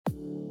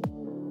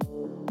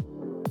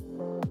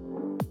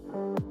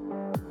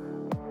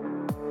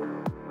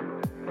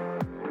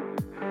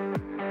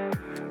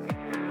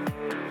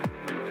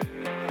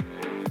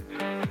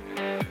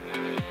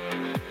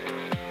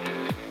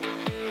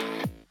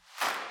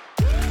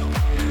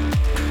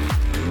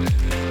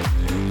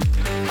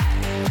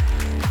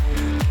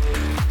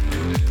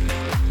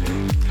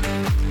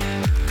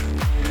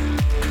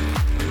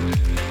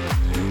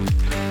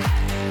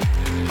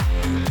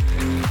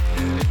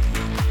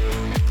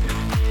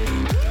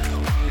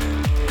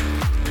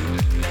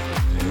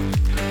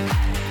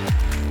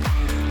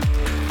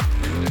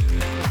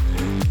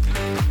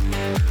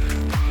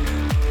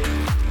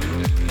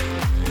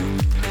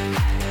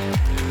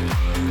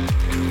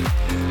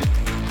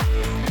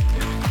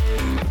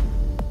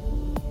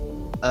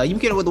You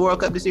kidding with the World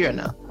Cup this year or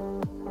no?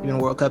 You been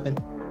World Cupping?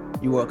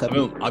 You World Cup?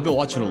 I've been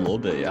watching a little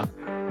bit, yeah.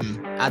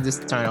 I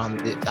just turned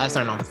on. I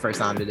turned on for the first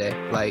time today.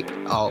 Like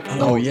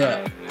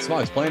Yeah.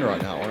 Somebody's playing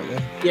right now, aren't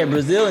they? Yeah,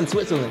 Brazil and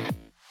Switzerland.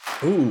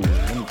 Ooh,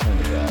 let me turn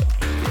to that.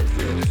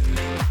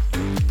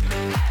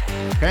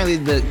 Apparently,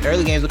 the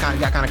early games got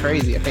kind of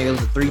crazy. I think it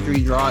was a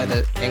 3-3 draw,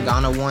 and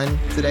Ghana won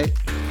today,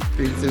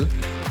 3-2.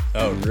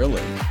 Oh,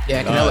 really?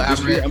 Yeah, Canelo this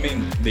Alvarez. year, I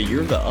mean, the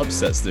year of the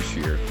upsets this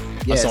year.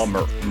 Yes. I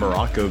saw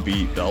Morocco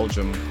beat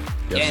Belgium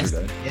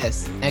yesterday.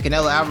 Yes. And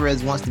Canelo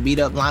Alvarez wants to beat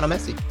up Lionel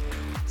Messi.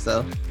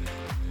 So.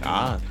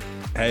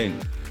 Hey,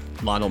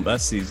 Lionel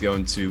Messi's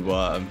going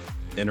to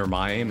enter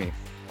Miami.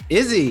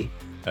 Is he?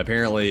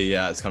 Apparently,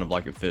 yeah, it's kind of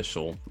like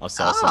official. I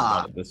saw something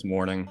about it this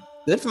morning.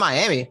 Good for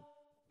Miami.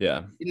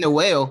 Yeah. In the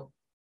whale.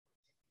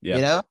 Yeah.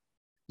 You know?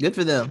 Good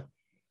for them.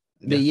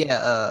 But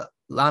yeah,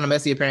 Lionel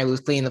Messi apparently was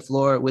cleaning the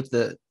floor with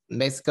the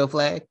Mexico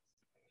flag.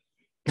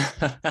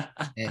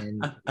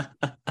 And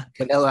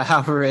Canelo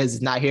Alvarez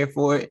is not here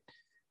for it.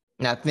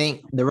 And I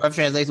think the rough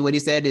translation, what he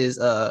said is,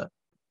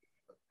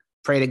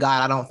 pray to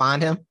God I don't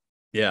find him.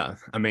 Yeah.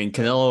 I mean,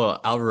 Canelo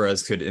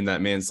Alvarez could end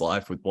that man's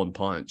life with one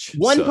punch.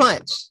 One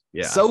punch.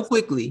 Yeah. So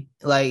quickly.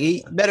 Like,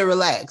 he better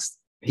relax.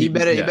 He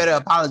better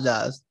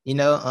apologize. You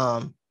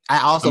know,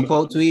 I also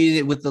quote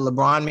tweeted with the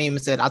LeBron meme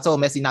and said, I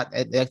told Messi not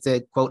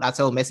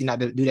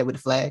to do that with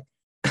the flag.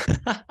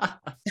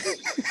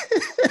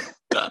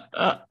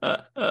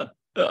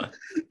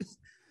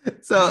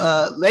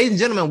 So, ladies and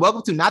gentlemen,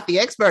 welcome to Not the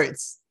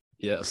Experts.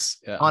 Yes.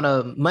 Yeah. On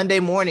a Monday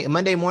morning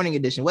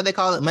edition. What they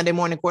call it? Monday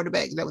morning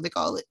quarterback. Is that what they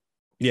call it?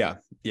 Yeah.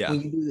 Yeah.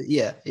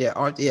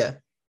 Yeah.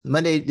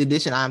 Monday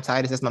edition. I'm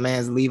Titus. That's my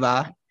man's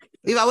Levi.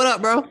 Levi, what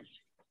up, bro?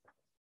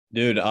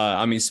 Dude,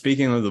 I mean,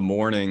 speaking of the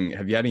morning,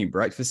 have you had any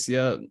breakfast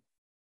yet?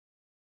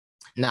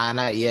 Nah,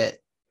 not yet.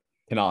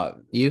 Can I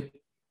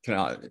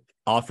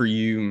offer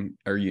you,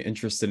 are you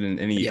interested in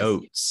any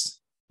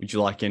oats? Would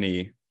you like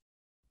any?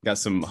 Got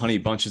some honey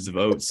bunches of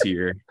oats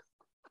here.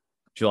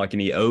 Would you like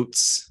any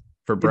oats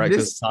for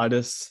breakfast,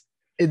 Titus?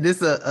 Is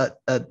this a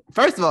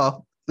first of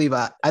all,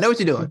 Levi, I know what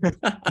you're doing.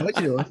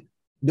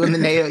 Doing the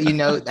nail, you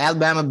know,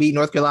 Alabama beat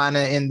North Carolina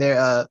in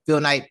their Phil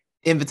Knight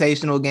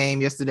Invitational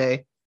game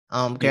yesterday.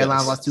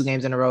 Carolina lost 2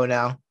 games in a row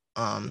now.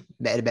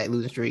 Back-to-back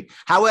losing streak.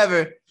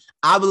 However,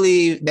 I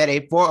believe that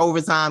a 4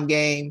 overtime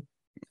game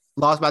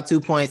lost by 2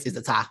 points is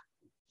a tie.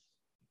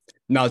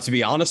 No, to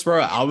be honest, bro,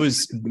 I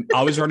was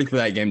ready for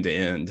that game to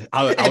end.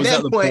 I was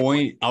at the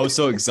point. I was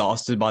so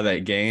exhausted by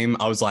that game.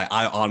 I was like,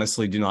 I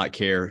honestly do not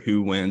care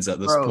who wins at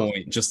this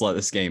point. Just let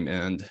this game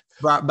end.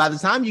 Bro, by the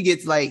time you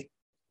get to like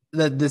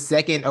the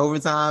second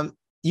overtime,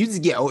 you're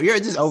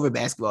just over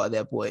basketball at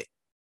that point.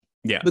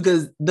 Yeah,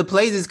 because the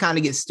plays just kind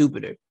of get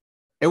stupider.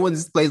 Everyone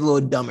just plays a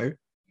little dumber.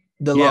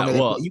 The longer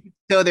you can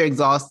tell they're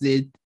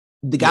exhausted.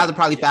 The guys are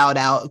probably fouled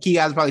out. Key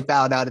guys are probably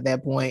fouled out at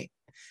that point.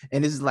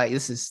 And it's like,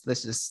 let's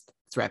just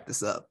wrap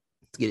this up.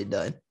 Let's get it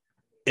done.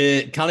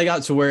 It kind of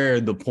got to where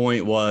the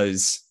point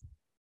was,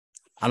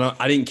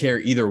 I didn't care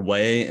either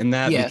way in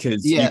that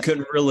because you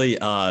couldn't really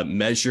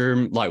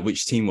measure like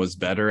which team was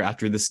better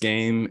after this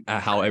game,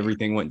 how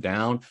everything went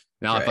down.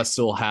 Now, if I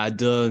still had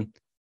to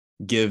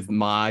give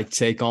my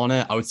take on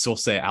it, I would still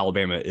say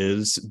Alabama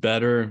is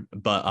better.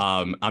 But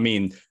I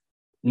mean,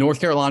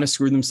 North Carolina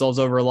screwed themselves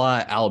over a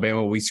lot.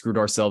 Alabama, we screwed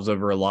ourselves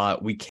over a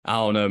lot. I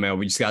don't know, man.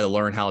 We just got to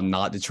learn how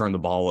not to turn the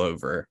ball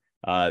over.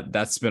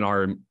 That's been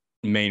our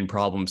main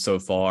problem so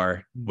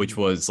far, which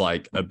was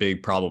like a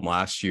big problem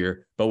last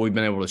year. But we've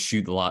been able to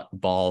shoot the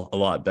ball a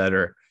lot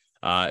better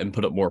and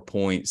put up more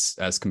points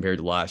as compared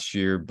to last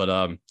year.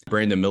 But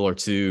Brandon Miller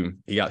too,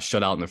 he got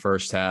shut out in the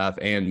first half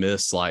and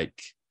missed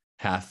like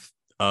half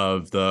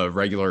of the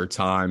regular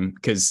time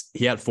because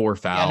he had 4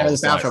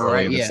 fouls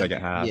early in the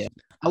second half. Yeah,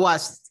 I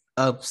watched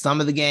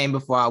some of the game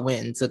before I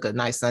went and took a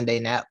nice Sunday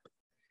nap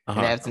in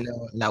the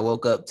afternoon, and I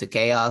woke up to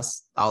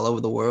chaos all over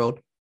the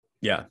world.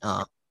 Yeah,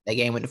 that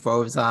game went to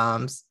 4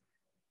 overtimes.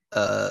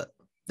 The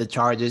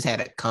Chargers had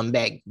a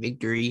comeback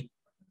victory.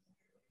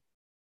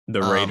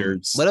 The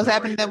Raiders. What else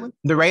happened?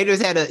 The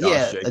Raiders had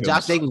a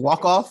Josh Jacobs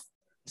walk off.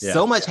 Yeah.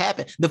 So much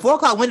happened. The 4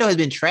 o'clock window has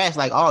been trashed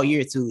like all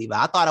year too, Levi.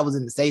 I thought I was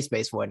in the safe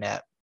space for a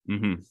nap.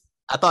 Mm-hmm.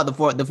 I thought the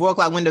 4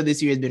 o'clock window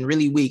this year has been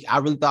really weak. I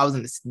really thought I was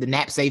in the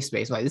nap safe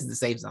space. Like, this is the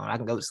safe zone. I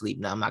can go to sleep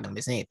now. I'm not gonna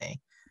miss anything.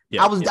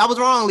 I was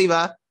wrong,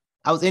 Levi.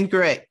 I was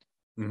incorrect.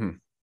 Mm-hmm.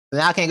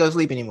 Now I can't go to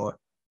sleep anymore.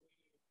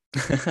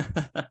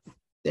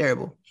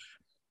 Terrible.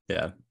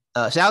 Yeah.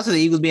 Shout out to the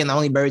Eagles being the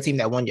only Bird team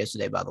that won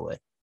yesterday, by the way.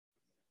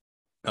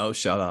 Oh,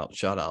 shout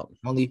out.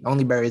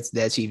 Only Birds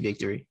that achieved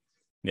victory.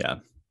 Yeah.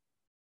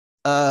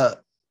 What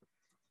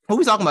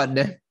we talking about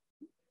today?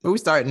 Where we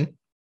starting?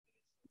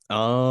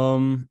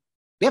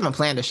 We haven't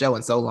planned a show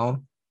in so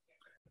long.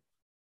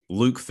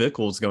 Luke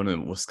Fickell's going to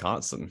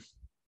Wisconsin.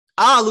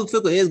 Luke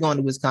Fickell is going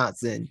to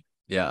Wisconsin.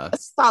 Yeah.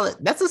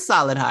 That's a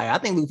solid hire. I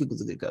think Luke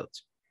Fickell's a good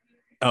coach.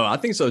 Oh, I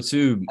think so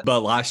too. But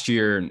last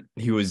year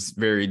he was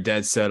very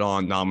dead set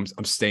on, no,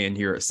 I'm staying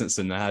here at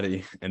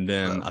Cincinnati. And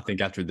then I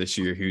think after this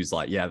year, he was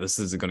like, yeah, this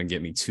isn't going to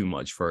get me too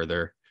much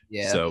further.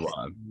 Yeah. So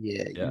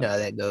you know how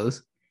that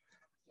goes.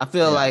 I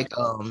feel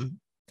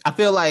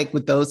like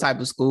with those type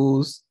of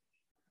schools,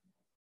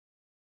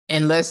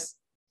 unless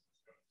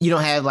you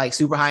don't have like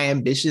super high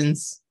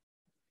ambitions,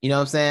 you know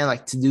what I'm saying?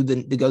 Like to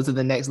go to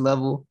the next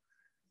level,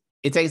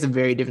 it takes a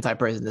very different type of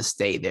person to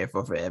stay there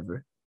for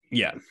forever.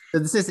 Yeah.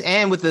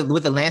 And with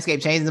the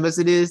landscape changing as much as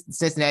it is,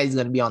 Cincinnati's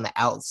going to be on the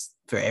outs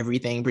for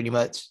everything pretty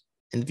much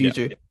in the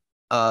future.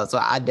 Yeah. So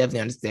I definitely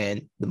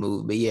understand the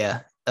move. But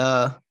yeah,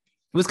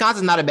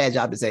 Wisconsin's not a bad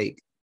job to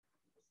take.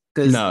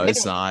 No,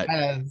 it's not.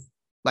 Have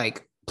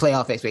like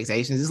playoff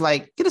expectations. It's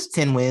like get us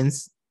 10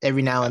 wins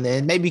every now and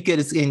then. Maybe get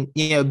us in,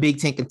 Big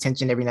Ten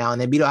contention every now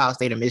and then. Beat Ohio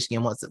State or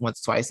Michigan once or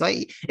twice.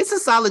 Like it's a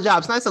solid job.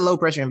 It's not a low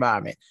pressure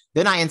environment.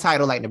 They're not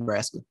entitled like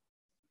Nebraska,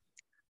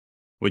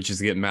 which is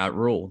getting Matt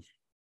Rhule.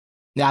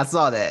 Yeah, I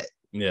saw that.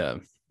 Yeah.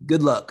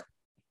 Good luck.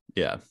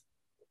 Yeah.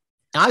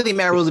 I don't think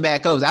Matt Rhule's a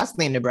bad coach. I just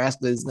think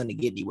Nebraska is going to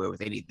get anywhere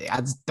with anything. I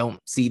just don't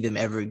see them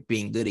ever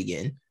being good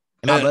again.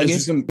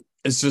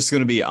 It's just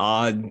going to be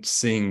odd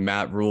seeing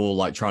Matt Rhule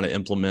like trying to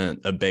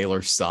implement a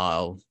Baylor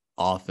style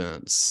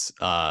offense.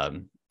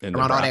 Around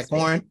all that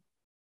corn.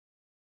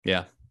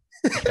 Yeah.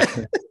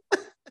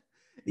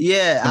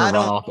 Yeah, I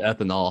don't off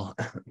ethanol.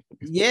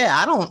 Yeah,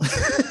 I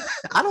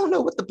don't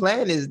know what the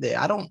plan is there.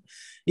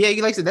 Yeah,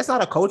 like I said, that's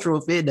not a cultural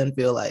fit. Doesn't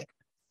feel like.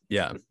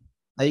 Yeah.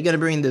 Are you gonna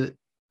bring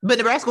but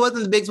Nebraska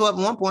wasn't the Big 12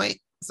 at one point,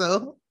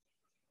 so.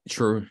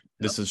 True.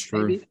 This is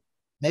true.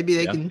 Maybe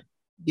they can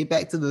get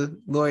back to the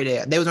glory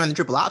there. They was running the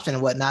triple option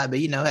and whatnot, but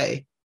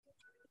hey.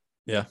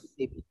 Yeah.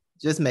 Maybe.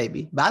 Just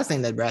maybe. But I just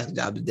think that Nebraska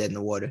job is dead in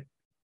the water.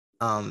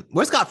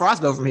 Where's Scott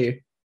Frost go from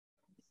here?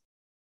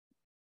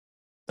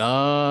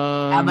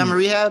 Alabama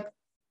rehab?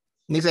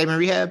 Nick Saban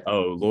rehab?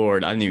 Oh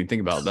Lord, I didn't even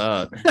think about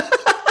that.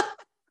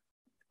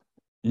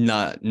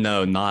 Not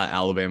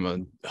Alabama.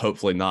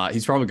 Hopefully not.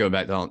 He's probably going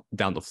back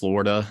down to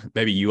Florida.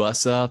 Maybe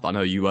USF. I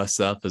know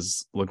USF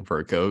is looking for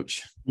a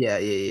coach.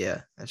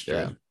 Yeah. That's true.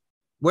 Yeah.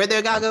 Where'd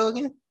their guy go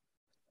again?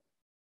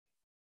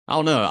 I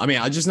don't know. I mean,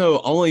 I just know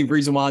only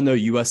reason why I know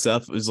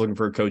USF was looking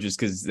for a coach is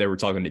because they were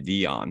talking to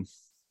Deion.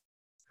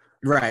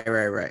 Right.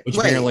 Which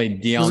apparently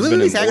Deion's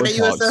been in more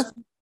talks. USF?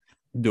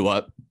 Do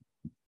what?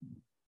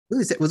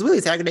 Was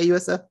Willie Taggart at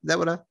USF? Is that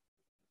what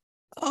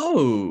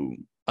Oh,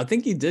 I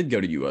think he did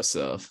go to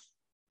USF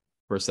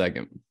for a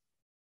second.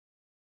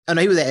 Oh,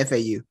 no, he was at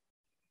FAU.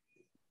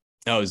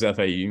 Oh, it was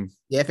FAU?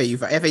 Yeah,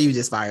 FAU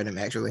just fired him,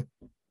 actually.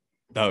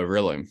 Oh,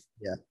 really?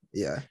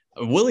 Yeah.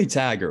 Willie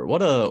Taggart,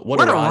 what a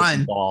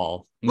run.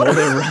 Ball. What a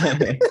run.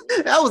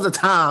 That was a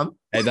time.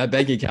 Hey, that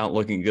bank account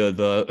looking good,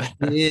 though.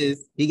 It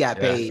is. He got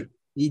paid.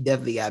 He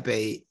definitely got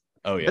paid.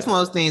 Oh, yeah. That's one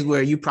of those things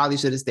where you probably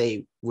should have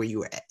stayed where you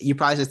were at. You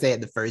probably should stay at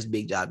the first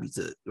big job you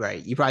took,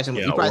 right? You probably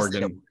should.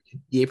 Oregon.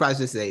 You probably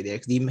should stay there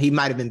because he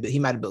might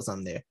have built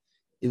something there.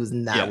 It was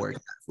not working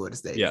out for Florida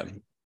State. Yeah,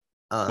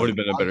 would have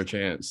been a better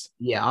chance.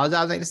 Yeah, all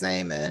jobs ain't the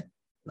same, man.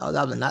 All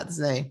jobs are not the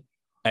same.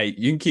 Hey,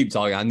 you can keep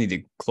talking. I need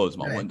to close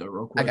my window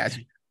real quick. I got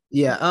you.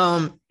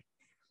 Yeah.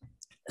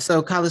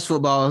 So college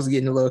football is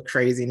getting a little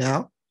crazy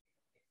now.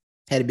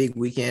 Had a big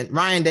weekend.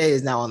 Ryan Day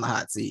is now on the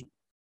hot seat.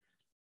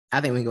 I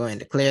think we can go ahead and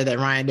declare that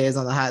Ryan Day is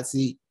on the hot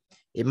seat.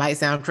 It might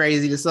sound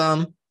crazy to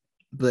some,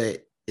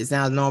 but it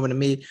sounds normal to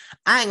me.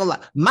 I ain't gonna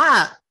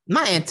lie.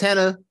 My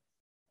antenna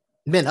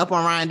been up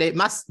on Ryan Day.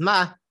 My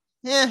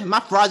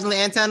fraudulent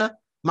antenna,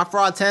 my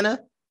fraud antenna,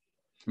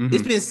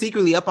 it's been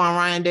secretly up on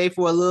Ryan Day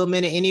for a little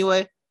minute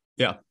anyway.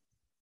 Yeah.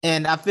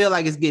 And I feel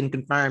like it's getting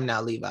confirmed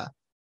now, Levi.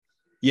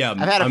 Yeah. I've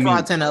had a fraud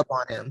antenna up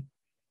on him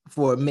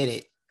for a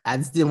minute. I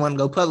just didn't want to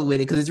go public with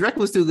it because his record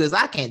was too good. So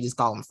I can't just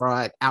call him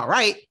fraud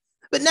outright.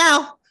 But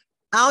now,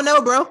 I don't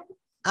know, bro.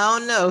 I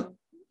don't know.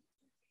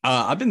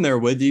 I've been there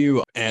with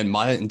you, and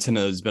my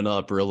antenna has been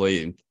up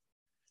really.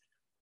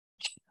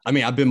 I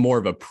mean, I've been more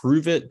of a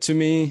prove it to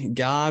me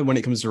guy when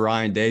it comes to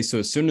Ryan Day. So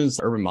as soon as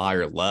Urban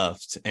Meyer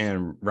left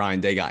and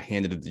Ryan Day got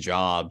handed the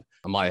job,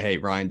 I'm like, hey,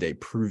 Ryan Day,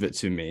 prove it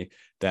to me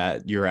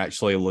that you're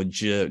actually a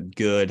legit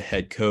good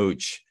head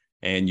coach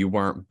and you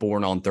weren't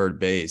born on third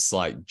base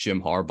like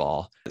Jim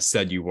Harbaugh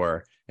said you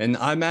were. And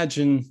I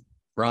imagine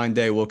Ryan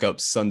Day woke up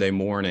Sunday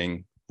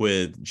morning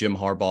with Jim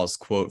Harbaugh's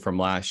quote from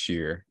last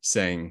year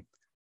saying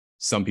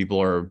some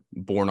people are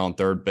born on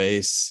third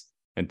base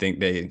and think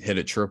they hit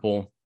a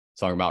triple,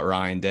 talking about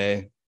Ryan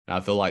Day. And I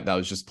feel like that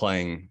was just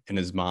playing in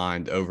his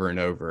mind over and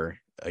over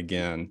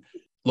again.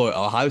 Look,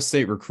 Ohio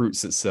State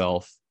recruits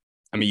itself.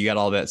 I mean, you got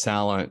all that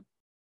talent,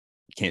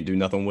 can't do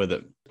nothing with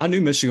it. I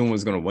knew Michigan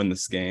was going to win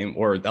this game,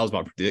 or that was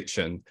my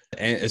prediction.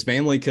 And it's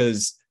mainly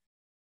because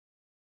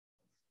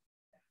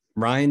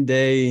Ryan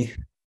Day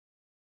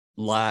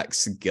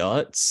lacks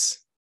guts.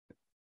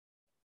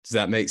 Does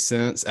that make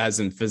sense?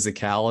 As in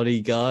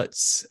physicality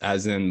guts,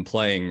 as in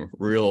playing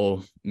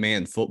real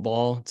man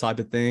football type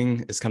of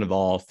thing. It's kind of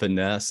all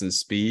finesse and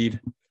speed.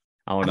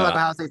 I feel like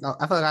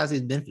Ohio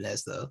State's been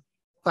finesse, though. I feel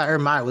like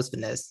Urban Meyer was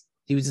finesse.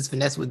 He was just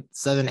finesse with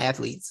Southern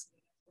athletes.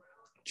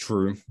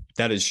 True.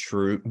 That is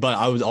true. But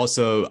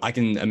I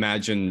can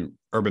imagine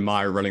Urban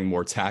Meyer running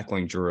more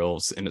tackling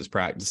drills in his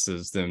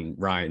practices than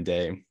Ryan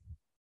Day.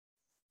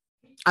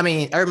 I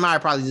mean, Urban Meyer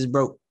probably just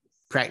broke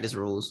practice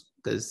rules.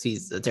 because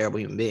he's a terrible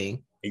human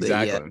being.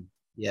 Exactly.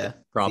 Yeah.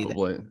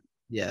 Probably.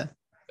 Yeah.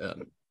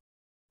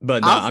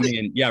 But no, I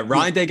mean,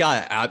 Ryan Day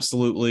got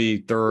absolutely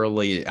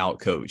thoroughly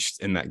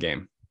outcoached in that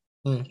game.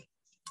 I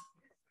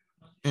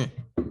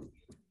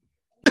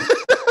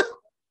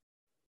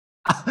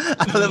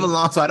live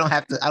alone, so I don't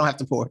have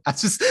to pour. I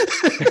just go.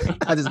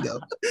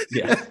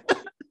 Yeah.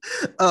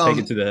 Take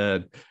it to the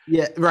head.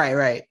 Yeah,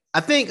 right.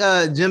 I think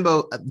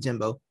Jimbo.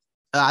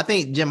 I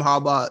think Jim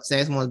Harbaugh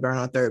saying someone's burned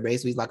on third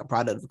base. He's like a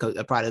product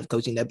of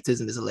coaching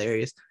nepotism is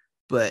hilarious.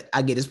 But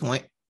I get his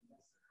point.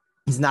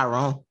 He's not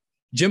wrong.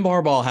 Jim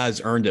Harbaugh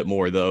has earned it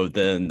more though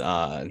than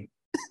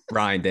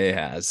Ryan Day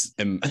has.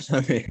 And,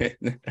 I mean,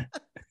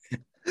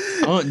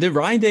 did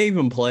Ryan Day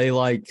even play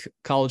like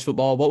college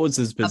football? What was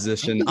his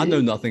position? I know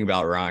nothing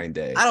about Ryan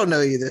Day. I don't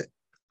know either.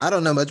 I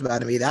don't know much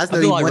about him either. I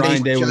feel like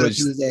Ryan Day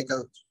was head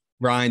coach.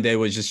 Ryan Day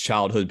was just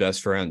childhood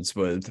best friends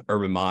with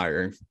Urban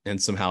Meyer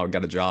and somehow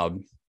got a job.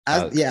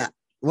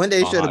 One day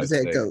he showed up as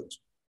head coach.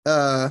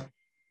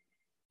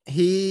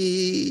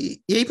 He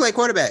played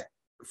quarterback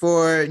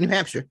for New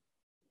Hampshire.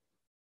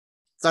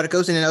 Started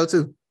coaching in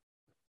 2002.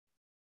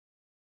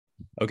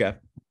 Okay.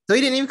 So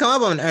he didn't even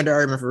come up under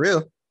Urban for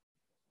real.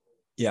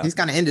 Yeah. He's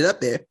kind of ended up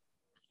there.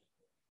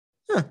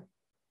 Huh.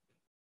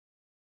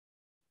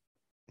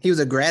 He was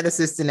a grad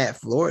assistant at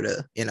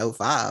Florida in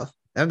 2005.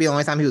 That would be the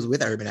only time he was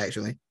with Urban,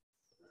 actually.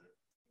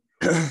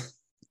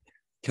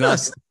 Can I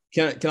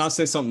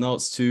say something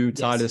else too,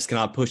 Titus? Yes. Can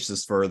I push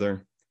this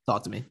further?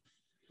 Talk to me.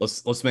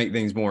 Let's make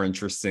things more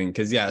interesting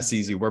because it's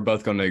easy. We're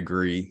both going to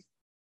agree.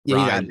 Yeah,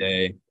 Ryan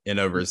Day in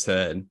over his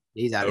head.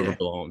 He's out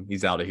overblown.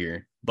 He's out of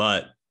here.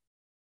 But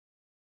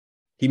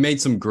he made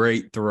some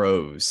great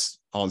throws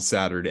on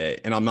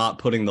Saturday, and I'm not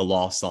putting the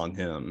loss on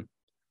him.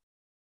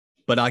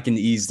 But I can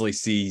easily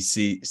see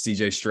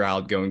CJ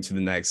Stroud going to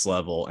the next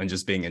level and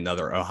just being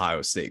another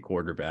Ohio State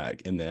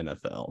quarterback in the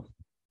NFL.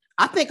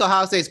 I think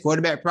Ohio State's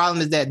quarterback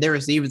problem is that their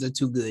receivers are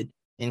too good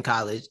in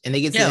college, and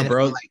they get to the NFL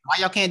bro. Like, why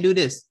y'all can't do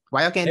this?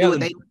 Why y'all can't do what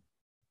they?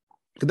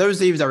 Because those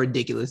receivers are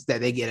ridiculous that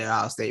they get at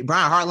Ohio State.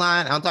 Brian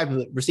Hartline, I don't type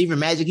of receiver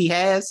magic he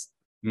has,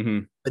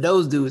 but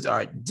those dudes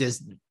are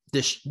just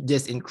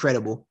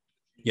incredible.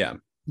 Yeah.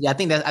 I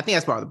think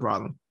that's part of the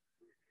problem.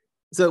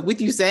 So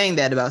with you saying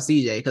that about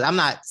CJ, because I'm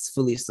not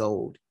fully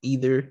sold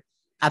either.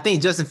 I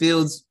think Justin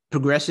Fields'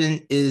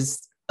 progression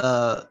is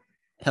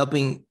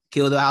helping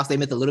kill the Ohio State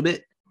myth a little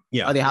bit.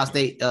 Yeah. Or the Ohio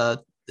State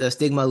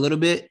stigma a little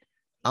bit.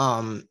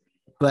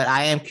 But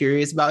I am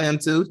curious about him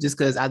too, just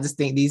because I just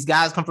think these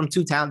guys come from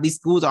these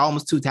schools are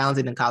almost too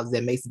talented in college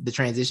that makes the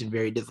transition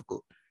very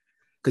difficult.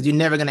 Because you're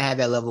never gonna have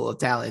that level of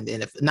talent,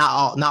 and if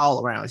not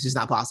all around, it's just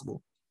not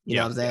possible. You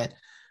know what I'm saying?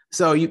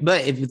 So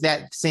but if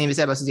that same is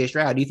said about CJ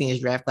Stroud, do you think his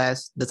draft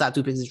class, the top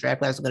two picks in his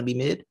draft class are gonna be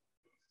mid?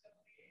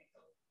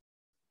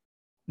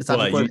 The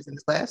top two picks in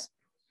this class?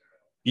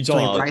 You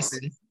talking about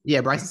Bryson? Yeah,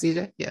 Bryson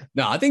CJ? Yeah.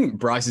 No, I think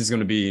Bryce is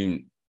gonna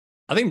be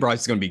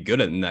good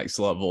at the next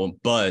level,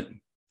 but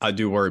I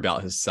do worry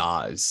about his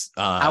size.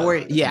 I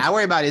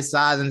worry about his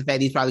size and the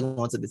fact he's probably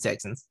going to the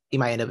Texans. He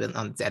might end up at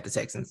the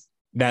Texans.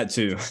 That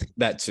too.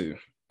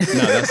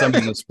 No, that's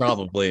something that's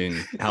probably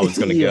how it's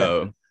going to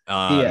go.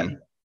 And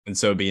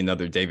so it'd be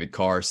another David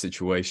Carr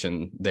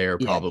situation there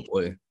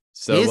probably.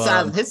 So his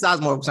size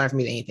is more concern for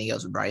me than anything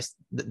else with Bryce.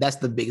 That's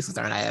the biggest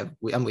concern I have.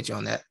 I'm with you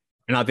on that.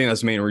 And I think that's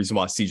the main reason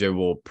why CJ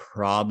will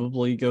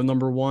probably go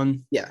number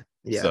one. Yeah.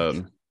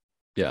 So,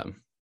 yeah.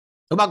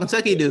 What about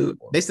Kentucky dude?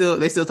 They still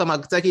talking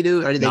about Kentucky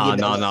dude, or did they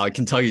no.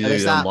 Kentucky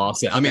dude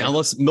lost it. I mean,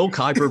 unless Mel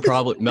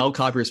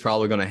Kiper is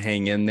probably going to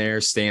hang in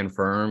there, stand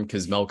firm,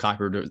 because Mel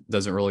Kiper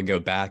doesn't really go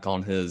back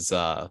on his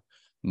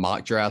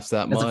mock drafts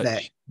that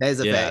much. That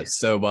is a fact.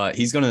 So,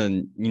 he's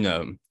gonna,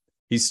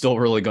 he's still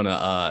really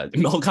gonna.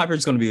 Mel Kiper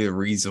is going to be the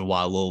reason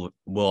why Will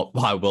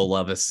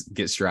Levis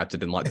gets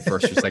drafted in like the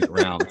first or second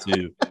round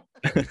too.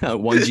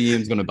 One GM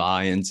is going to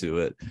buy into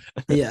it.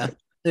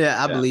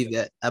 Yeah, I believe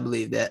that.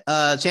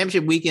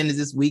 Championship weekend is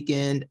this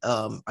weekend.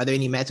 Are there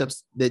any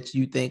matchups that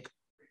you think?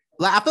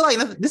 Like, I feel like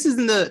this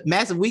isn't the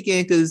massive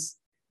weekend because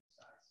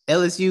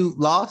LSU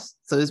lost,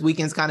 so this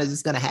weekend's kind of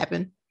just gonna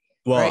happen.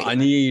 Well, right? I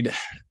need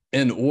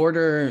in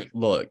order.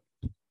 Look,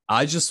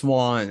 I just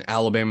want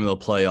Alabama in the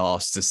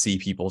playoffs to see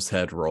people's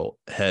heads roll.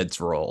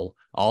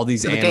 All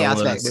these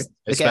analysts,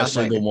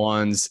 especially the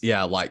ones,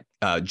 like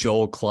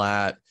Joel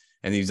Klatt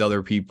and these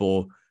other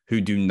people who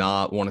do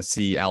not want to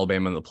see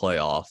Alabama in the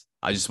playoff.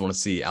 I just want to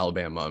see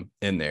Alabama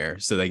in there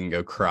so they can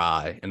go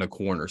cry in a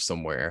corner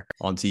somewhere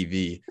on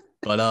TV.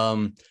 But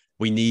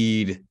we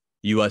need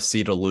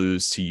USC to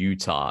lose to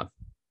Utah.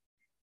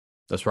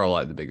 That's probably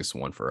like the biggest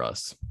one for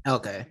us.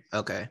 Okay.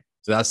 So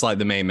that's like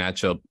the main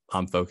matchup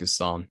I'm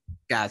focused on.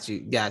 Got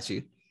you.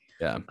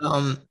 Yeah.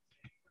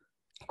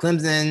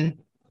 Clemson,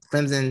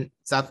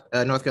 South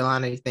North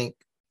Carolina. You think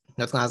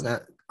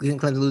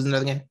Clemson lose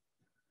another game?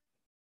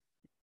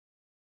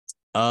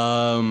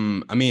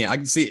 I mean, I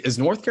can see, is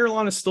North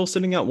Carolina still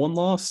sitting at one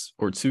loss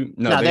or two?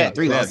 No, they had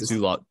three losses.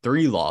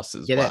 Three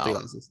losses. Yeah, they had 3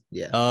 losses.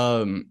 Yeah.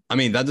 I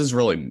mean, that doesn't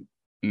really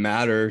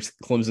matter.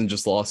 Clemson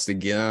just lost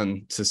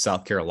again to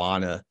South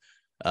Carolina.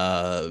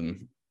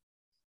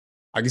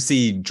 I can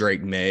see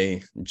Drake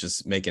May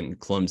just making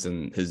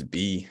Clemson his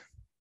B.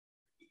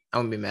 I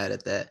wouldn't be mad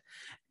at that.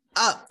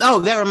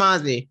 That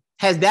reminds me.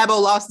 Has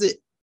Dabo lost it?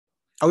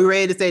 Are we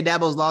ready to say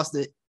Dabo's lost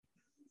it?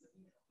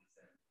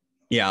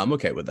 Yeah, I'm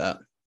okay with that.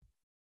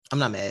 I'm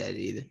not mad at it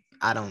either.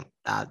 I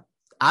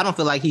don't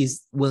feel like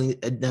he's willing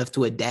enough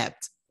to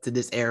adapt to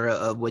this era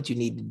of what you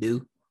need to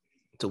do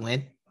to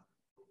win.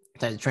 In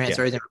terms of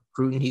transfers and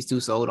recruiting, he's too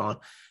sold on,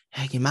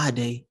 heck, in my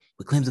day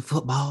with Clemson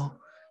football,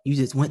 you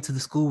just went to the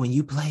school and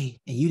you played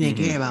and you didn't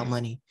care about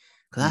money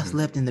because I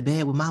slept in the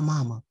bed with my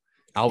mama.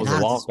 I was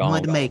a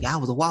walk-on. I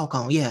was a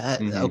walk-on. Yeah,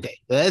 okay.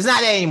 It's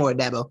not that anymore,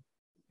 Dabo.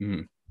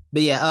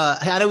 But yeah,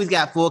 I know he's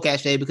got full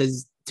cachet because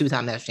he's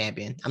two-time national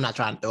champion. I'm not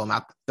trying to throw him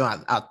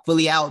out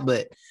fully out,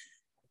 but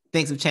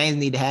things of change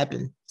need to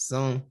happen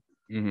soon.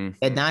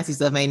 That dynasty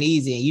stuff ain't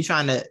easy, and you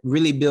trying to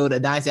really build a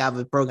dynasty out of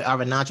a program, out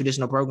of a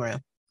non-traditional program.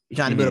 You're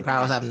trying to build a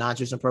powerhouse out of a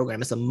non-traditional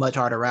program. It's a much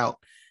harder route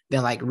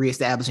than like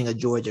reestablishing a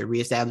Georgia,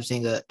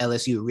 reestablishing a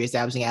LSU,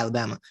 reestablishing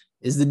Alabama.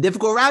 It's the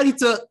difficult route he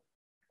took.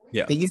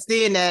 Yeah, you're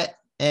seeing that,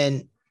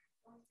 and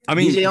I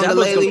mean,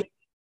 Dabo's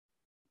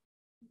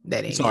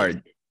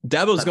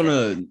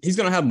he's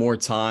gonna have more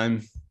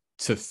time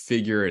to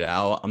figure it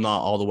out. I'm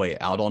not all the way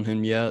out on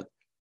him yet,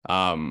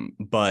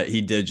 but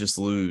he did just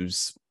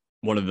lose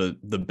one of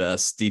the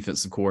best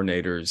defensive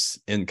coordinators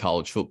in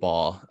college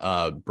football,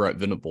 Brett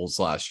Venables,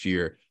 last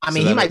year. I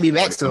mean, he might be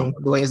back soon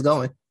the way it's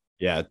going.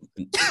 Yeah,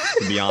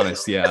 to be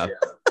honest, yeah.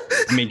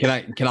 I mean,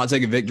 can I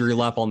take a victory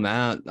lap on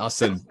that? I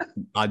said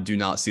I do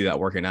not see that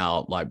working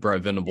out. Like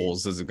Brett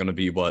Venables isn't going to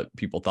be what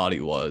people thought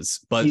he was,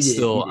 but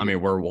I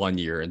mean, we're 1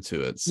 year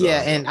into it. So.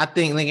 Yeah, and I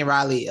think Lincoln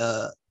Riley,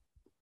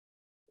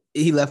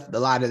 he left a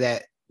lot of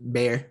that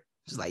bare.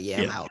 Just like,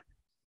 I'm out,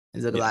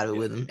 and took a lot of it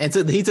with him, and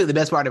he took the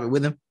best part of it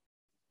with him.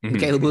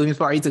 Caleb Williams'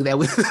 part, he took that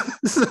with him.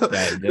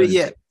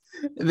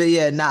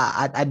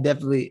 I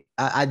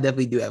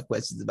definitely do have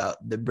questions about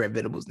the Brett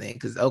Venables name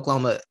because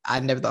Oklahoma,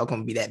 I never thought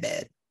Oklahoma would be that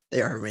bad.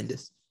 They are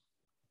horrendous.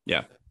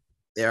 Yeah,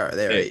 they are.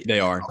 They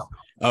are.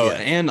 Oh,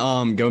 and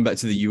going back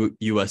to the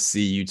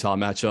USC Utah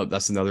matchup,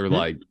 that's another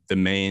like the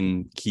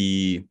main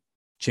key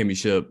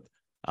championship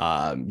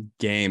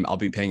game I'll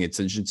be paying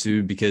attention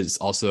to because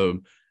also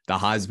the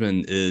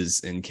Heisman is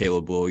in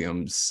Caleb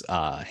Williams'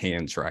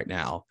 hands right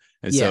now.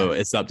 And so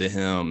it's up to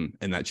him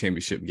in that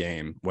championship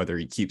game, whether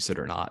he keeps it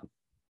or not.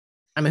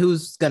 I mean,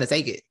 who's going to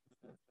take it?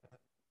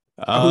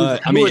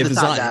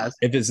 If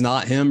it's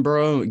not him,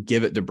 bro,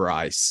 give it to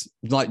Bryce.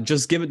 Like,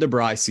 just give it to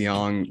Bryce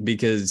Young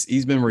because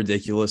he's been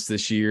ridiculous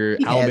this year.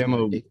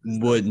 Alabama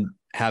wouldn't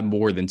have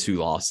more than 2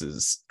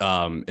 losses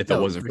if it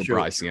wasn't for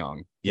Bryce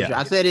Young. Yeah,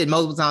 I've said it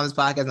multiple times on this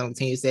podcast. I'm going to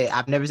continue to say it. I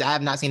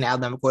have not seen an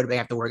Alabama quarterback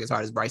have to work as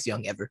hard as Bryce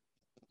Young ever.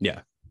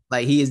 Yeah.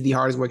 Like, he is the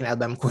hardest working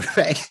Alabama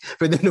quarterback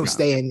for them to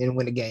stay in and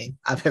win a game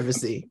I've ever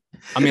seen.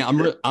 I mean,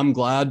 I'm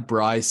glad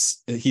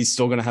Bryce, he's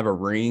still going to have a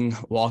ring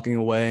walking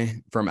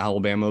away from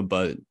Alabama,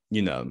 but,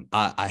 you know,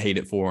 I hate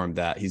it for him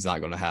that he's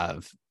not going to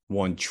have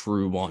one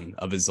true one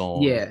of his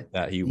own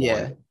that he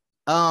won.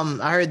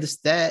 I heard the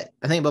stat.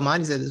 I think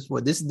Bomani said this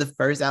before. This is the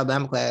first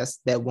Alabama class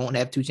that won't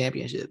have 2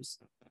 championships.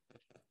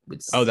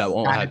 That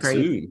won't have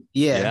crazy. 2?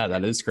 Yeah,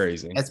 that is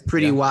crazy. That's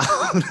pretty wild.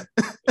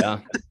 Yeah,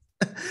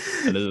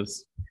 it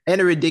is. And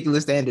a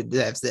ridiculous standard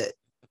to have set.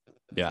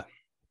 Yeah.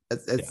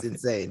 That's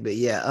insane. But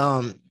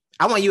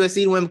I want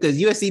USC to win because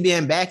USC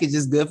being back is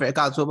just good for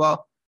college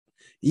football.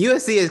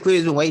 USC has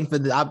clearly been waiting for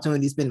the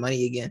opportunity to spend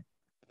money again.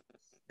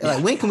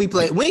 Like, when can we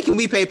play? When can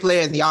we pay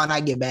players and y'all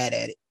not get bad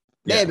at it?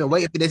 They have been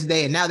waiting for this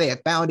day, and now they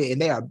have found it,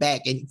 and they are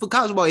back. And for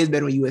college football, is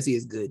better when USC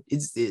is good. It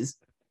just is.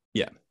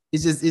 Yeah,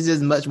 it's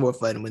just much more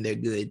fun when they're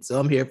good. So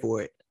I'm here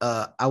for it.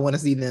 I want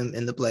to see them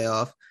in the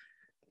playoff.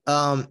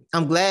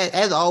 I'm glad,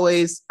 as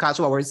always, college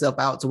football works itself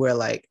out to where,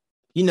 like,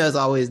 you know, it's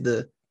always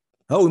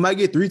we might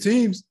get 3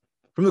 teams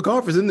from the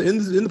conference in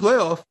the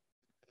playoff,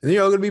 and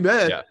they're all gonna be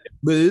bad. Yeah.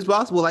 But it's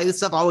possible. Like, this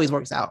stuff always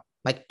works out.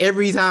 Like,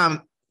 every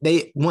time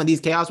they want these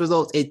chaos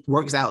results, it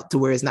works out to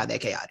where it's not that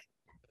chaotic.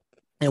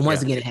 And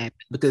once again, it happened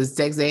because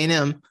Texas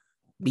A&M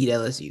beat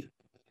LSU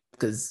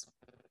because,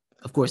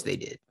 of course, they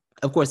did.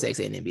 Of course,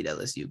 Texas A&M beat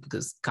LSU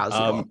because college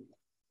football.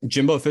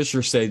 Jimbo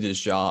Fisher saved his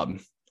job.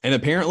 And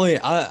apparently,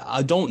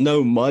 I don't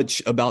know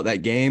much about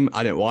that game.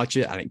 I didn't watch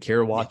it. I didn't care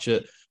to watch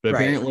it. But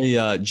apparently,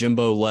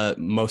 Jimbo let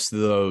most of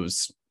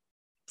those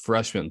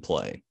freshmen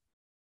play.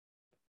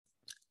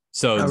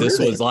 So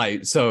was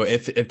like, so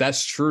if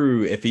that's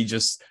true, if he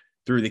just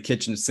threw the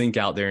kitchen sink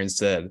out there and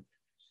said,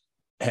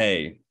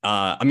 hey,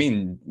 I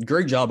mean,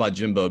 great job by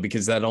Jimbo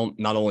because that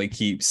not only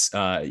keeps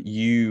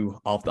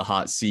you off the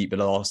hot seat, but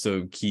it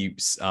also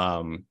keeps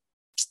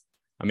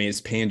I mean,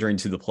 it's pandering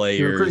to the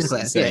players.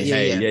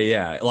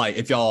 Saying, like,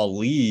 if y'all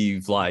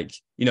leave, like,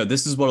 you know,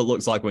 this is what it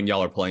looks like when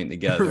y'all are playing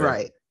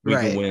together. We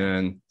can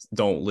win.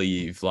 Don't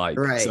leave. Like,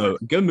 so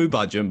good move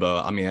by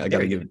Jimbo. I mean, I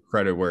got to give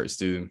credit where it's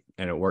due,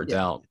 and it worked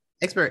out.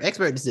 Expert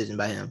decision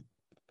by him.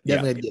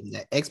 Definitely give him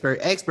that.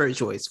 Expert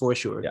choice for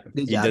sure. Yeah,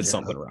 he did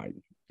something right.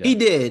 Yeah. He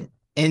did,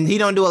 and he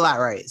don't do a lot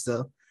right.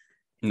 So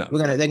no,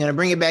 they're gonna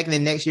bring it back in the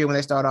next year when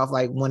they start off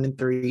like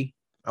 1-3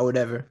 or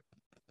whatever.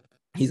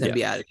 he's gonna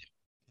be out of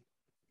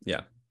there.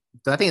 Yeah.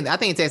 So I think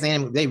Texas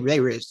A&M they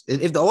rich.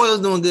 If the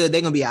oil's doing good,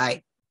 they're gonna be all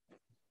right.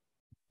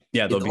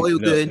 Yeah, if the oil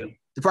good.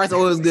 The price of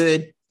oil is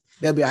good.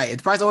 They'll be all right. If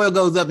the price of oil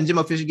goes up and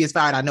Jimbo Fisher gets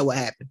fired, I know what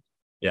happened.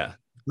 Yeah.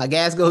 My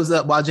gas goes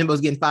up while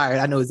Jimbo's getting fired.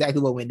 I know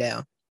exactly what went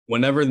down.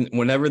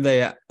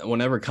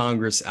 Whenever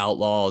Congress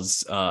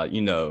outlaws,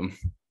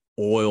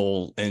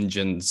 oil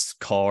engines,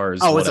 cars.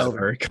 Oh,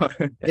 whatever. It's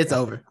over. It's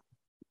over.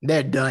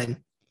 They're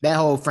done. That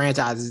whole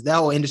that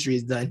whole industry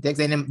is done.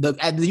 Texas A&M,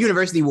 the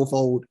university will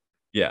fold.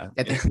 Yeah.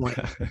 At this point.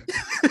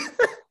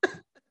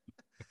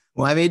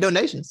 Well, I mean,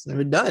 donations.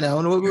 We're done. I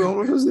don't know what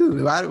we're supposed to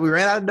do. We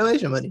ran out of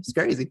donation money. It's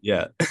crazy.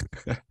 Yeah.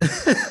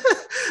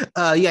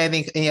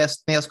 Anything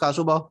else college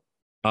football?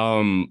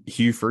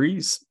 Hugh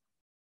Freeze.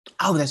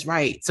 Oh, that's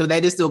right. So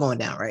that is still going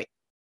down, right?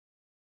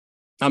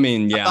 I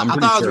mean, yeah, I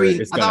thought I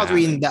was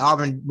reading that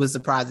Auburn was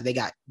surprised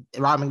that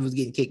Auburn was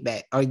getting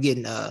kickback or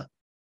getting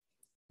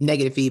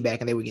negative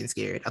feedback and they were getting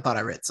scared. I thought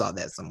I saw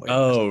that somewhere.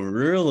 Oh,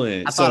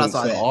 really? I saw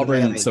that.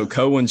 Auburn, so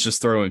Cohen's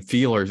just throwing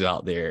feelers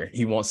out there.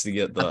 He wants to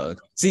get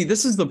see,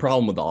 this is the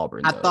problem with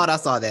Auburn. I thought I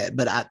saw that,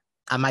 but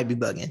I might be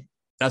bugging.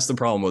 That's the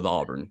problem with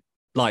Auburn.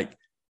 Like,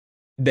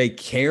 they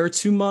care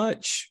too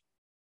much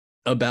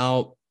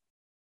about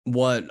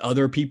what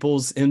other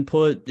people's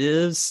input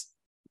is,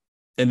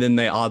 and then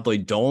they oddly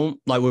don't.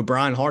 Like with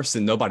Brian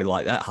Harsin, nobody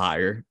liked that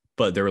hire,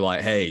 but they were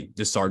like, hey,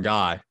 this is our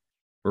guy.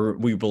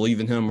 We believe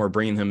in him. We're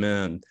bringing him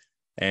in.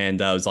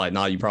 And I was like,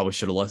 nah, you probably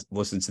should have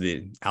listened to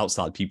the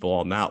outside people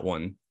on that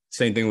one.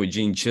 Same thing with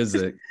Gene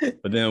Chizik.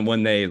 But then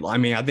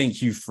I think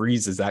Hugh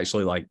Freeze is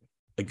actually like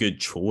a good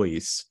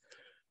choice.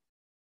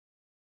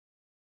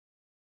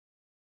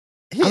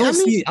 Yeah,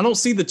 I don't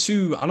see the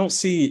two. I don't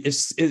see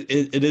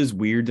it is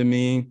weird to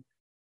me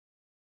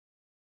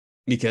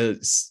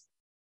because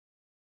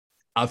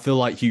I feel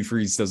like Hugh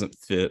Freeze doesn't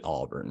fit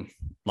Auburn,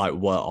 like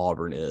what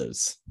Auburn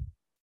is.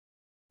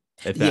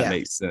 If that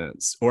makes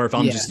sense. Or if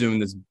I'm just doing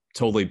this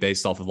totally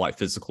based off of like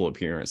physical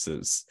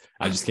appearances,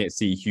 I just can't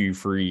see Hugh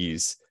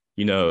Freeze,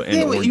 and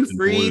Hugh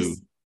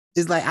Freeze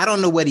is like, I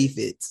don't know what he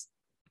fits.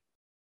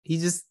 He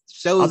just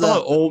shows up.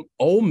 I thought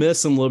Ole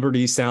Miss and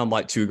Liberty sound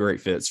like two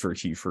great fits for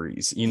Hugh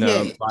Freeze,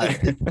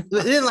 But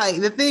then like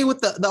the thing with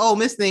the Ole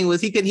Miss thing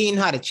was he didn't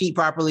know how to cheat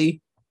properly.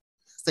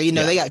 So,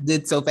 they got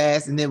good so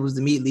fast and then it was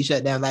immediately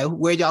shut down. Like,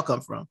 where'd y'all come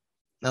from?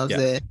 You know what I'm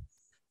saying?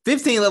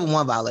 15 level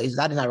 1 violations.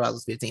 I did not realize it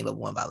was 15 level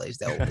 1 violations.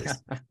 That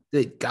was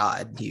good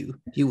God,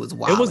 he was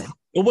wild.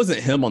 It wasn't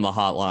him on the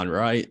hotline,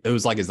 right? It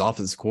was like his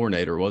offensive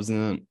coordinator,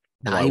 wasn't it?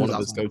 Nah, like one of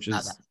his coaches.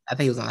 I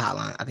think he was on the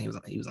hotline. He was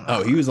on the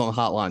hotline. He was on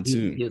the hotline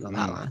too. He was on the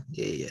hotline.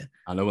 Yeah.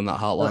 I know when that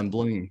hotline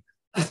bling.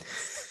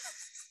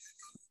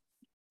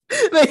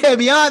 Man,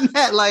 beyond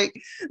that, like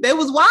they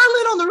was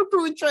wilding on the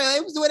recruiting trail.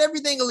 They was doing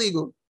everything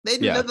illegal. They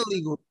did nothing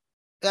legal.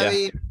 I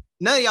mean,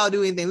 none of y'all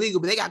do anything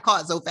legal, but they got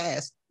caught so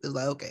fast. It was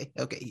like,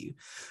 okay, you.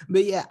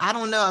 But yeah, I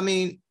don't know. I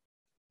mean,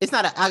 it's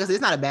not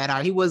a bad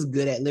hire. He was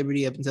good at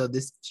Liberty up until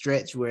this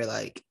stretch where,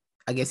 like,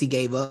 I guess he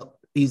gave up.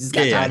 He just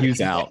got tired. He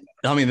was out.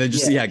 I mean, they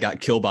just got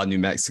killed by New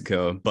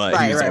Mexico, but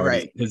he was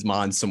already his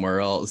mind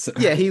somewhere else.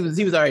 Yeah, he was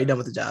already done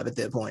with the job at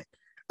that point.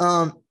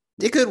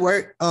 It could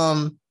work.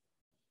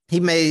 He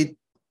made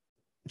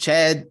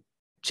Chad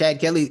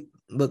Kelly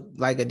look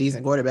like a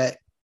decent quarterback.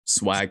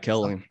 Swag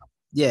Kelly.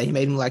 Yeah, he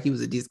made him like he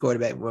was a decent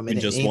quarterback for a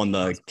minute. He just won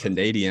the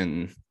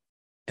Canadian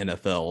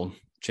NFL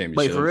championship.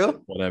 Wait, for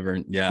real? Whatever.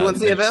 Yeah. He won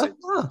the CFL?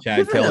 Oh,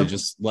 Chad Kelly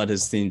just led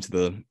his team to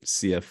the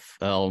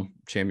CFL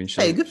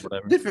championship. Hey, good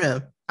for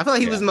him. I feel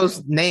like he was the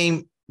most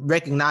name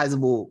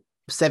recognizable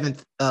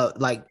seventh,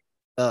 Mr.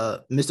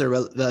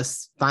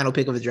 Final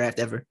pick of the draft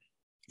ever.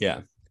 Yeah.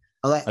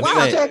 I'm like,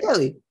 wow, Chad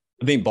Kelly.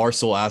 I think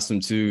Barstool asked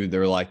him too.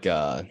 They're like,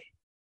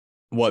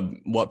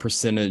 what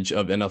percentage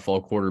of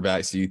NFL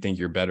quarterbacks do you think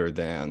you're better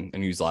than?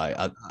 And he was like,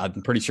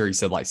 I'm pretty sure he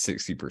said like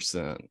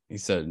 60%. He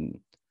said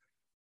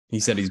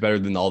he's better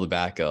than all the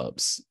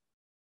backups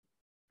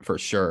for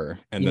sure.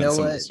 And then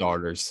some of the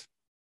starters.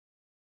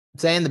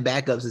 Saying the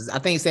backups I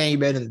think saying you're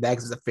better than the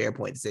backups is a fair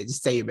point to say.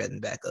 Just say you're better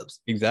than the backups.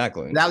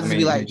 Exactly. That would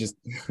be like,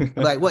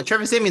 like what?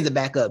 Trevor Siemian's a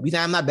backup. You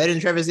think I'm not better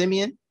than Trevor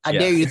Siemian? I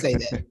dare you to say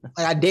that.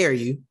 Like, I dare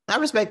you. I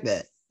respect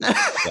that.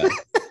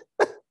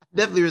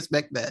 Definitely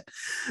respect that.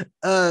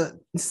 Go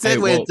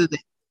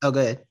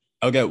ahead.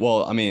 Okay,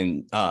 well, I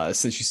mean,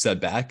 since you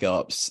said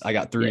backups, I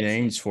got three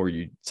names for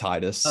you,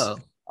 Titus.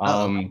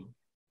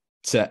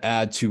 To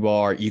add to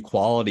our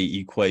equality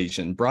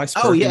equation. Bryce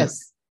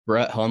Perkins,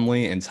 Brett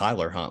Hundley, and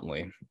Tyler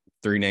Huntley.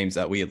 Three names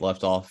that we had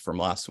left off from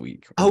last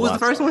week. Who was the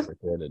first one? Who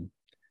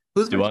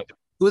was the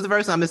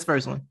first one? I missed the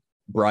first one.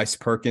 Bryce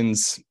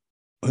Perkins,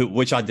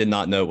 which I did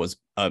not know was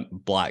a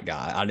black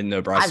guy. I didn't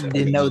know Bryce. I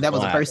didn't know that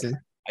was a person.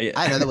 I didn't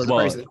know that was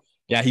a person.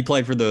 Yeah, he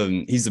played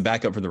he's the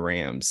backup for the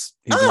Rams.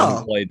 He's the one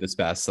who played this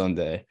past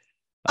Sunday.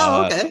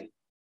 Okay.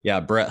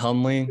 Yeah, Brett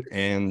Hundley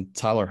and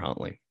Tyler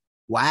Huntley.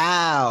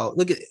 Wow.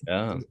 Look at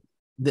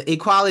the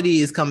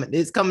equality is coming.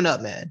 It's coming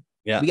up, man.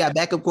 Yeah. We got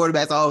backup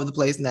quarterbacks all over the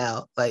place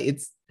now. Like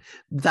it's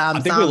time.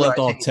 I think we left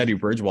off Teddy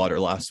Bridgewater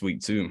last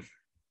week too.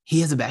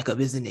 He is a backup,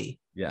 isn't he?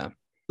 Yeah.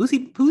 Who's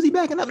he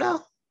backing up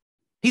now?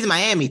 He's in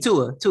Miami.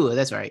 Tua.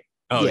 That's right.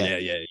 Oh yeah.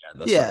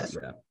 That's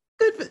right.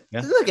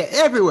 Yeah. Look at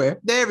everywhere.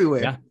 They're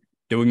everywhere. Yeah.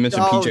 Did we mention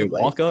PJ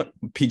Walker?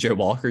 PJ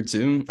Walker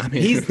too. I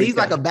mean, he's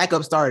like a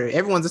backup starter.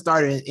 Everyone's a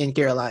starter in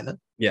Carolina.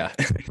 Yeah.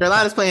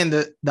 Carolina's playing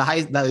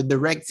the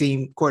rec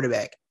team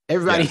quarterback.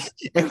 Everybody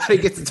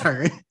gets a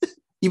turn.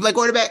 You play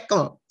quarterback? Come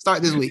on,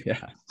 start this week.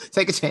 Yeah.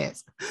 Take a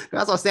chance.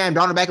 I saw Sam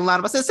Darnold back in the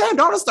lineup. I said, Sam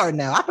Darnold's starting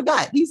now. I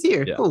forgot. He's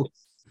here. Yeah. Cool.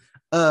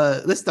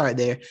 Let's start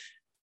there.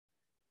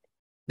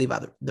 Leave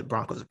out the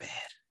Broncos are bad.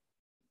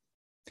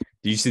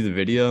 Did you see the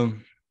video?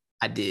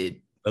 I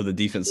did. Of the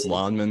defensive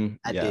lineman?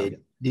 I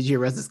did. Did you hear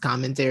Russ's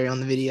commentary on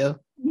the video?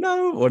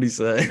 No. What'd he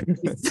say?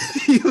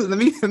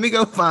 let me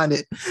go find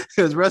it.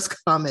 Because Russ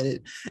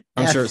commented.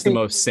 I'm sure it's the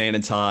most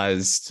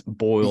sanitized,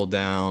 boiled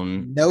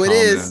down. No, it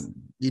is.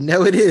 You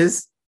know it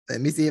is.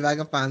 Let me see if I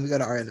can find. We go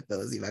to our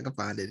NFL. See if I can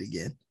find it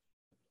again.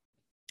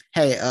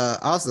 Hey,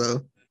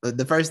 also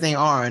the first thing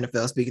our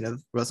NFL. Speaking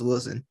of Russell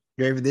Wilson,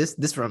 you ready for this?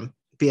 This from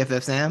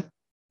PFF Sam.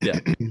 Yeah.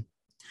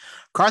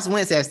 Carson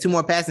Wentz has 2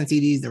 more passing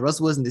TDs than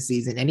Russell Wilson this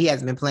season, and he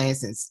hasn't been playing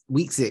since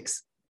week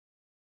 6.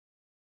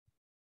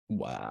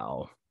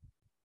 Wow.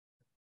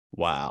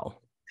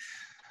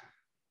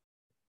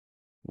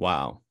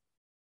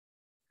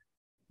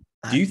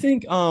 Do you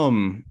think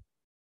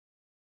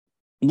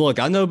look,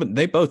 I know, but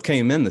they both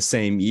came in the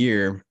same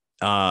year.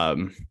 Why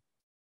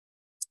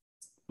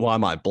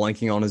am I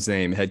blanking on his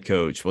name? Head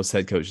coach. What's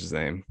head coach's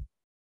name?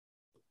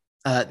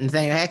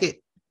 Nathaniel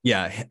Hackett.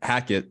 Yeah,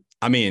 Hackett.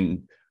 I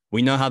mean,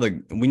 we know how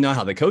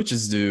the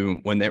coaches do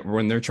when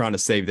they're trying to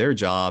save their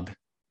job.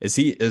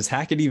 Is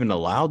Hackett even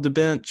allowed to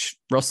bench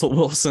Russell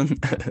Wilson?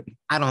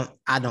 I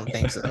don't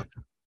think so.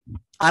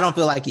 I don't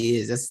feel like he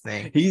is. That's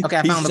the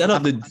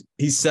thing.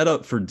 He's set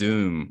up for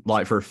doom,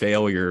 like for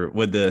failure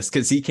with this,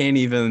 because he can't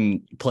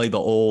even play the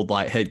old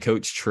like head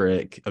coach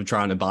trick of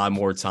trying to buy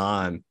more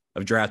time,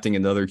 of drafting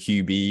another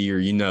QB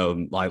or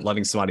like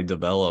letting somebody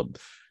develop.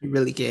 He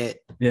really can't.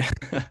 Yeah,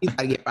 he's got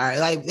to get fired.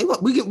 Like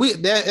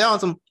they're on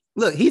some.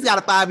 Look, he's got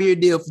a 5-year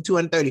deal for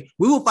 $230.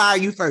 We will fire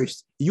you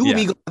first. You will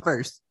be going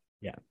first.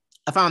 Yeah.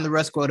 I found the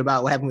Russ quote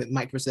about what happened with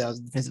Mike Purcell's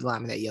defensive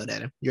lineman that yelled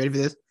at him. You ready for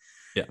this?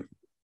 Yeah.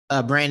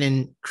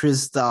 Brandon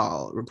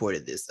Cristal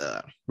reported this.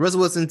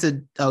 Russell Wilson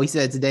he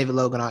said to David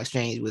Logan on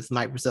exchange with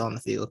Mike Purcell on the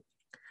field.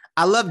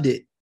 I loved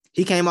it.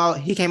 He came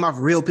off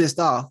real pissed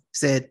off.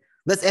 Said,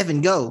 "Let's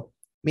effing go."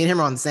 Me and him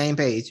are on the same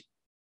page.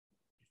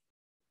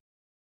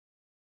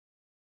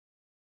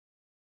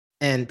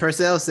 And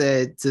Purcell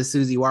said to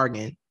Susie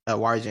Wargin,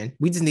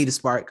 "We just need a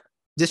spark.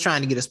 Just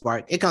trying to get a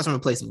spark. It comes from a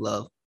place of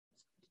love."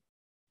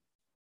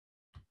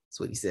 That's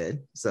what he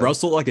said. So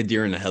Russell looked like a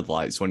deer in the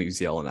headlights when he was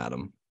yelling at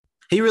him.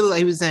 He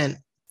was saying,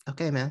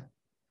 "Okay, man."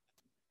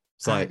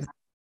 It's like,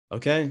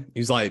 okay. He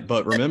was like,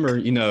 but remember,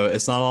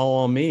 it's not all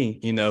on me.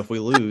 If we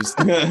lose,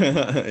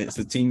 it's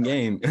a team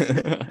game.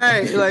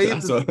 Hey, like,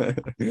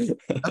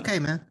 okay,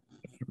 man.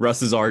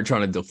 Russ is already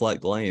trying to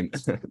deflect blame.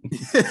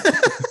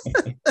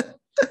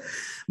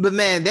 But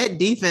man, that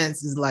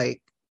defense is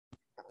like,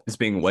 it's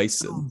being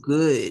wasted. So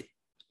good,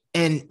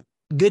 and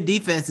good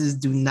defenses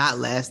do not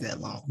last that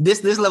long.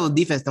 This level of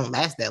defense don't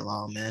last that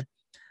long, man.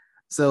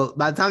 So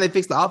by the time they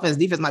fix the offense,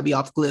 defense might be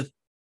off the cliff.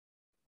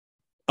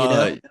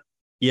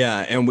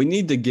 Yeah, and we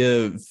need to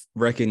give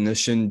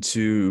recognition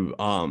to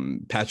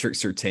Patrick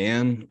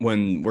Surtain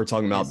when we're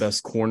talking about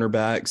best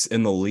cornerbacks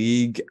in the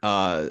league.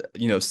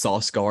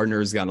 Sauce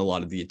Gardner's gotten a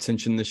lot of the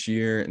attention this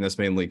year, and that's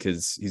mainly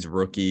because he's a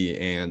rookie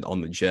and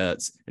on the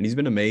Jets, and he's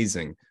been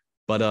amazing.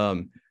 But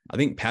I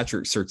think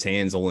Patrick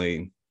Surtain's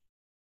only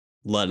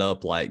let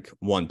up like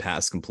 1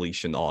 pass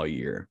completion all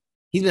year.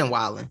 He's been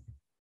wilding.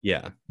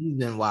 Yeah. He's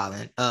been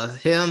wilding.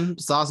 Him,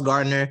 Sauce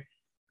Gardner,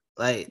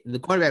 like the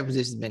quarterback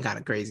position has been kind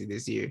of crazy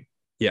this year.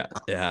 Yeah,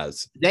 it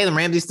has. Jalen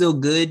Ramsey's still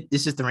good.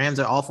 It's just the Rams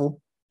are awful.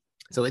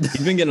 So he's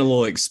been getting a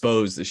little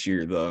exposed this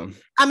year, though.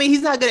 I mean,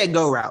 he's not good at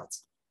go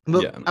routes.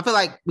 But yeah. I feel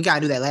like we gotta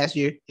do that last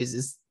year. It's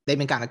just they've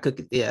been kind of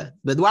cooking. Yeah.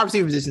 But the wide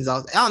receiver positions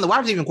also the wide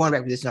receiver and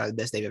cornerback position are the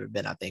best they've ever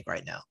been, I think,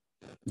 right now.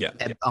 Yeah.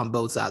 On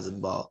both sides of the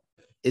ball.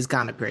 It's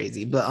kind of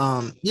crazy. But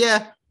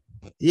they're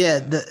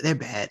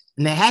bad.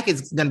 And then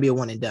Hackett's gonna be a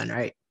one and done,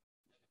 right?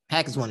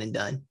 Hackett's one and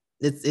done.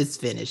 It's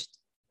finished.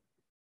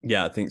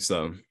 Yeah, I think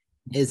so.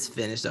 It's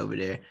finished over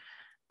there.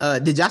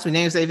 Did Josh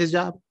McDaniels save his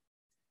job?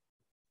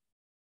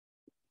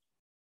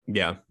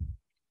 Yeah.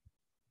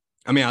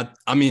 I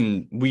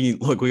mean, we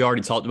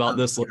already talked about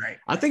this. Right.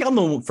 I think I'm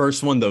the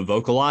first one to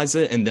vocalize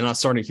it, and then I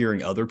started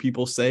hearing other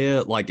people say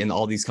it, like in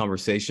all these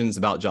conversations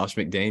about Josh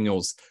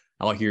McDaniels.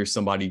 I'll hear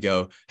somebody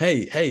go,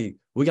 "Hey,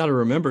 we got to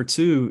remember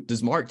too.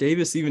 Does Mark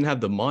Davis even have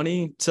the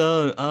money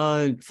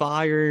to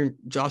fire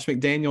Josh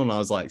McDaniel?" And I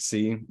was like,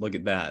 "See, look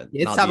at that."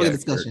 Yeah, it's topic of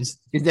discussion.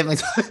 It's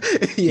definitely,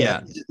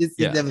 it's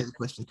definitely a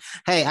question.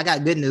 Hey, I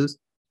got good news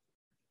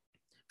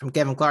from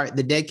Kevin Clark.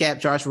 The dead cap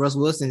charge for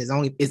Russell Wilson is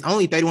only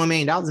 $31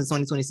 million in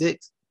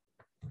 2026.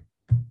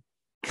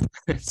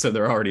 So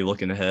they're already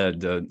looking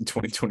ahead to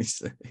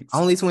 2026. It's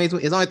only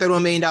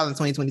 $31 million in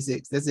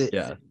 2026. That's it.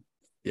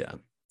 Yeah.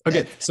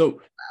 Okay,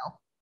 so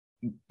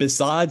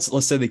besides,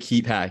 let's say they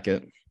keep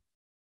Hackett,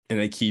 and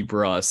they keep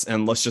Russ,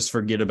 and let's just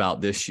forget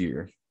about this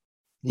year.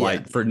 Yeah.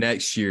 Like for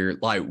next year,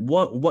 like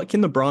what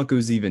can the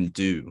Broncos even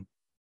do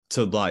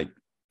to like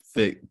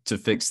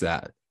fix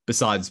that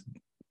besides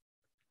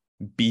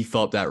beef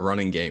up that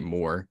running game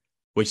more,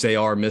 which they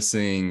are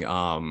missing.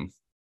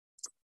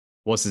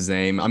 What's his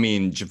name? I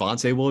mean,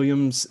 Javonte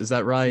Williams, is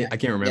that right? Yeah. I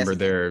can't remember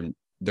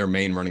their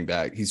main running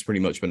back. He's pretty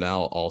much been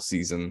out all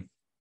season.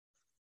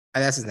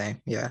 That's his name.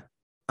 Yeah,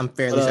 I'm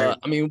fairly certain.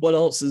 I mean, what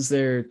else is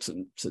there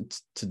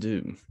to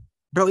do,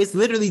 bro? It's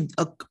literally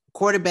a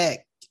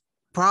quarterback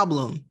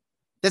problem.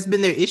 That's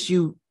been their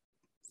issue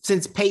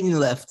since Peyton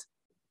left.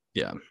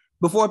 Yeah.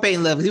 Before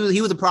Peyton left,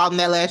 he was a problem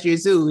that last year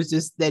too. It's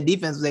just that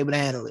defense was able to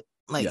handle it.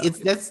 Like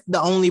that's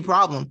the only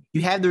problem.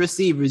 You have the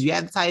receivers, you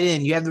have the tight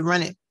end, you have the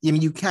running. I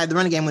mean, you have the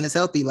running game when it's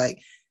healthy. Like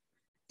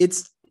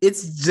it's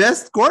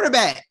just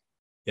quarterback.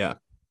 Yeah.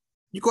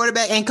 You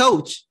quarterback and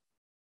coach.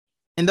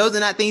 And those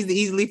are not things to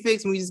easily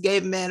fix when we just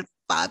gave a man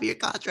a 5-year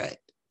contract.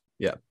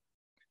 Yeah.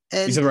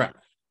 And right.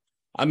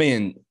 I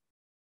mean,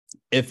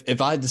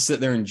 if I had to sit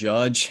there and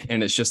judge,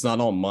 and it's just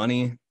not all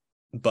money,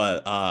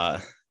 but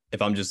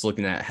if I'm just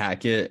looking at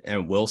Hackett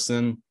and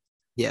Wilson,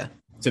 yeah.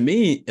 To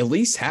me, at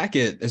least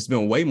Hackett has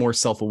been way more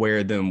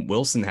self-aware than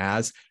Wilson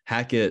has.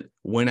 Hackett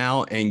went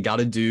out and got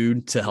a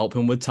dude to help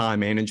him with time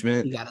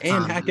management.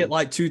 And Hackett,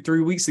 like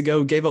 2-3 weeks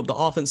ago, gave up the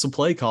offensive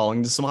play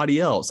calling to somebody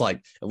else.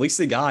 Like, at least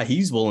the guy,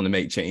 he's willing to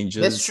make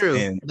changes. That's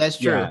true. That's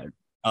true.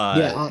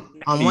 Yeah,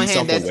 on one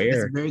hand, that's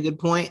a very good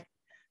point.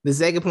 The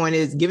second point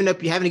is giving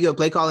up, you having to give a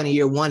play call in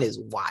year one is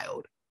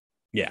wild.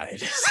 Yeah,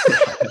 it is.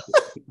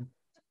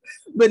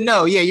 But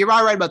no, yeah, you're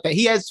right about that.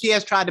 He has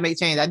tried to make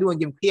change. I do want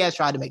to give him, he has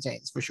tried to make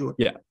changes for sure.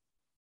 Yeah.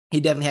 He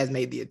definitely has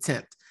made the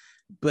attempt.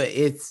 But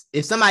if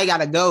somebody got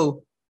to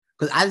go,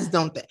 because I just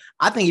don't think,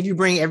 I think if you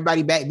bring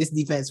everybody back, this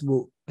defense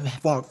will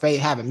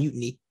have a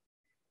mutiny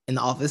in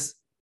the office.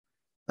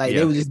 Like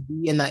they would just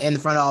be in the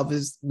front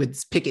office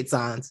with picket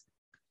signs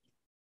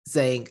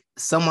saying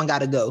someone got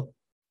to go.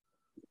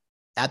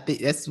 I think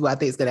that's what I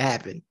think is going to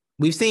happen.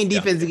 We've seen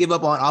defenses give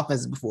up on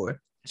offenses before.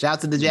 Shout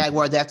out to the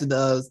Jaguars after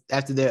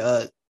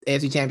their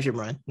AFC Championship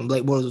run when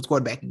Blake Bortles was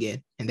quarterback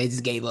again, and they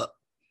just gave up.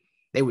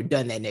 They were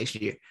done that next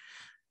year.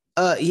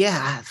 I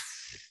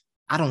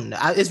don't know.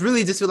 It's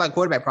really just feel like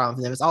quarterback problem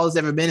for them. It's all it's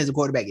ever been is a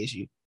quarterback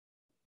issue.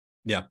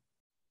 Yeah.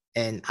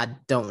 And I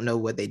don't know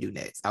what they do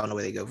next. I don't know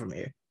where they go from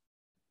here.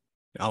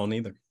 I don't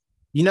either.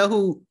 You know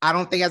who I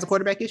don't think has a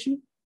quarterback issue?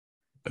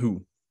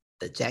 Who?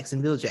 The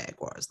Jacksonville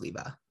Jaguars,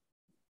 Levi.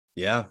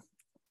 Yeah.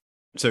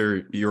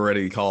 So you're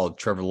ready to call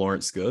Trevor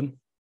Lawrence good?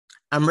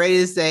 I'm ready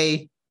to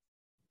say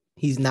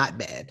he's not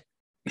bad.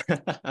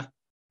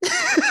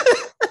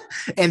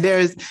 And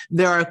there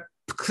are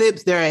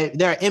clips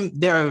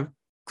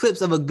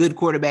of a good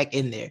quarterback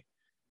in there.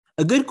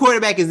 A good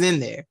quarterback is in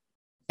there.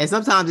 And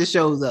sometimes it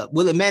shows up.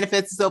 Will it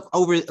manifest itself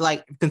over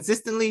like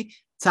consistently?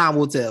 Time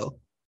will tell.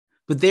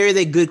 But there is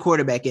a good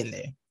quarterback in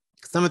there.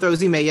 Some of the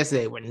throws he made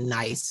yesterday were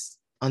nice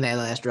on that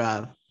last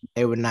drive.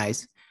 They were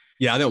nice.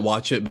 Yeah, I didn't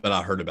watch it, but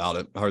I heard about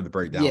it. I heard the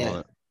breakdown on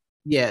it.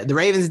 Yeah, the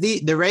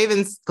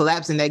Ravens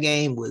collapse in that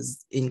game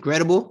was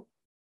incredible.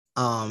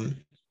 How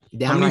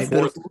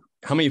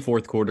many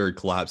fourth quarter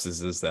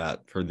collapses is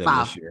that for them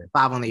this year?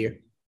 5 on the year.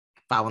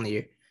 5 on the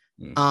year.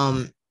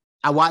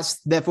 I watched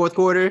that fourth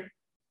quarter.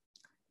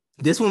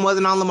 This one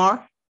wasn't on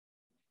Lamar.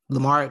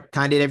 Lamar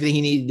kind of did everything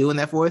he needed to do in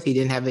that fourth. He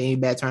didn't have any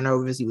bad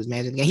turnovers. He was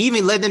managing the game. He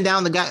even led them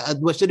down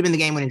what should have been the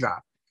game-winning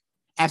drive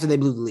after they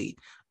blew the lead.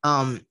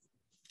 Can't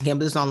put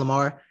this on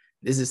Lamar.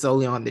 This is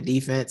solely on the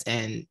defense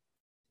and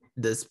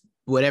this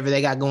whatever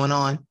they got going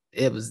on.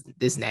 It was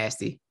this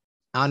nasty.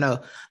 I don't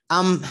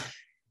know.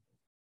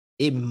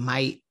 It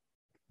might,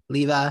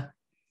 Levi.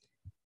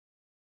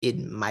 It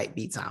might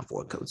be time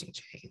for a coaching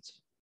change.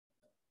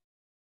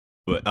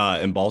 But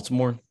in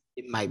Baltimore,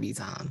 it might be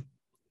time.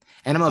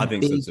 And I'm a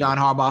big John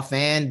Harbaugh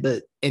fan,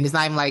 and it's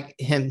not even like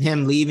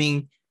him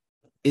leaving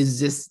is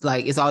just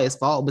like it's all his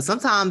fault. But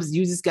sometimes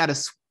you just gotta.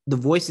 The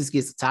voice just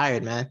gets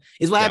tired, man.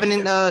 It's what happened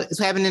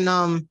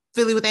in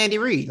Philly with Andy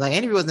Reid. Like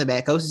Andy Reid wasn't a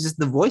bad coach. It's just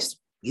the voice.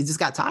 It just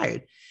got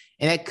tired,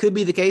 and that could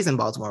be the case in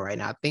Baltimore right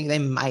now. I think they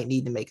might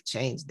need to make a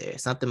change there.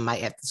 Something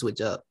might have to switch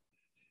up.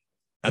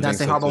 I'm not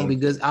saying Harbaugh won't be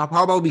good.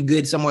 Harbaugh will be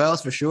good somewhere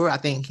else for sure. I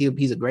think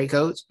he's a great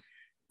coach.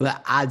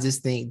 But I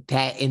just think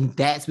that in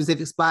that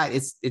specific spot,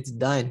 it's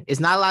done. It's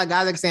not a lot of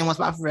guys that can stay in one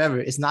spot forever.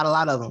 It's not a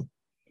lot of them.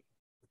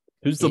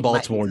 Who's the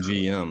Baltimore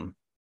GM?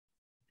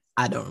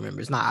 I don't remember.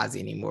 It's not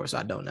Ozzie anymore, so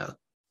I don't know.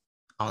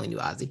 I only knew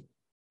Ozzie.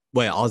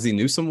 Wait, Ozzie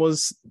Newsome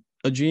was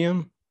a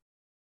GM?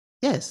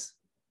 Yes.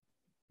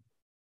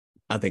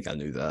 I think I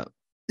knew that.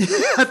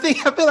 I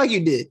feel like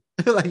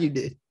you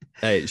did.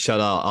 Hey, shout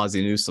out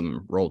Ozzie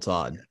Newsome, Roll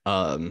Tide.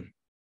 I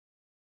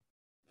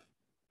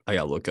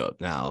gotta look up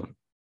now.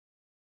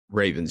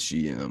 Ravens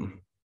GM.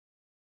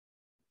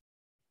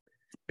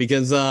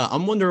 Because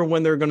I'm wondering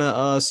when they're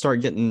gonna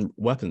start getting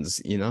weapons,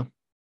 you know?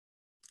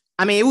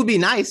 I mean, it would be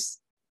nice.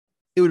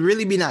 It would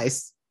really be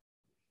nice.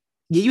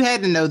 Yeah, you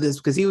had to know this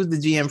because he was the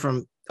GM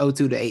from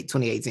 02 to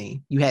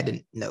 2018. You had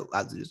to know.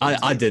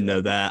 I did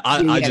know that.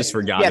 I just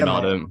forgot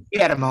about him. You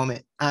had a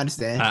moment. I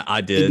understand.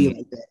 I did.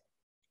 Like that.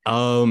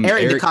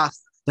 Eric DeCosta.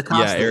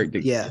 Yeah, Eric.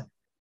 Yeah.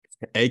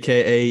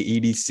 AKA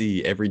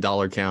EDC. Every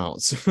dollar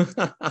counts.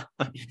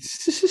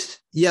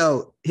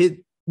 Yo,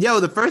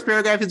 the first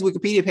paragraph of his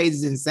Wikipedia page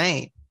is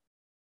insane.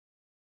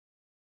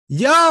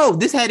 Yo,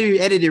 this had to be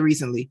edited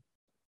recently.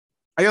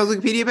 Are you on his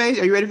Wikipedia page?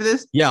 Are you ready for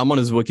this? Yeah, I'm on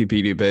his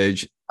Wikipedia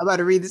page. I'm about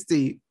to read this to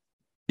you.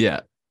 Yeah.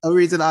 I'll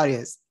read to the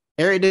audience.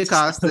 Eric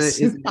DeCosta is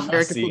an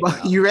American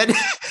football. You ready?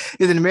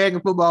 Is an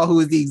American football who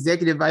is the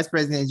executive vice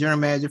president and general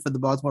manager for the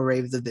Baltimore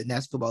Ravens of the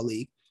National Football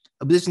League,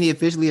 a position he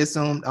officially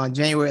assumed on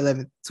January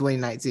 11th,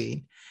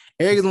 2019.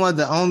 Eric is one of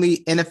the only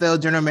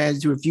NFL general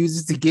managers who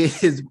refuses to give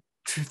his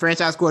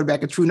franchise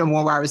quarterback a true number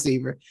one wide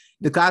receiver.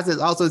 DeCosta has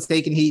also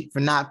taken heat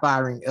for not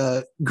firing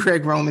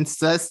Greg Roman's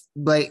sus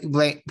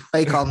play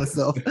calling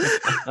himself.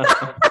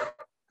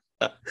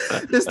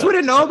 Does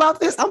Twitter know about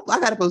this? I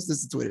gotta post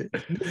this to Twitter.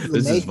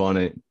 This is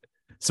funny.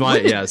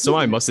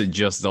 Somebody must have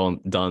just done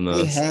this.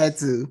 They had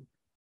to.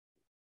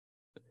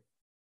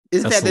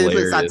 It's that they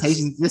put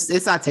citations.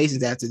 It's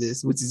citations after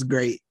this, which is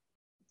great.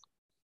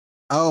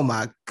 Oh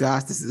my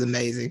gosh, this is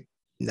amazing.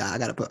 Nah,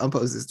 I'm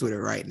posting this to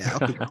Twitter right now.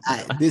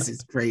 This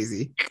is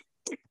crazy.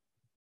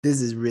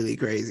 This is really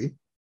crazy.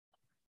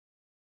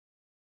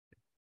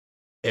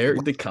 Eric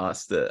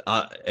DeCosta,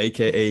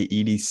 aka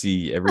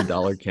EDC, every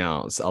dollar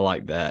counts. I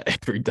like that.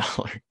 Every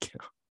dollar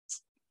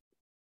counts.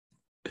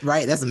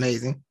 Right, that's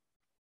amazing.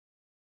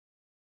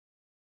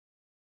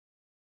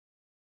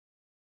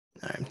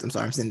 All right, I'm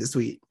sorry, I'm sending this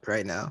tweet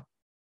right now.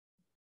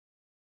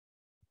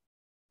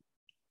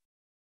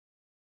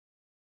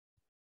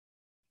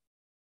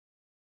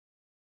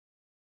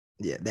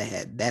 Yeah,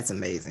 that's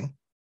amazing.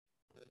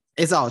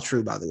 It's all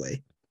true, by the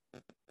way.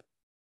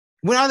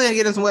 When are they gonna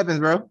get him some weapons,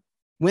 bro?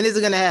 When is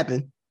it gonna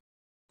happen?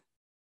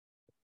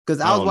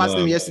 Because I was watching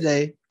him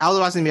yesterday. I was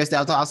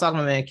talking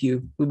to my man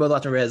Q. We both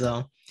watching Red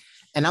Zone,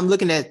 and I'm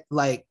looking at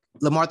like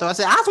Lamar. I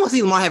said, I just want to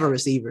see Lamar have a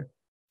receiver.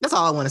 That's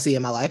all I want to see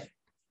in my life.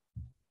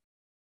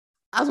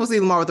 I just want to see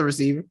Lamar with a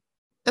receiver.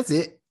 That's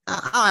it.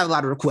 I don't have a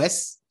lot of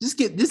requests. Just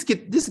get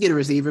a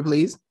receiver,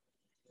 please.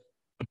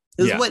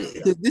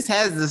 This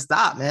has to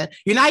stop, man.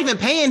 You're not even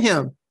paying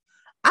him.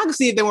 I can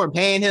see if they weren't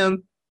paying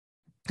him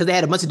because they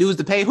had a bunch of dudes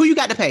to pay. Who you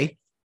got to pay?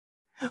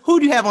 Who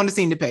do you have on the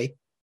scene to pay?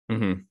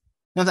 Mm-hmm.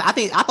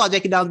 I thought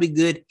J.K. Dobbins would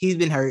be good. He's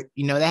been hurt.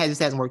 That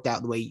just hasn't worked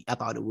out the way I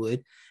thought it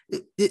would.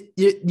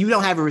 You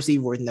don't have a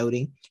receiver worth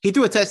noting. He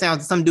threw a touchdown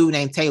to some dude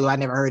named Taylor I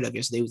never heard of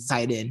yesterday. He was a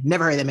tight end.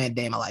 Never heard that man a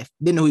day in my life.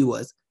 Didn't know who he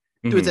was.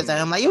 Threw a touchdown.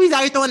 I'm like, he's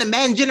out here throwing the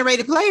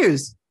Madden-generated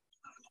players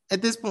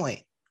at this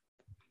point.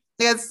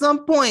 At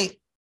some point,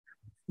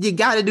 you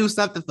got to do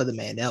something for the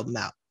man to help him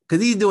out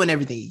because he's doing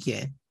everything he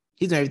can.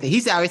 He's doing everything.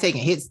 He's out here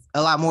taking hits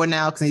a lot more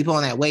now because he's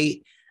pulling that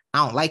weight.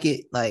 I don't like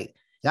it. Like,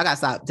 y'all got to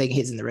stop taking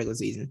hits in the regular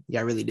season.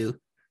 Y'all really do.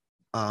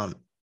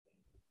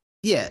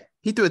 Yeah,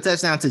 he threw a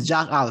touchdown to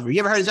Josh Oliver.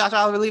 You ever heard of Josh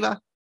Oliver, Levi?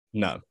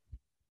 No.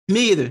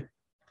 Me either.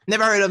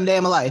 Never heard of him day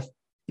in my life.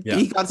 Yeah.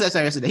 He caught a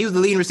touchdown yesterday. He was the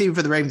leading receiver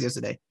for the Ravens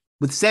yesterday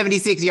with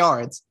 76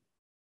 yards.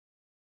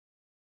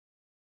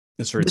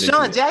 That's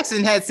ridiculous. Deshaun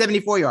Jackson had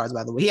 74 yards,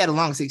 by the way. He had a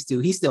long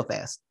 6'2". He's still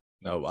fast.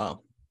 Oh, wow.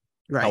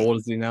 Right. How old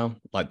is he now?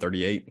 Like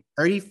 38?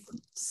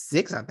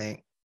 36, I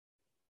think.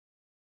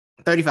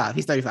 35.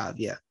 He's 35,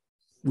 yeah.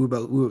 We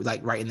were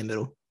like right in the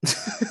middle.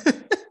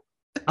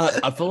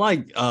 I feel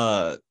like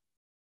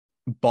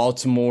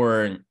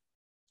Baltimore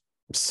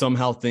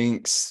somehow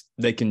thinks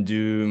they can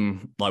do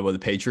like what the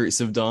Patriots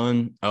have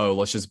done. Oh,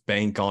 let's just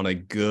bank on a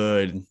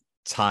good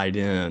tight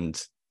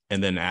end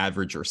and then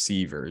average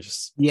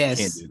receivers. Yes.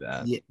 You can't do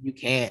that. Yeah, you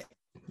can't.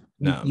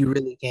 No. You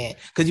really can't.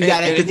 Because you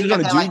got to do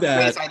like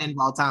that tight end of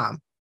all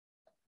time.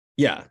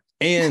 Yeah.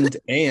 And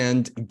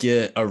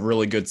get a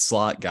really good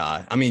slot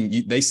guy. I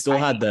mean, they still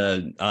had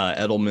the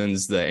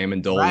Edelmans, the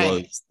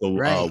Amendolas, the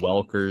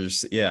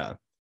Welkers. Yeah.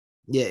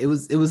 Yeah, it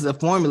was a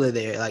formula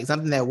there, like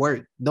something that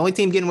worked. The only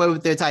team getting away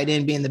with their tight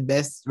end being the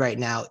best right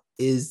now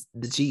is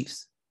the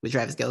Chiefs with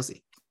Travis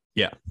Kelce.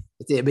 Yeah.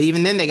 That's it. But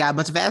even then, they got a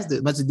bunch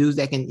of dudes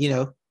that can,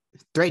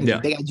 threaten you.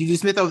 They got Juju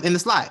Smith in the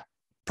slot.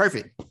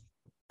 Perfect.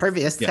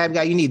 That's the type of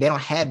guy you need. They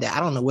don't have that. I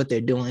don't know what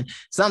they're doing.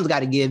 Something's got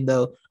to give,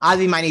 though.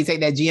 Ozzie might need to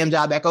take that GM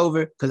job back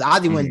over because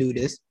Ozzie wouldn't do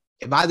this.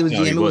 If Ozzie was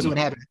GM, it wouldn't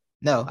happen.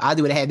 No,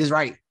 Ozzie would have had this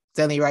right. I'm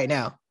telling you right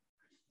now.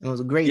 It was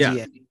a great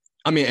GM.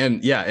 I mean,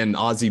 and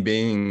Ozzie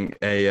being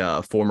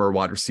a former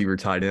wide receiver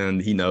tight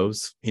end, he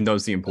knows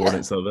the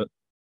importance of it.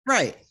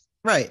 Right.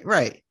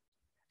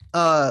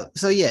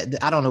 So yeah,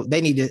 I don't know.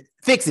 They need to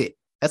fix it.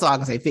 That's all I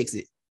can say. Fix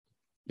it.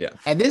 Yeah.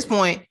 At this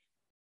point,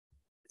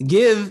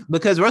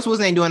 because Russell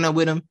Wilson ain't doing nothing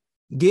with him.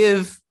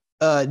 Give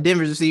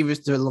Denver's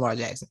receivers to Lamar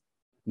Jackson.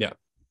 Yeah.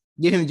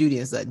 Give him Judy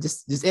and Sutton.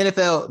 Just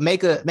NFL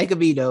make a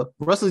veto.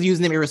 Russell's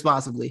using them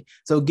irresponsibly,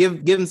 so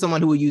give him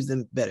someone who will use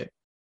them better.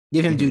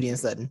 Give him Judy and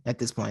Sutton at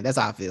this point. That's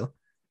how I feel.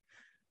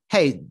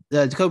 Hey,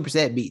 Jacoby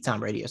Brissett beat Tom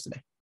Brady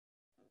yesterday.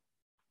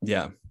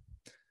 Yeah.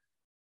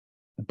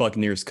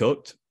 Buccaneers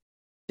cooked.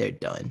 They're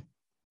done.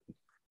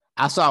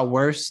 I saw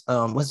worse.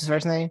 What's his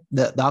first name?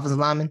 The offensive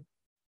lineman.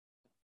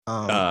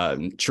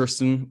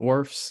 Tristan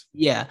Wirfs.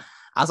 Yeah,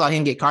 I saw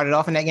him get carted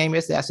off in that game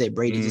yesterday. I said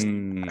Brady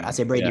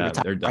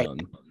retire. They're done.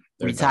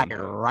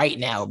 Retire right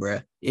now, bro.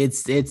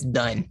 It's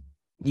done.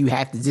 You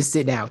have to just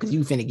sit down because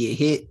you finna get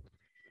hit,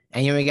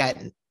 and you ain't got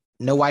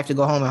no wife to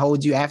go home and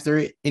hold you after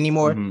it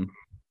anymore. Mm-hmm.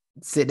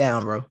 Sit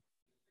down, bro.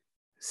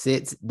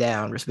 Sit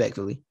down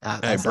respectfully.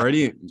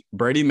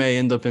 Brady may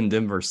end up in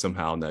Denver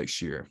somehow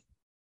next year.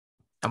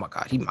 Oh my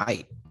God, he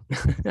might.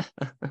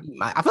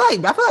 I feel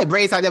like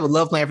Brady's like that would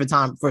love playing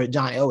for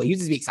John Elway. He would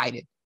just be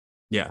excited.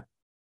 Yeah.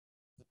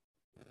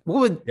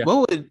 What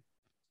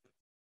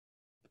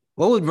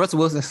would Russell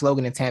Wilson's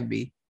slogan in Tampa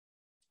be?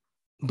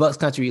 Bucks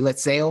country,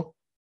 let's sail.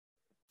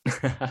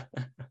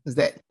 Would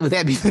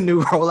that be the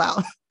new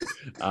rollout?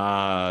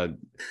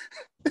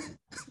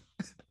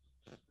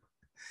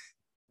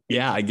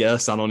 Yeah, I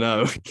guess. I don't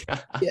know.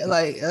 Yeah,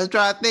 like let's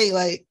try to think,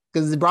 like,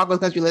 because the Broncos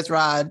country, let's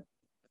ride.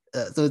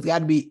 So it's got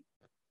to be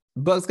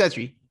Bucks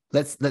country.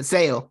 Let's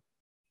sail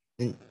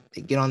and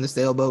get on the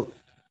sailboat.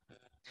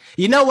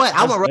 You know what?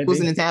 I want Russell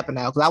Wilson in Tampa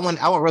now because I want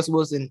Russell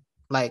Wilson,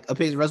 like a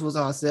picture of Russell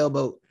Wilson on a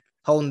sailboat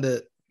holding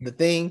the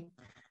thing.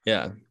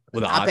 Yeah,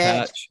 with an eye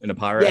patch and a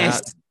pirate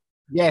hat.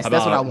 Yes,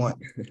 that's what I want.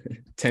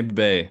 Tampa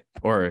Bay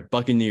or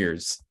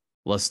Buccaneers.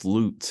 Let's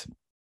loot.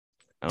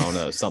 I don't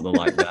know, something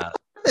like that.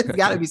 It's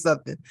got to be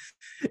something.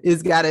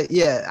 It's got to.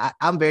 Yeah,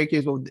 I'm very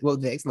curious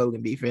what the next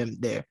slogan be for him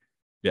there.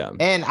 Yeah,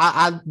 and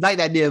I like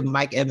the idea of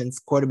Mike Evans,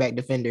 quarterback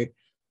defender,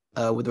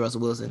 with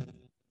Russell Wilson.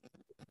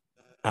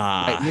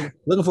 Like,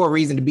 looking for a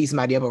reason to beat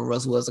somebody up over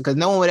Russell Wilson because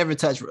no one would ever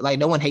touch. Like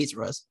no one hates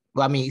Russ.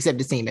 Well, I mean, except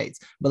his teammates,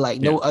 but like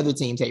no other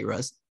teams hate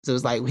Russ. So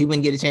it's like he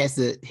wouldn't get a chance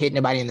to hit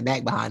nobody in the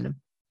back behind him.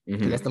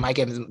 Mm-hmm. That's the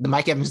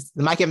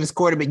Mike Evans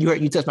quarterback.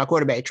 You touch my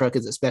quarterback truck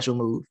is a special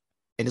move,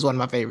 and it's one of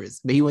my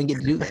favorites. But he wouldn't get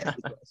to do that.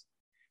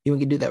 He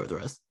wouldn't get to do that with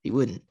Russ. He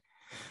wouldn't.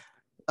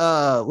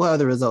 What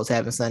other results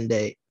happened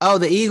Sunday? Oh,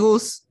 the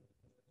Eagles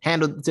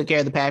took care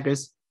of the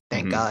Packers.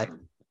 Thank God.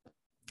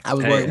 I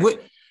was worried.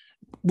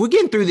 We're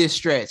getting through this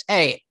stretch.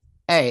 Hey,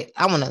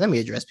 let me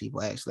address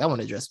people. Actually, I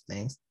want to address some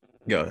things.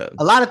 Go ahead.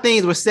 A lot of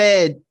things were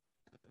said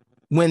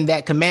when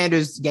that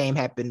Commanders game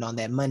happened on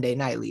that Monday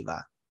night, Levi.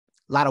 A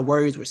lot of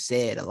words were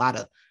said. A lot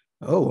of,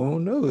 oh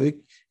no, they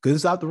couldn't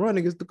stop the run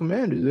against the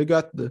Commanders. They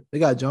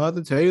got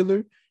Jonathan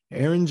Taylor,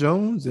 Aaron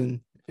Jones,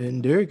 and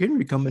Derrick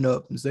Henry coming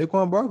up, and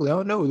Saquon Barkley. I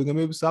don't know. They're gonna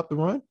be able to stop the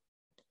run.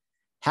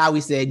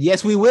 Howie said,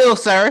 "Yes, we will,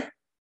 sir.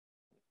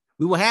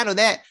 We will handle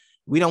that.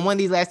 We don't win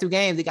these last two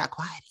games." It got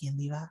quiet again,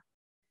 Levi.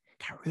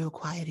 Got real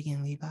quiet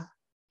again, Levi.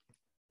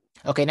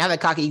 Okay, now that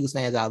cocky Eagles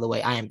fans out of the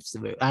way, I am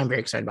very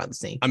excited about this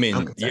team. I mean,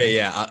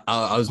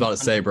 I was about to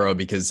say, bro,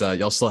 because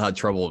y'all still had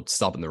trouble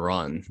stopping the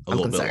run a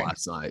little bit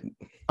last night.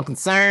 I'm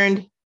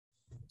concerned.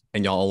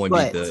 And y'all only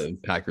beat the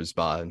Packers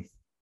by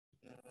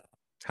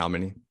how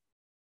many?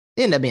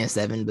 It ended up being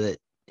 7, but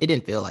it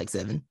didn't feel like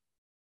 7.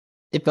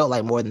 It felt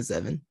like more than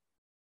 7.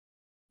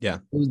 Yeah.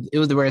 It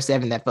was the rare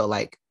 7 that felt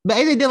like, but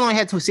AJ Dillon only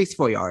had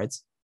 64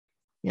 yards.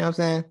 You know what I'm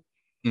saying?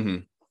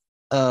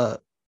 Mm-hmm.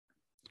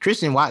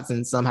 Christian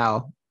Watson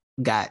somehow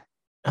got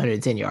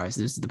 110 yards.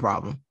 This is the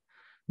problem.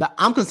 But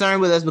I'm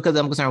concerned with us because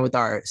I'm concerned with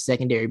our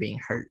secondary being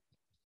hurt.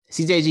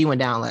 CJG went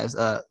down last.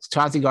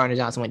 Chauncey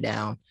Gardner-Johnson went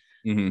down.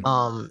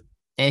 Mm-hmm.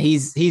 And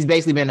he's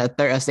basically been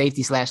a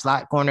safety /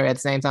 slot corner at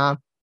the same time.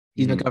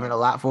 He's been covering a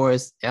lot for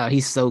us.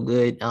 He's so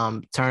good.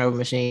 Turnover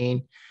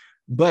machine.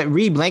 But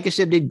Reed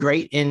Blankenship did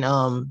great in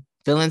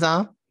fill-in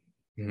time.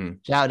 Mm-hmm.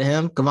 Shout out to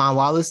him. Kavon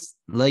Wallace,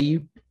 love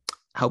you.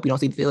 I hope you don't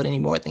see the field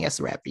anymore. I think that's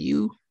a wrap for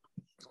you.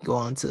 Go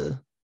on to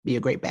be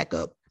a great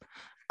backup.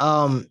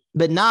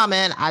 But nah,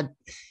 man,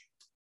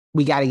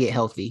 we got to get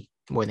healthy.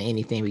 More than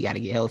anything, we got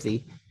to get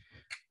healthy.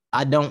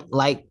 I still don't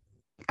like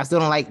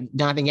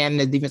Jonathan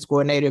Gannon as defense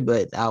coordinator,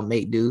 but I'll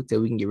make do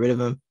till we can get rid of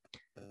him.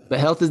 But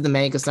health is the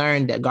main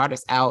concern. That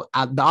Goddard's out.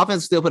 The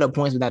offense still put up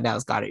points without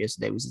Dallas Goedert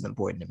yesterday, which is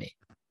important to me.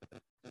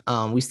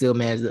 We still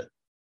managed to.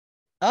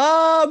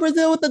 Oh,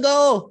 Brazil with the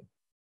goal.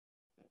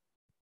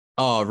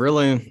 Oh,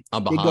 really?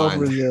 I'm behind. Big goal,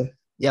 Brazil.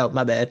 Yo,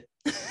 my bad.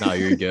 No,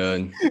 you're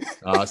good.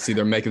 I see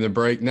they're making the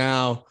break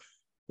now.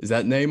 Is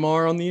that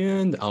Neymar on the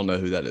end? I don't know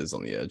who that is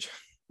on the edge.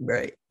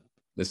 Right.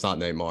 It's not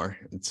Neymar.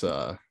 It's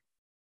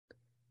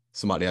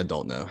somebody I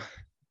don't know.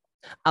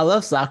 I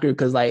love soccer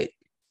because like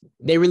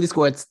they really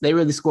score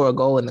a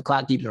goal and the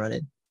clock keeps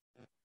running.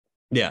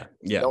 Yeah.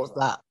 Don't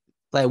stop.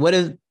 Like, what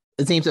if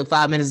the team took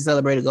 5 minutes to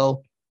celebrate a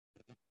goal?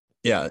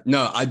 Yeah,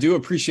 no, I do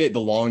appreciate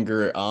the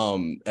longer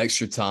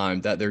extra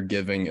time that they're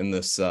giving in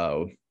this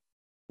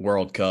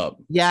World Cup.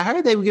 Yeah, I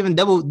heard they were giving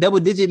double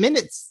digit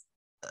minutes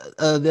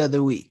the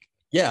other week.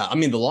 Yeah, I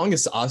mean, the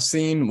longest I've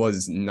seen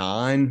was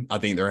 9. I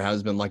think there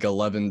has been like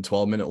 11,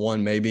 12-minute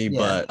one maybe.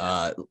 Yeah.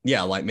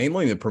 But like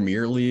mainly the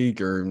Premier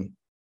League or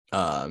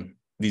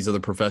these other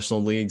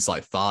professional leagues,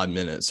 like 5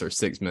 minutes or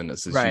 6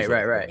 minutes is right.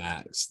 The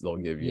max they'll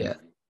give you.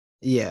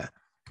 Yeah.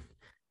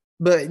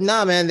 But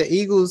nah, man, the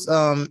Eagles,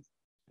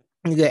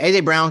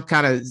 AJ Brown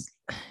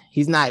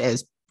he's not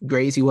as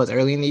great as he was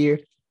early in the year,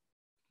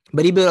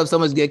 but he built up so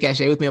much good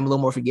cachet with me. I'm a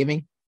little more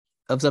forgiving.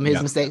 of some of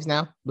his mistakes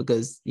now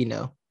because,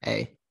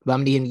 hey, but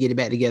I'm needing to get it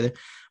back together.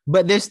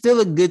 But there's still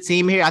a good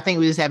team here. I think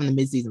we're just having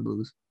the midseason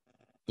blues,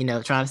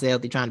 trying to stay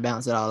healthy, trying to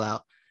balance it all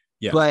out.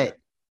 Yeah. But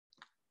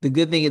the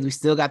good thing is we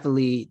still got the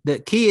lead. The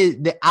key is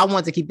that I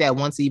want to keep that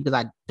 1 seed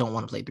because I don't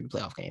want to play 3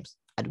 playoff games.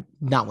 I do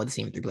not want to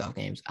see 3 playoff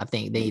games. I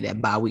think they need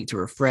that bye week to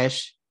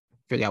refresh,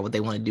 figure out what they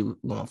want to do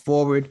going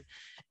forward,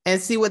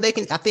 and see what they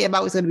can. I think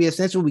about what's going to be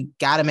essential. We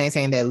got to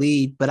maintain that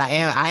lead, but I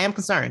am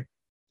concerned.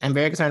 I'm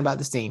very concerned about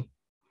this team.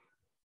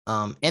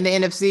 And the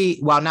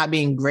NFC, while not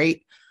being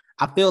great,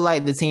 I feel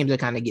like the teams are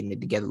kind of getting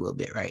it together a little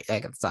bit, right?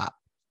 Like at the top.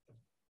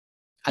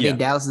 I think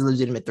Dallas is a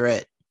legitimate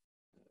threat.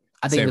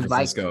 I think San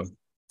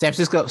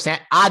Francisco.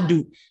 I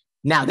do.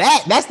 Now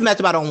that's the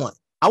matchup I don't want.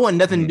 I want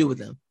nothing to do with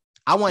them.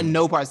 I want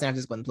no part of San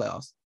Francisco in the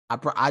playoffs.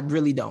 I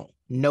really don't.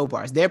 No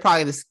parts. They're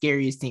probably the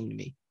scariest team to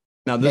me.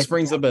 Now this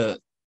brings up an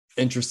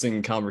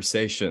interesting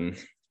conversation.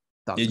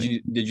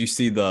 Did you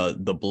see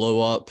the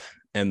blow up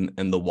and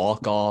the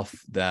walk off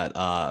that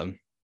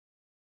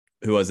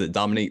who was it?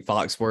 Dominique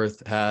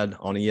Foxworth had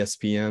on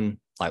ESPN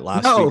like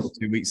last week or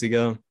 2 weeks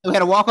ago. We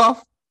had a walk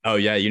off. Oh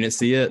yeah, you didn't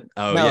see it?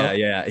 Oh no.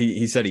 Yeah.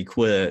 He said he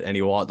quit and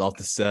he walked off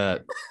the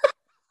set.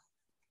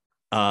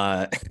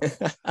 I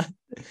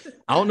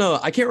don't know.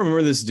 I can't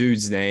remember this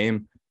dude's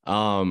name.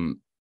 But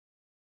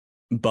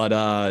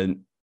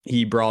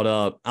he brought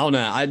up, I don't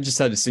know. I just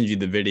had to send you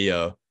the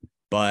video,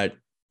 but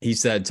he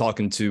said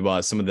talking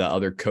to some of the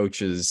other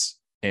coaches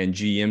and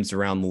GMs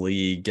around the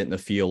league, getting a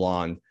feel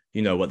on,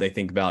 what they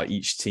think about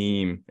each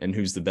team and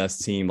who's the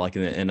best team, like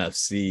in the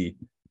NFC.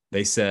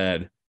 They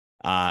said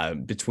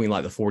between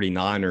like the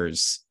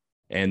 49ers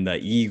and the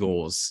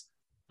Eagles,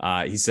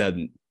 he said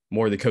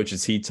more of the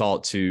coaches he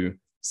talked to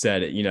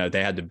said,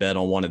 they had to bet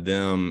on one of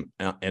them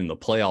in the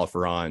playoff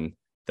run,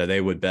 that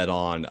they would bet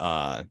on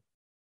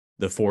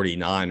the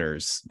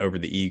 49ers over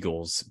the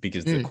Eagles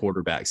because of the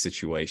quarterback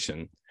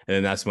situation. And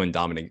then that's when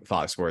Dominic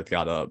Foxworth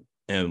got up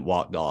and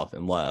walked off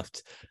and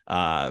left.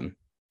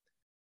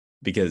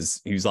 Because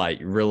he was like,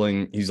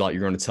 really? He's like,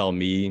 you're going to tell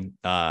me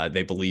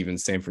they believe in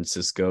San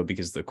Francisco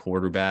because of the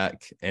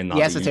quarterback and not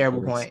that's a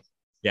terrible point.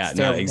 Yeah,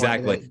 no,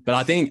 exactly. But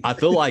I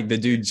feel like the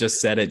dude just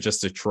said it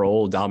just to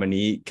troll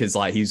Dominique because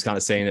like he was kind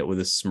of saying it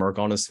with a smirk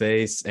on his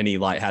face and he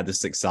like had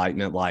this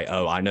excitement like,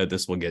 oh, I know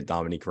this will get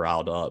Dominique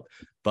riled up.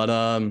 But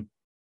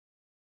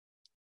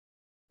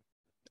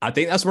I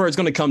think that's where it's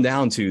going to come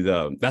down to,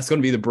 though. That's going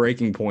to be the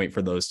breaking point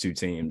for those two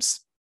teams.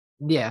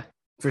 Yeah,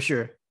 for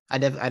sure. I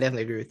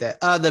definitely agree with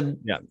that. The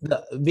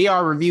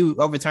VR review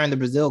overturned the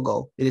Brazil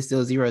goal. It is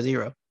still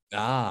 0-0.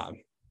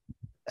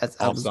 That's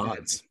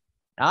offsides.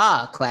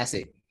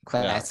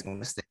 Classic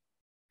mistake.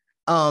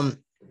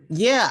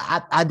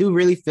 I do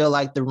really feel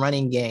like the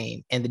running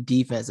game and the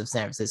defense of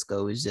San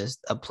Francisco is just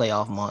a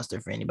playoff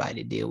monster for anybody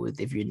to deal with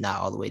if you're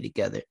not all the way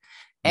together.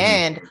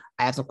 And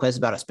I have some questions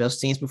about our special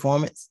teams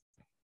performance.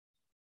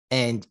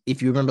 And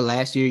if you remember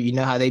last year, you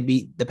know how they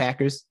beat the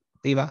Packers,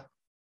 Levi?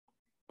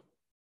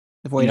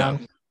 The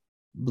 49ers?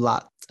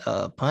 Blocked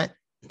punt,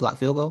 blocked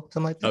field goal,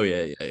 something like that. Oh,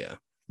 yeah.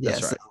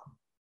 That's right.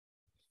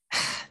 So,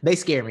 they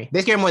scare me.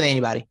 They scare more than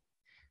anybody.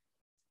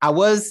 I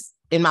was,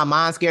 in my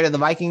mind, scared of the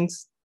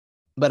Vikings,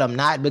 but I'm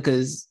not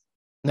because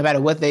no matter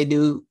what they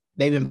do,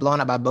 they've been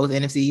blown up by both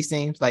NFC East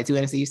teams, like 2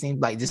 NFC East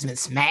teams, like just been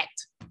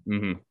smacked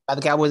by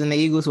the Cowboys and the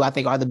Eagles, who I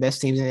think are the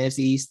best teams in the NFC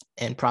East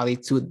and probably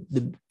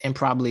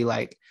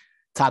like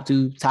top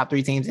 3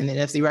 teams in the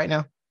NFC right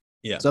now.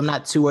 Yeah. So I'm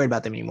not too worried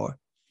about them anymore.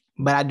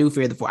 But I do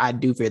fear the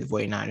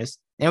 49ers.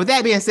 And with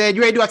that being said,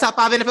 you ready to do our top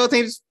 5 NFL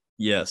teams?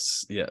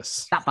 Yes.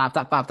 Top five.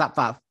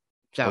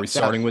 Are we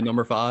starting with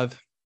number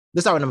 5?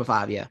 Let's start with number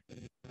 5, yeah.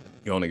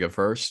 You want to go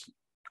first?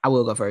 I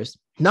will go first.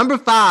 Number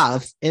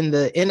 5 in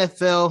the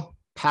NFL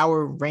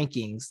power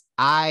rankings,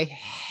 I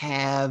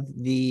have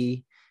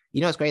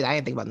it's crazy. I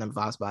didn't think about number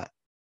 5 spot.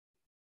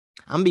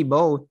 I'm going to be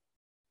bold.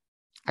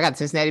 I got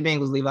Cincinnati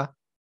Bengals, Levi.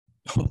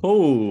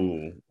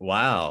 Oh,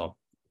 wow.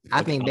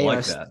 I think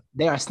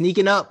they are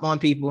sneaking up on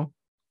people.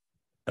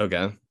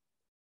 Okay.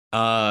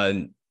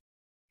 I've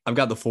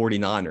got the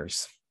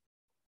 49ers.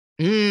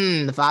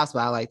 The 5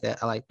 spot. I like that.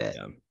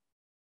 Yeah.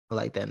 I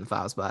like that in the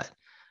 5 spot.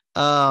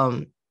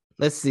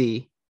 Let's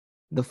see.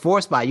 The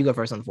 4 spot. You go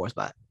first on the 4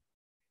 spot.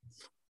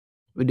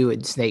 We do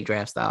it snake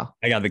draft style.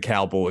 I got the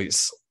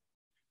Cowboys.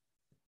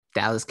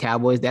 Dallas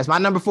Cowboys. That's my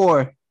number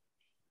 4.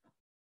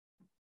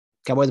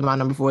 Cowboys are my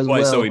number 4 as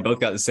well. So we both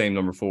got the same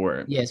number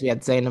 4. Yes, we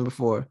had the same number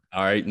 4.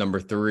 All right, number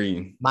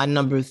 3. My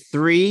number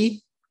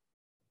 3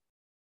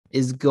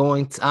 is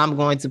I'm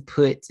going to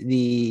put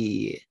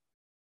the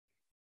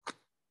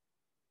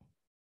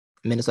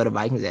Minnesota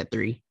Vikings at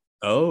 3.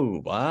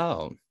 Oh,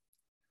 wow.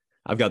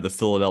 I've got the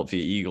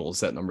Philadelphia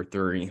Eagles at number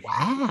 3.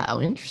 Wow,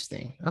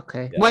 interesting.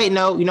 Okay. Yeah. Wait,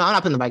 no, I'm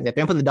not putting the Vikings at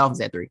 3. I'm putting the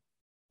Dolphins at 3.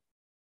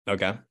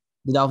 Okay.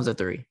 The Dolphins at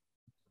 3.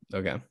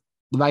 Okay.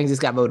 The Vikings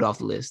just got voted off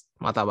the list.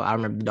 I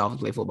remember the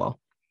Dolphins play football.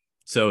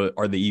 So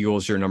are the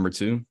Eagles your number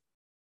 2?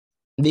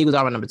 The Eagles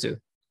are my number 2.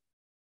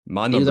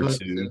 My number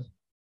 2,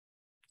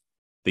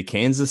 the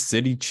Kansas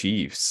City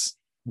Chiefs.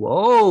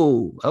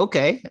 Whoa.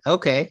 Okay.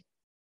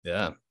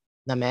 Yeah.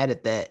 Not mad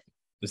at that.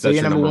 Is that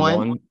your number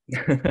one?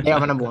 They are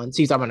my number one.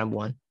 Chiefs are my number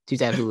one.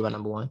 Chiefs absolutely my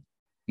number one.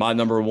 My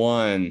number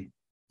one.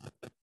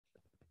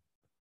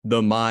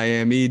 The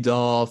Miami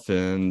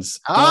Dolphins.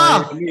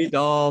 Oh! Miami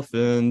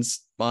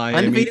Dolphins.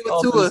 Miami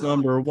Dolphins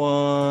number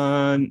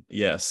one.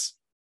 Yes.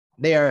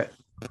 They are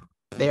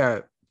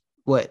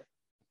what?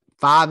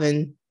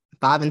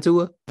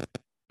 5-2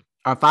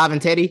 or 5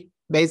 and Teddy,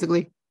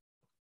 basically.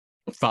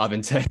 5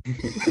 and Teddy.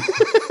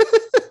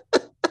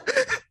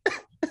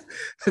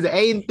 The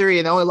 8-3,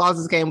 and the only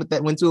losses came with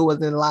that when Tua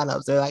wasn't in the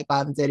lineup. So they're like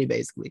 5 and Teddy,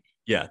 basically.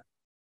 Yeah.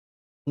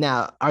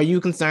 Now, are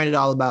you concerned at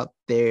all about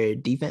their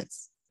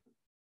defense?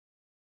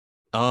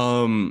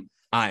 I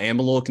am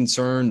a little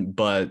concerned,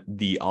 but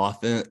the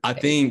offense, I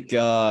think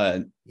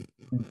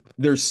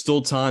there's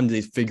still time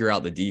to figure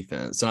out the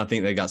defense. And I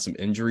think they got some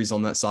injuries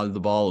on that side of the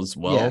ball as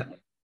well. Yeah,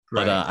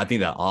 but I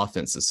think that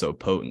offense is so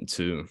potent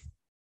too.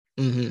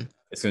 Mm-hmm.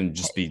 It's going to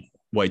just be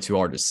way too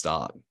hard to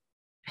stop.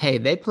 Hey,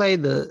 they play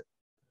the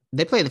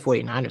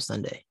 49ers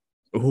Sunday.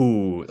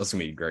 Ooh, that's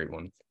going to be a great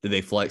one. Did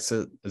they flex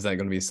it? Is that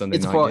going to be a Sunday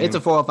night game? It's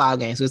a 4 or 5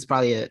 game, so it's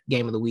probably a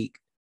game of the week.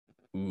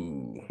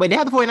 Ooh. Wait, they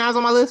have the 49ers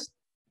on my list?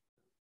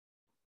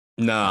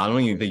 No, I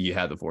don't even think you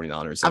had the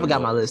 49ers. I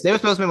forgot my list. They were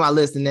supposed to be my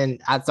list, and then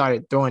I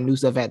started throwing new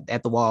stuff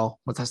at the wall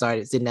once I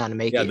started sitting down to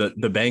make it. Yeah,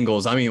 the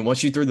Bengals. I mean,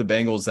 once you threw the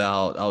Bengals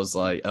out, I was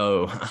like,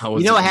 oh,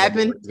 you know what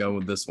happened? Go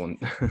with this one.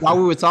 While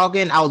we were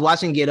talking, I was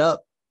watching Get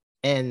Up,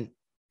 and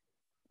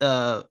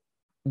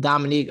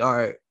Dominique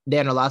or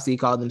Dan Orlovsky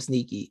called them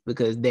sneaky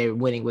because they're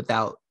winning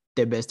without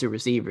their best 2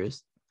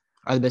 receivers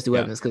or the best 2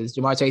 weapons because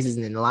Jamar Chase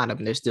isn't in the lineup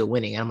and they're still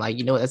winning. And I'm like,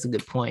 you know what? That's a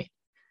good point.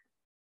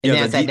 And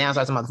then I sat down and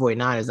started talking about the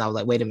 49ers, and I was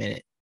like, wait a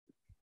minute.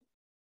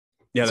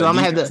 Yeah, so I'm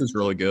gonna have this is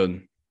really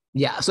good.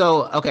 Yeah.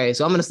 So okay.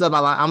 So I'm gonna sub.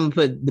 I'm gonna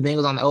put the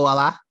Bengals on the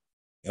OLI.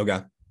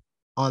 Okay.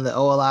 On the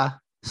OLI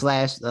 /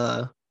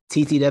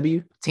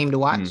 TTW team to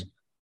watch. And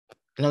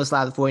I'm gonna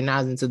slide the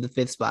 49ers into the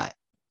 5th spot.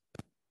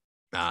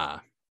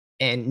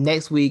 And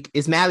next week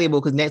it's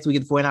malleable because next week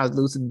if the 49ers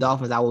lose to the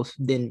Dolphins, I will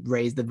then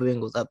raise the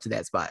Bengals up to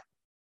that spot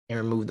and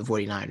remove the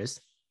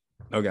 49ers.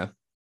 Okay.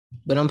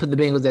 But I'm gonna put the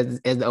Bengals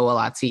as the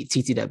OLI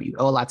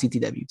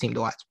TTW team to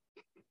watch.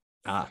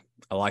 I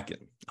like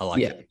it. I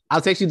like it.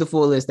 I'll text you the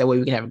full list. That way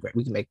we can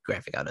make a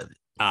graphic out of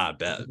it.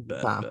 Bet.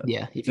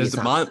 Yeah.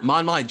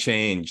 Mine might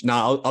change.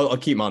 No, I'll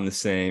keep mine the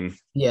same.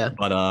 Yeah.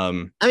 But I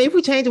mean, if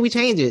we change it, we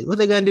change it. What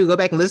they're gonna do? Go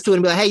back and listen to it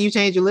and be like, hey, you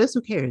changed your list?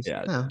 Who cares?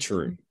 Yeah. No.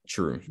 True.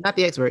 Not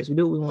the experts. We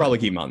do what we want. Probably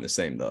keep mine the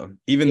same though.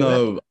 Even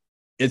though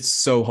it's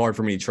so hard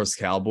for me to trust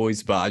the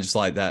Cowboys, but I just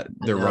like that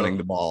they're running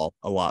the ball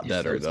a lot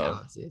better though.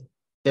 Talented.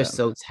 They're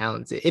so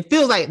talented. It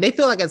feels like they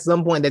feel like at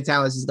some point their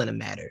talent is gonna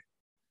matter.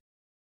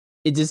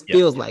 It just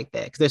feels like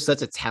that because they're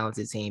such a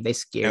talented team. They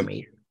scare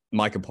me.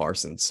 Micah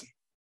Parsons.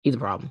 He's a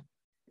problem.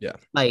 Yeah.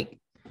 Like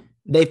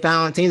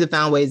teams have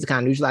found ways to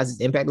kind of neutralize his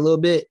impact a little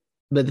bit,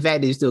 but the fact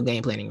that you're still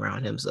game planning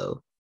around him.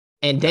 So,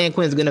 and Dan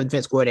Quinn's a good enough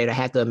defense coordinator. I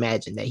have to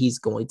imagine that he's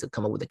going to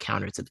come up with a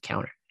counter to the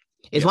counter.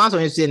 It's why I'm so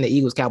interested in the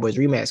Eagles-Cowboys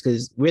rematch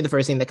because we're the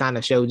first team that kind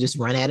of showed just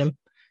run at him,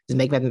 just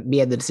make them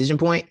be at the decision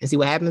point and see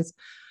what happens.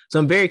 So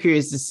I'm very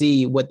curious to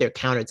see what their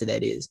counter to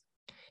that is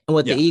and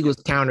what the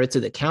Eagles' counter to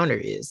the counter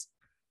is.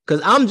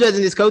 Because I'm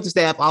judging this coaching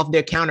staff off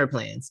their counter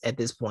plans at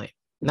this point,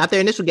 not their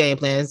initial game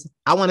plans.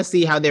 I want to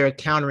see how they're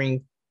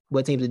countering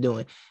what teams are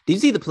doing. Did you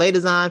see the play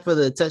design for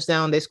the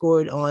touchdown they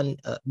scored on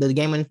the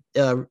game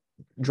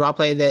draw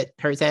play that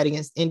Hurts had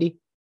against Indy?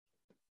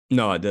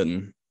 No, I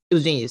didn't. It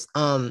was genius.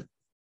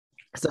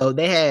 So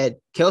they had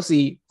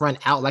Kelsey run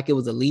out like it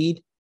was a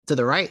lead to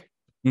the right.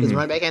 His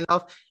running back hand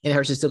off, and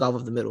Hurts just took off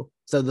of the middle.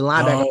 So the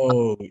linebacker.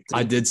 Oh,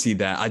 I did see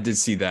that.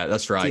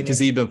 That's right. Because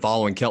he'd been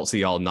following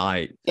Kelsey all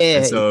night. Yeah.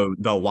 And so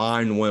the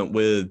line went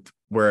with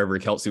wherever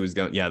Kelsey was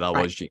going. Yeah, that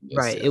was genius.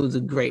 Right. Yeah. It was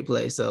a great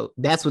play. So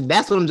that's what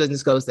I'm judging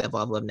this coach staff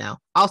off of now.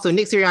 Also,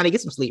 Nick Sirianni,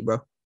 get some sleep, bro.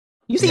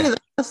 You seen his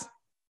ass?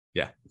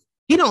 Yeah.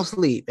 He don't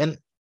sleep. And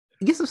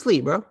get some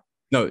sleep, bro.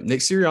 No,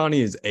 Nick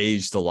Sirianni has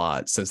aged a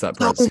lot since that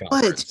press conference.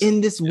 So much in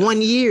this 1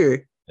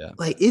 year. Yeah.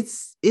 Like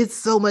it's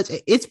so much.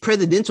 It's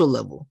presidential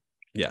level.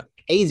 Yeah.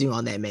 Aging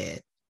on that man.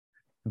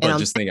 But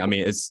just think, I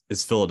mean,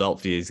 it's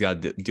Philadelphia. He's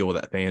got to deal with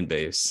that fan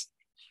base.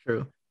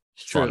 True.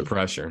 It's a lot of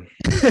pressure.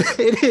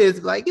 It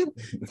is. Like,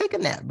 take a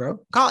nap, bro.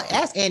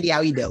 Ask Andy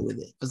how he dealt with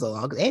it for so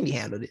long because Andy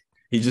handled it.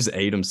 He just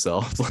ate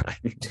himself.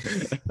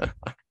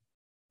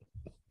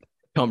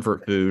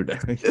 Comfort food.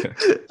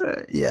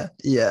 Yeah.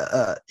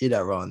 You're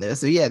not wrong there.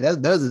 So yeah,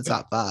 those are the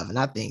top 5, and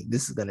I think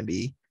this is gonna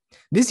be.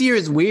 This year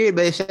is weird,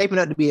 but it's shaping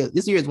up to be.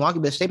 This year is wonky,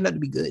 but it's shaping up to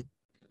be good.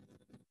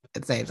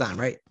 At the same time,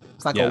 right?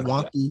 It's like a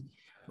wonky. Yeah.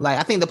 Like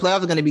I think the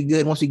playoffs are going to be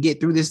good once we get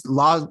through this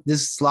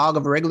slog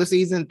of a regular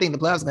season. I think the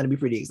playoffs are going to be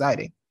pretty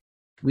exciting.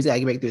 We got to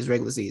get back through this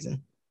regular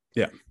season.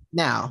 Yeah.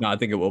 Now, I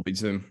think it will be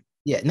too.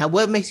 Yeah. Now,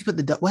 what makes you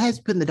what has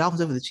you putting the Dolphins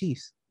over the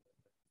Chiefs?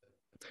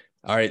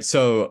 All right.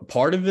 So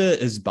part of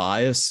it is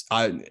bias,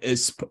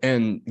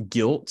 and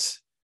guilt,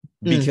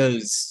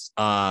 because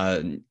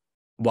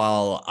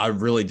while I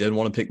really did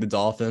want to pick the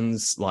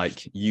Dolphins,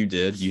 like you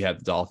did, you had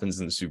the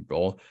Dolphins in the Super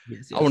Bowl.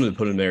 Yes. I wanted to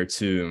put them there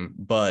too,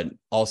 but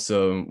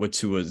also with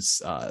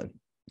Tua's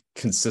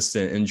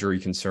consistent injury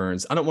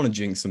concerns. I don't want to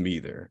jinx them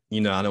either.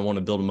 You know, I don't want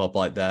to build them up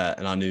like that.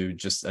 And I knew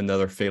just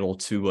another fatal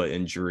Tua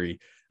injury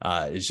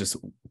is just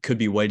could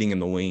be waiting in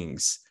the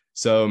wings.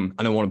 So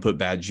I don't want to put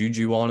bad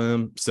juju on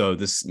him. So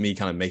this is me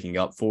kind of making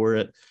up for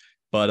it.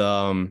 But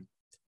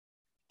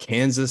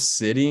Kansas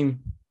City,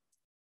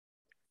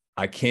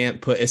 I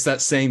can't put, it's that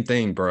same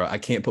thing, bro. I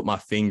can't put my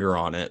finger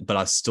on it, but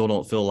I still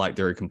don't feel like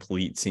they're a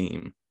complete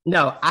team.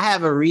 No, I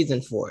have a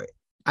reason for it.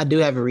 I do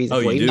have a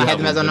reason for it. Even though I have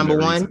them as a number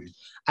one,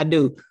 I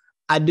do.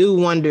 I do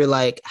wonder,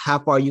 like, how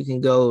far you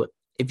can go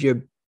if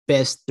your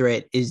best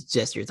threat is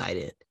just your tight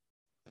end.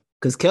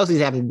 Because Kelce's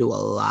having to do a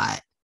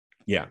lot.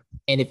 Yeah.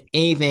 And if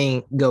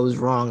anything goes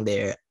wrong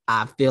there,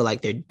 I feel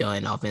like they're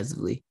done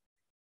offensively.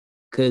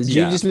 Because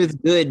Juju Smith's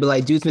good, but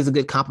like Juju Smith's a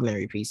good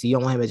complementary piece. So you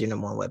don't want him as your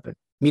number one weapon.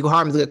 Mecole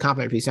Hardman's a good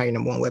complementary piece, not your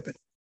number one weapon.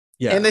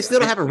 Yeah. And they still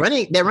don't have a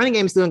running. That running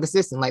game is still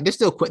inconsistent. Like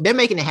they're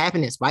making it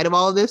happen in spite of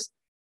all of this.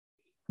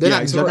 They're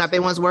not the juggernaut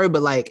they once were,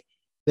 but like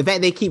the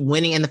fact they keep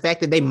winning and the fact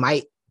that they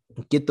might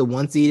get the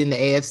 1 seed in the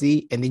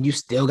AFC and then you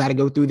still got to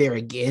go through there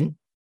again.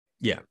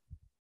 Yeah.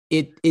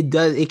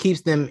 It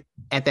keeps them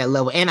at that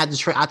level. And I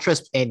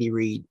trust Andy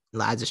Reid.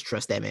 I just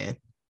trust that man.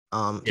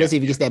 Especially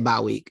if he gets that bye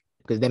week,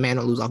 because that man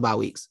don't lose off bye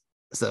weeks.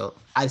 So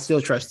I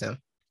still trust him.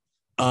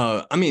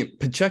 I mean,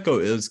 Pacheco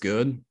is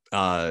good.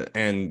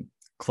 And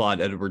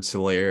Clyde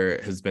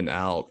Edwards-Helaire has been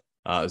out.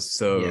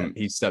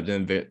 He stepped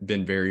in,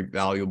 been very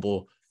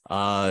valuable.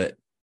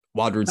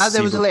 Wide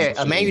receiver.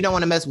 A man you don't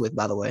want to mess with,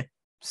 by the way.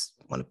 Just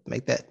want to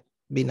make that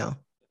be known.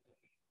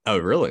 Oh,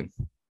 really?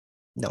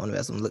 Don't want to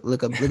mess with him.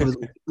 Look up his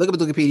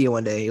Wikipedia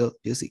one day.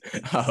 You'll see.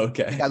 Oh,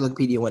 okay. Got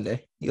Wikipedia one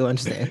day. You'll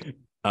understand.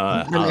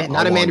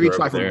 Not a man to be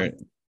trifled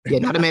with. Yeah,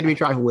 not a man to be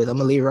trifled with. I'm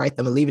gonna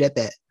leave it at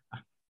that.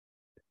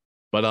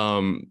 But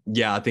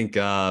I think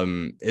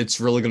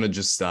it's really gonna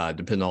just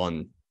depend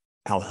on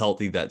how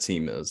healthy that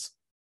team is.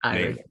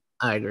 I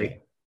agree.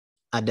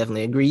 I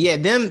definitely agree. Yeah,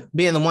 them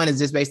being the one is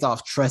just based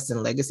off trust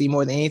and legacy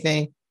more than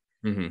anything.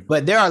 Mm-hmm.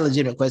 But there are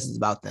legitimate questions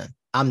about them.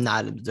 I'm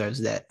not observed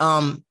to that.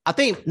 I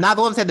think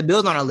neither one of us had the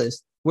Bills on our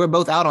list. We're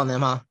both out on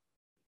them, huh?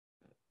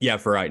 Yeah,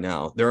 for right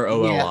now. They're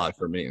OLI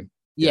for me.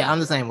 Yeah, I'm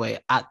the same way.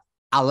 I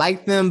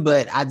like them,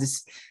 but I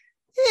just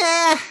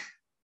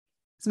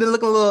it's been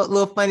looking a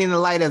little funny in the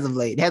light as of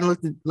late. It hasn't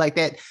looked like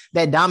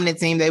that dominant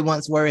team they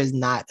once were has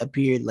not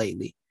appeared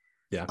lately.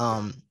 Yeah.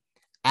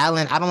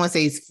 Allen, I don't want to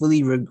say he's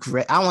fully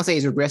regret. I don't want to say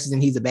he's regressed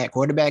and he's a bad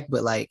quarterback,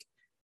 but like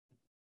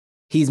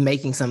he's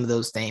making some of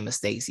those same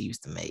mistakes he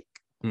used to make.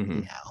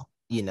 Mm-hmm. Now,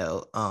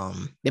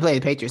 they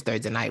played the Patriots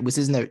Thursday night, which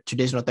isn't a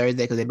traditional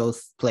Thursday because they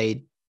both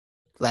played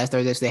last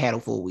Thursday, so they had a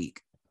full week.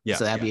 Yeah.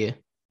 So that'd be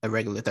a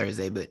regular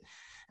Thursday. But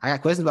I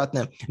got questions about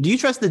them. Do you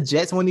trust the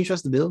Jets more than you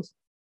trust the Bills?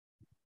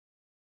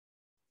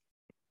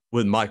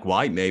 With Mike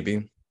White,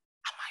 maybe.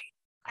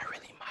 I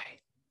really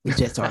might. The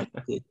Jets are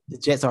good. The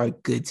Jets are a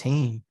good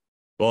team.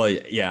 Well,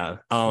 yeah.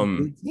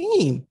 Good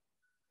team.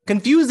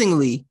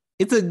 Confusingly,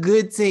 it's a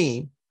good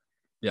team.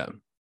 Yeah.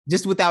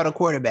 Just without a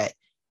quarterback.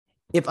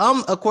 If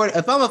I'm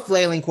a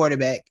flailing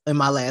quarterback in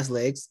my last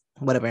legs,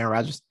 whatever, Aaron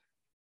Rodgers,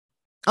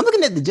 I'm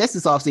looking at the Jets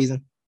this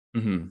offseason.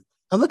 Mm-hmm.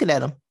 I'm looking at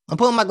them. I'm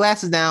pulling my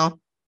glasses down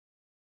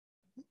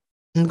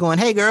and going,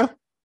 "Hey, girl,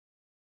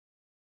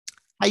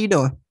 how you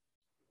doing?"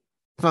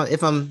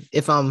 If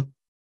I'm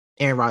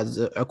Aaron Rodgers,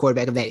 a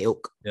quarterback of that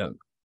ilk. Yeah.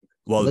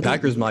 Well, the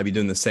Packers might be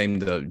doing the same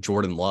to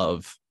Jordan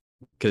Love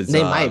because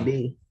they might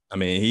be. I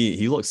mean,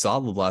 he looked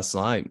solid last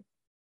night.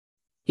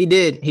 He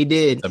did.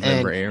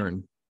 Remember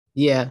Aaron?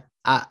 Yeah.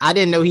 I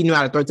didn't know he knew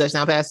how to throw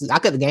touchdown passes. I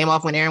cut the game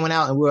off when Aaron went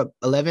out and we were up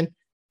 11.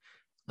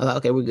 I thought,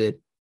 okay, we're good.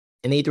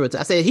 And then he threw it.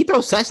 I said, he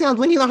throws touchdowns.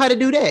 When he learned how to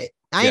do that?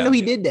 I didn't know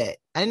he did that.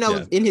 I didn't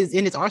know it was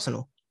in his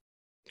arsenal.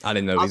 I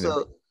didn't know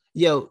also,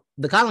 either.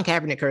 The Colin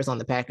Kaepernick curse on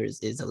the Packers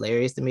is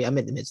hilarious to me. I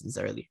meant to mention this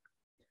earlier.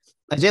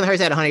 Like Jalen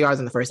Hurts had 100 yards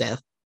in the first half.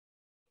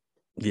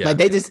 Yeah. Like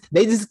they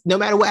just no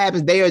matter what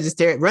happens, they are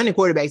just running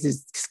quarterbacks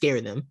just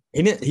scare them.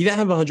 He didn't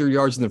have 100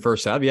 yards in the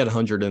first half. He had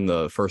 100 in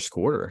the first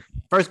quarter.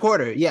 First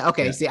quarter. Yeah.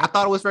 Okay. Yeah. See, I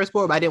thought it was first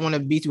quarter, but I didn't want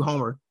to be too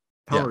homerish.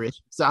 Yeah.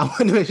 So I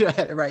wanted to make sure I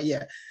had it right.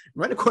 Yeah.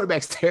 Running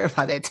quarterback's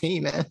terrified that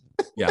team, man.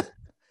 Yeah.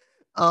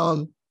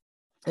 It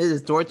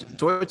is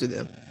torture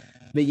them.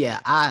 But yeah,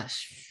 I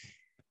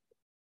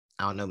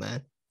don't know,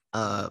 man.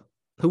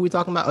 Who we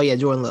talking about? Oh yeah,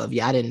 Jordan Love.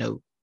 Yeah, I didn't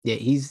know. Yeah,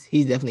 he's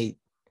definitely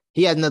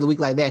he has another week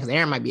like that because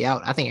Aaron might be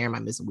out. I think Aaron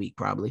might miss a week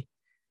probably.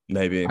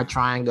 Maybe. I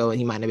try and go and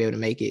he might not be able to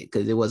make it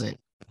because it wasn't.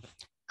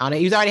 I don't know.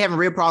 He was already having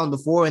real problems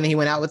before and then he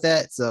went out with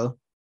that. So,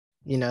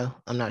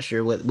 I'm not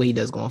sure what he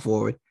does going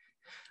forward.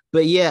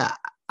 But yeah,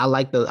 I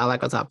like our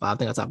top five. I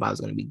think our top five is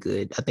going to be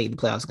good. I think the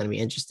playoffs is going to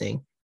be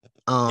interesting.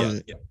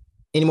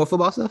 Any more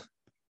football stuff?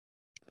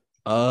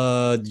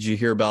 Did you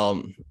hear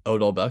about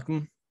Odell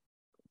Beckham?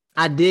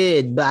 I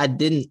did, but I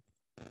didn't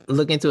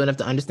look into it enough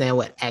to understand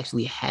what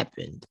actually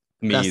happened.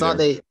 Me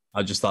either.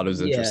 I just thought it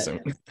was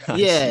interesting.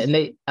 Yeah,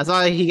 and I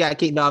saw he got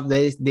kicked off.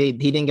 He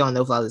didn't get on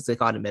no fly list. They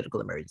called a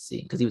medical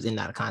emergency because he was in and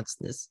out of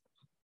consciousness.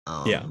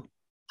 Yeah,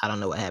 I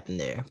don't know what happened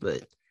there,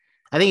 but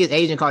I think his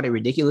agent called it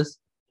ridiculous.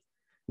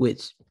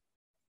 Which,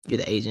 you're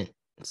the agent,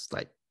 it's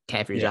like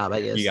half your job,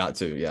 I guess. You got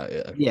to,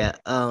 yeah. Yeah.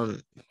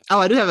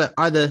 I do have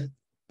are the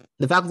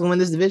Falcons win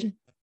this division?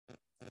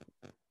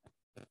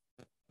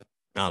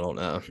 I don't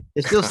know.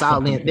 They're still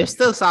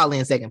solidly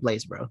in second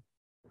place, bro.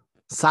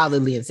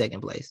 Solidly in second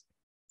place.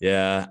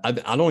 Yeah, I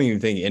don't even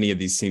think any of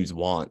these teams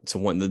want to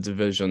win the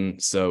division.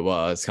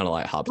 So it's kind of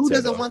like hot potato. Who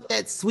doesn't want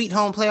that sweet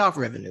home playoff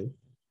revenue?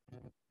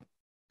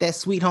 That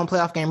sweet home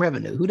playoff game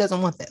revenue. Who doesn't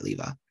want that,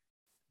 Levi?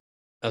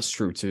 That's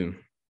true too.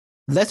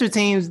 Lesser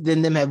teams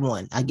than them have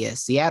won, I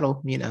guess.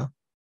 Seattle, Yeah,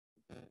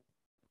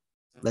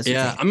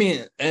 I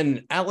mean,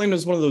 and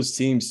Atlanta's one of those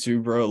teams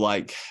too, bro.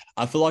 Like,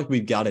 I feel like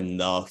we've got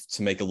enough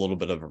to make a little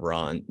bit of a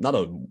run. Not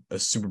a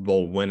Super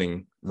Bowl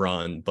winning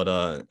run, but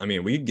I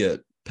mean, we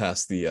get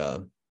past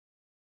the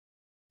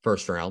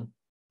first round,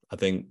 I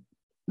think.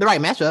 The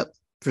right matchup,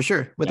 for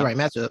sure. With the right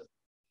matchup.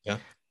 Yeah.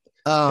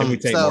 And we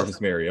take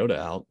Marcus Mariota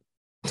out.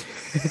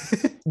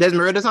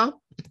 Desmond Ridder's on?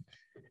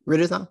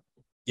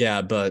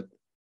 Yeah, but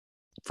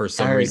for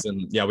some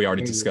reason, we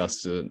already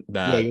discussed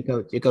that. Yeah, your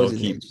coach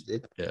is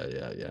interested.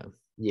 Yeah.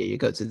 Yeah, your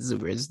coach is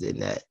super interested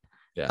in that.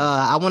 Yeah.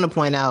 I want to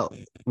point out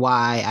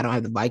why I don't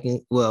have the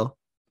Vikings. Well,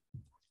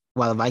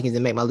 why the Vikings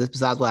didn't make my list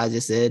besides what I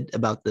just said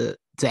about to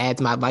add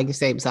to my Vikings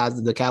state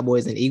besides the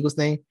Cowboys and Eagles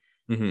thing.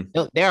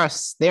 Mm-hmm. They are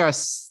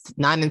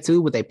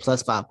 9-2 with a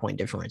 +5 point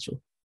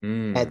differential.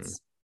 That's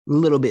a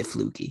little bit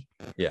fluky.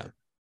 Yeah. A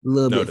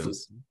little bit fluky.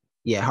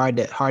 Yeah, hard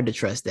to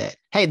trust that.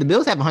 Hey, the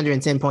Bills have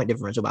 110 point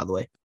differential, by the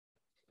way.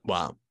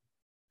 Wow.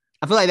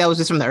 I feel like that was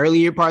just from the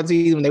earlier part of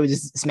the season when they were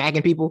just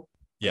smacking people.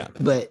 Yeah.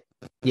 But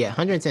yeah,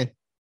 110.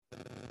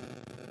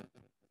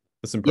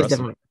 That's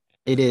impressive.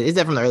 It is. It's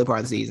that from the early part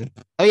of the season.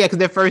 Oh yeah, because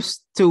their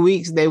first 2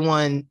 weeks they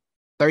won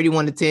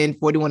 31-10,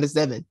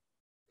 41-7.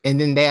 And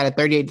then they had a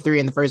 38-3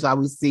 in the first 5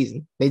 weeks of the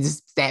season. They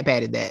just stat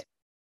padded that.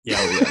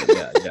 Yeah.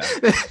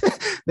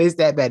 They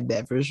stat padded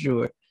that for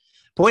sure.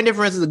 Point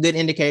difference is a good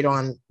indicator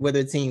on whether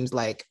a team's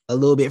like a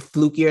little bit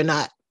fluky or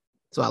not.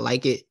 So I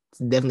like it. It's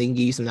definitely can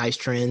give you some nice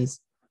trends.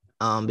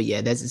 But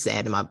yeah, that's just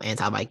add to my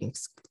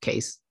anti-Vikings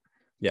case.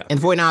 Yeah. And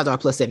the 49ers are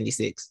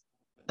 +76.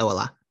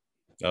 OLI.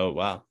 Oh,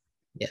 wow.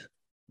 Yeah.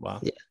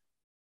 Wow.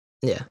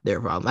 Yeah, they're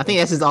a problem. I think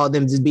that's just all of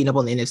them just beating up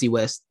on the NFC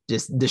West,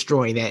 just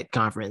destroying that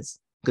conference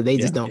because they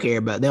just don't care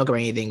about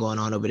anything going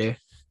on over there.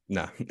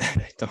 No,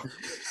 they don't.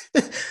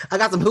 I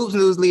got some hoops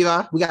news,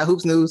 Levi. We got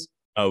hoops news.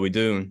 Oh, we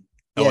do.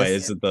 Oh, wait,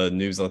 is it the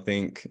news? I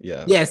think.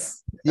 Yeah.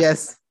 Yes.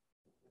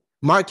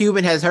 Mark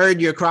Cuban has heard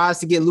your cries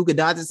to get Luka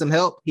Doncic some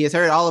help. He has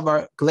heard all of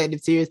our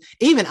collective tears.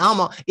 Even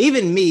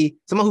me,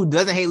 someone who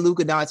doesn't hate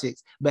Luka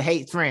Doncic but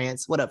hates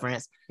France. What up,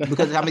 France?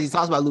 Because of how much he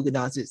talks about Luka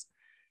Doncic.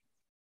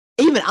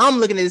 Even I'm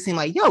looking at this thing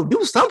like, yo,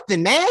 do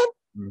something, man.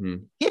 Mm-hmm.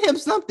 Give him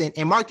something.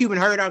 And Mark Cuban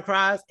heard our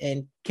cries.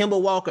 And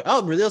Kemba Walker.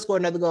 Oh, Brazil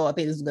scored another goal. I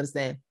think this is going to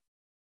stand.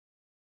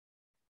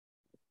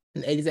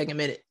 In the 82nd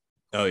minute.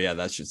 Oh yeah,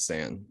 that should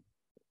stand.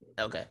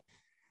 Okay.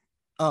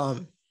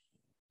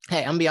 Hey,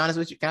 I'm gonna be honest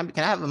with you. Can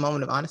I have a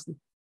moment of honesty?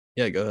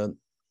 Yeah, go ahead.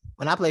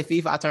 When I play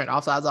FIFA, I turn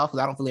offsides off because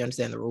I don't fully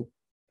understand the rule.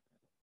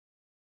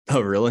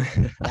 Oh, really?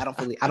 I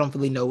don't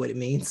fully know what it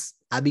means.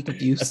 I'd be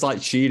confused. It's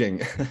like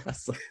cheating.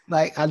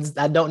 Like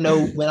I don't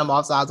know when I'm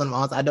offsides when I'm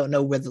onside. I don't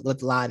know what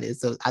the line is,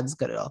 so I just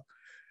cut it off.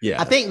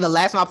 Yeah. I think the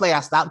last time I played,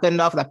 I stopped cutting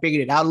it off because I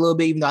figured it out a little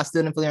bit, even though I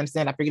still didn't fully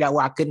understand. I figured out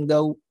where I couldn't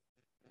go.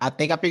 I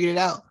think I figured it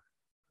out.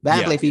 But I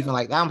haven't played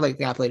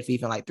FIFA I played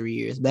FIFA in like 3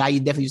 years. But I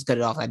definitely just cut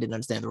it off. I didn't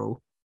understand the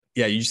rule.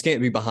 Yeah, you just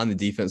can't be behind the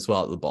defense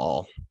without the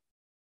ball.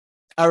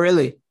 Oh,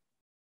 really?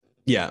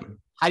 Yeah.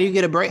 How do you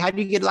get a break? How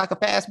do you get like a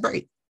fast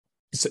break?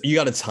 So you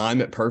got to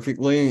time it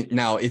perfectly.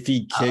 Now, if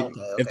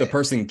if the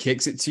person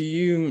kicks it to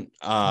you,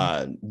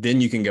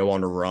 then you can go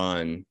on a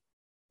run,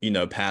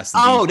 past.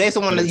 That's the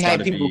one that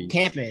had people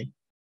camping.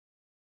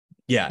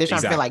 Yeah, they're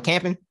trying to feel like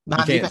camping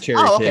behind the defense.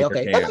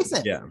 Okay. That makes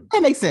sense. Yeah.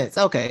 That makes sense.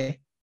 Okay.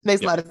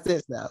 Makes a lot of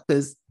sense now.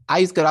 Because I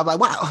used to go, I'm like,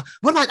 wow,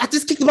 I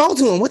just kicked the ball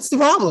to him. What's the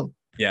problem?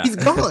 Yeah. He's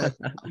gone.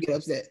 I get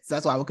upset. So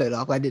that's why I would cut it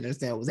off. I didn't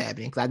understand what was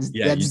happening. Because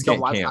I just don't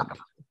watch soccer.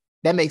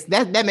 That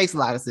makes a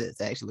lot of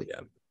sense, actually.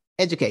 Yeah.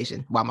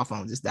 Education. While my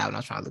phone just died when I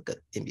was trying to look at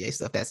NBA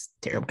stuff. That's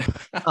terrible.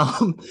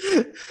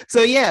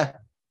 So yeah.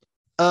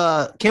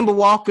 Kemba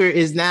Walker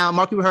is now,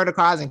 Mark Cuban heard the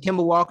cries, and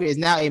Kemba Walker is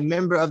now a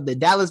member of the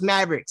Dallas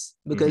Mavericks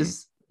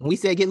because when we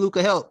said get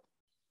Luka help,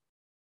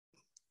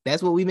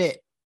 that's what we meant.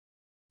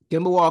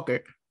 Kemba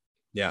Walker.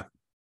 Yeah.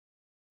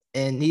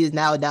 And he is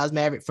now a Dallas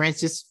Maverick.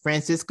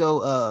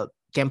 Francisco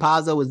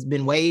Campazzo has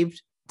been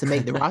waived to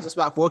make the roster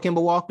spot for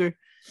Kemba Walker.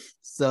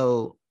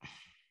 So,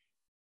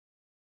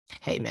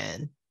 hey,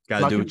 man.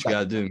 Gotta do what you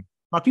gotta do.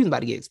 Mark Cuban's about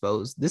to get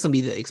exposed. This will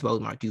be the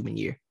exposed Mark Cuban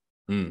year.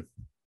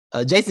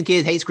 Jason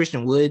Kidd hates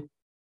Christian Wood,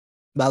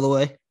 by the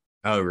way.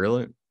 Oh,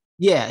 really?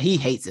 Yeah, he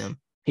hates him.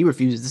 He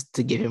refuses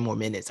to give him more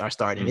minutes or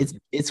start him.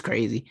 It's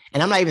crazy.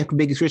 And I'm not even the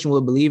biggest Christian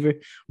Wood believer,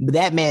 but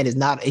that man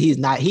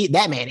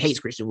that man hates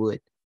Christian Wood.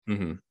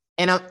 Mm-hmm.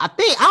 And I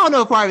don't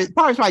know if part of it's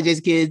probably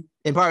Jason Kidd,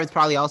 and part of it's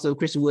probably also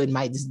Christian Wood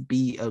might just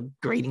be a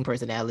grating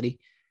personality.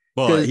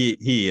 Well,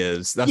 he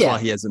is. That's why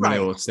he hasn't been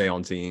able to stay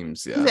on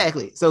teams. Yeah,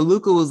 exactly. So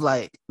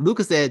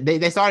Luka said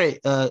they started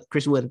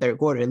Christian Wood in the third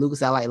quarter, and Luka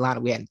said, "I like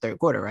lineup we had in the third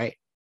quarter, right?"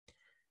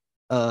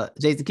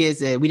 Jason Kidd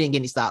said we didn't get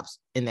any stops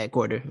in that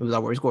quarter. It was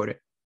our worst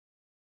quarter.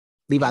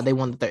 Levi, they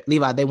won the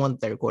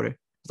third quarter.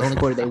 It's the only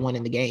quarter they won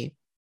in the game.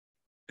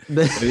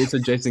 Maybe it's a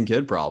Jason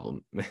Kidd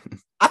problem.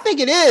 I think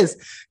it is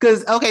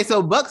because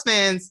so Bucks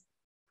fans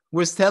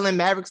were telling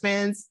Mavericks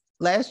fans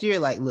last year,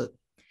 like, look,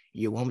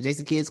 year one with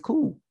Jason Kidd's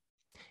cool.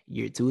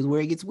 Year two is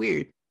where it gets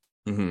weird.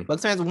 Mm-hmm.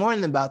 Bucks fans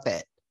warned them about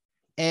that.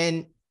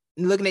 And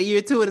looking at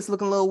year two, it's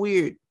looking a little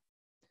weird.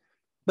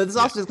 But this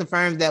also just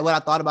confirms that what I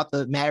thought about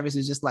the Mavericks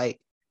is just like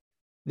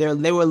they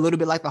were a little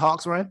bit like the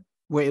Hawks run,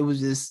 where it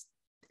was just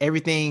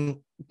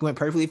everything went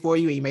perfectly for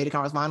you and you made the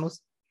conference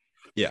finals.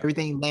 Yeah.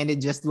 Everything landed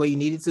just the way you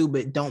needed to,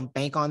 but don't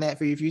bank on that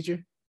for your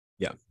future.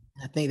 Yeah.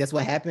 I think that's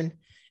what happened.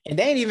 And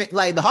they ain't even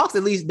like the Hawks,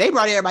 at least they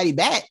brought everybody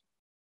back.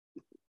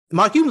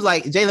 Mark Cuban was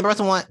like, Jalen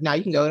Brunson now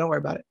you can go. Don't worry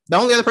about it. The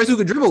only other person who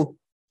could dribble.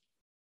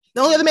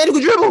 The only other man who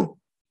could dribble.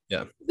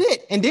 Yeah. That's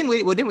it. And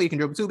Dinwiddie can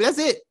dribble too, but that's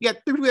it. You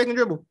got 3 people that can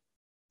dribble.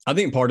 I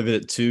think part of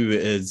it too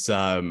is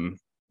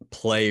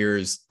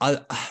players. I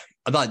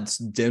thought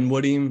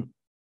Dinwiddie,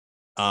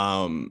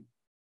 I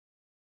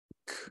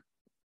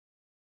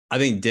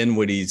think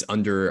Dinwiddie's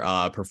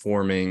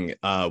underperforming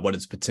what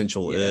its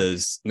potential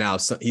is now.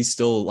 So he's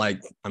still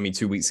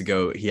 2 weeks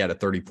ago, he had a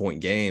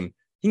 30-point game.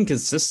 He can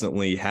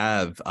consistently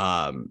have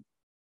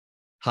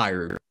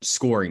higher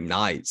scoring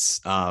nights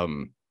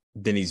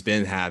than he's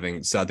been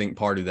having. So I think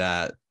part of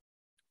that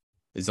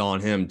is on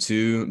him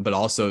too. But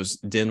also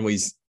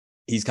Dinwiddie's,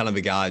 he's kind of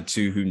a guy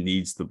too who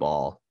needs the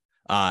ball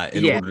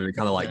in order to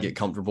kind of get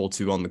comfortable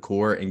too on the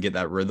court and get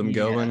that rhythm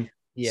going.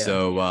 Yeah.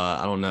 So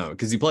I don't know,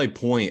 because he played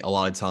point a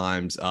lot of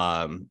times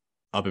up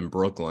in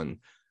Brooklyn.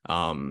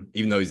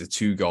 Even though he's a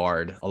 2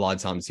 guard, a lot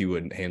of times he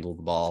wouldn't handle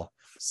the ball.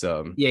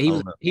 So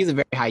he's a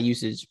very high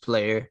usage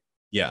player.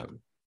 Yeah.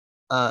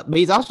 But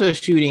he's also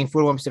shooting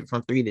 41%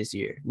 from 3 this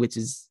year, which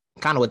is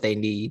kind of what they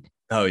need.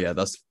 Oh yeah,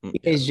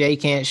 because Jay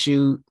can't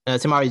shoot,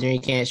 Tim Hardaway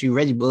Jr. can't shoot,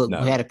 Reggie Bullock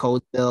who had a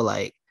cold spell,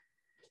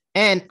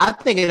 and I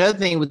think another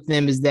thing with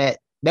them is that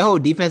their whole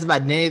defensive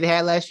identity they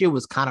had last year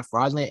was kind of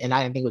fraudulent, and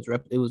I didn't think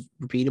it was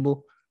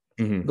repeatable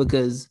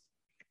because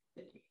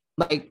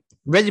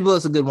Reggie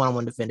Bullock's a good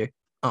one-on-one defender.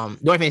 Dorian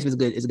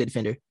Finney-Smith is a good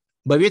defender.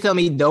 But if you're telling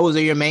me those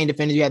are your main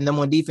defenders, you had number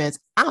one defense,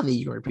 I don't think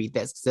you can repeat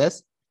that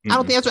success. I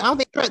don't think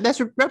that's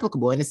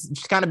replicable, and it's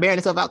just kind of bearing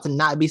itself out to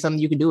not be something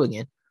you can do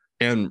again.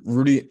 And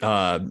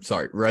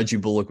Reggie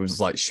Bullock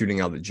was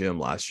shooting out the gym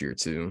last year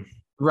too.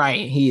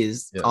 Right, he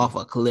is off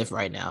a cliff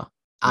right now.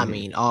 I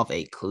mean, off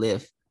a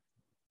cliff.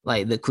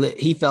 The cliff,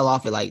 he fell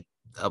off it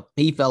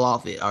he fell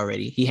off it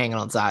already. He hanging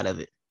on the side of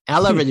it. And I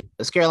love Reggie.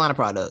 It's Carolina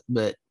product,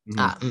 but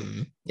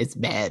it's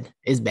bad.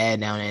 It's bad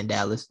down there in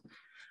Dallas.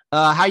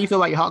 How you feel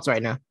about your Hawks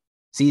right now?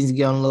 Season's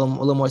going a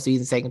little more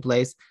seasons taking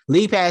place.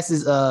 League Pass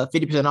is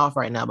 50% off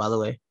right now, by the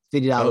way.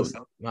 $50.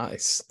 Oh,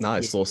 nice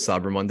little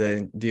Cyber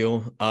Monday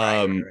deal.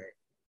 I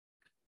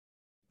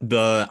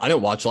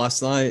didn't watch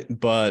last night,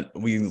 but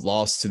we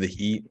lost to the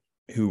Heat,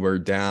 who were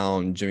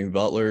down Jimmy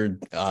Butler.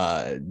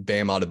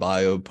 Bam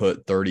Adebayo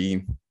put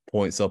 30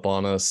 points up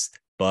on us,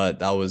 but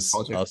that was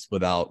us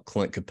without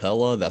Clint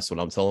Capella. That's what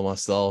I'm telling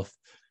myself.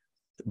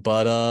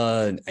 But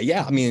I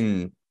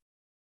mean,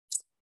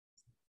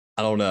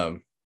 I don't know,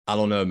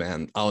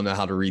 man. I don't know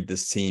how to read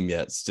this team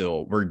yet.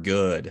 Still, we're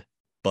good,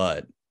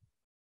 but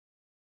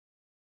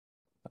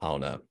I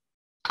don't know.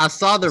 I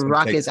saw the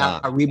Rockets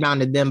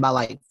rebounded them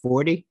by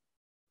 40.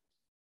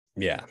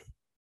 Yeah.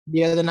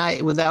 The other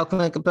night without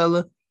Clint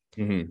Capella.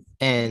 Mm-hmm.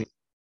 And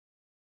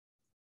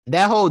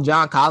that whole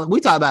John Collins, we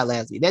talked about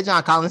last week, that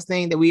John Collins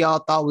thing that we all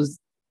thought was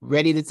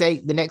ready to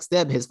take the next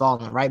step has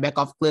fallen right back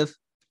off the cliff.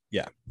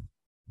 Yeah.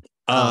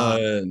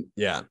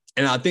 Yeah.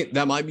 And I think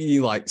that might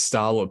be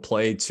style of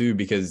play too,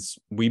 because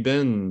we've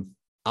been,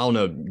 I don't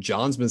know,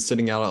 John's been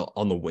sitting out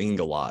on the wing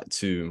a lot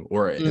too,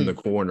 or in the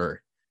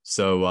corner.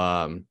 So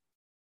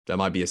that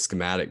might be a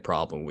schematic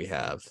problem we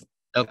have.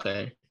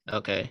 Okay.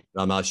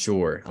 I'm not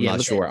sure. I'm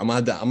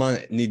gonna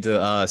need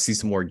to see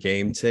some more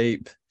game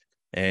tape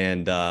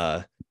and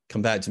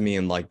come back to me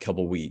in a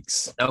couple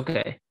weeks.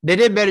 Okay. They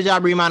did a better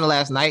job rebounding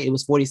last night. It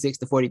was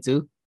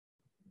 46-42.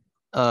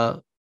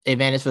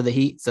 Advantage for the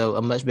Heat, so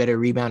a much better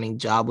rebounding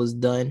job was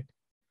done.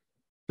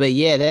 But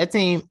yeah, that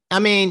team, I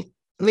mean,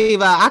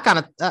 Levi, I kind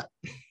of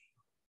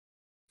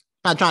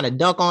not trying to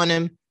dunk on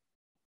him,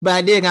 but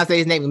I did kind of say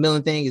his Nate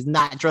McMillan thing is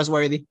not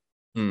trustworthy.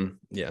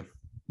 Yeah.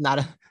 Not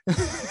a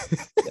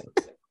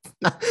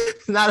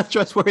not a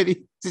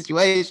trustworthy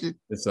situation.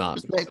 It's not.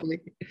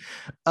 Respectfully.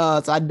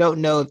 So I don't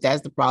know if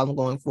that's the problem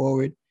going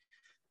forward.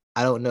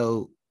 I don't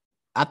know.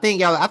 I think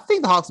the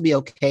Hawks will be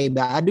okay,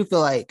 but I don't feel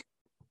like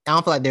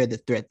they're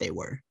the threat they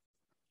were.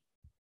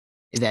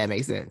 If that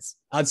makes sense.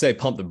 I'd say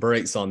pump the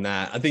brakes on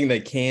that. I think they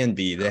can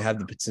be. They have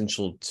the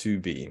potential to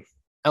be.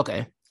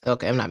 Okay.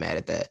 I'm not mad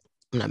at that.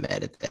 And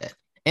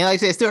like I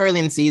said, it's still early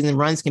in the season.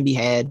 Runs can be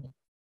had.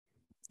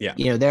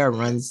 Yeah. There are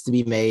runs to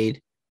be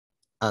made.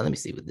 Let me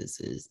see what this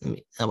is.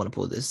 I want to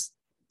pull this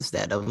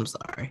stat of. I'm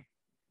sorry.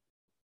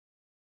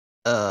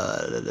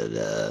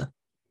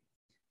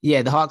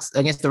 Yeah, the Hawks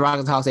against the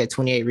Rockets. Hawks had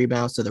 28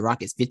 rebounds to the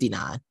Rockets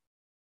 59.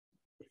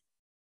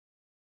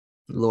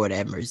 Lord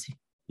have mercy.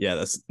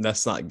 Yeah,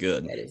 that's not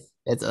good.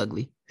 That's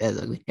ugly. That's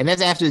ugly. And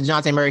that's after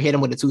DeJounte Murray hit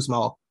him with a too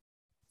small.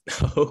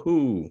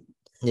 Oh.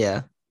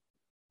 Yeah.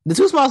 The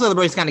too small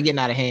celebration's kind of getting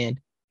out of hand.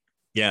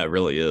 Yeah, it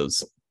really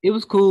is. It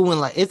was cool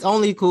when it's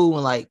only cool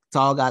when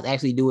tall guys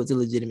actually do it to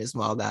legitimate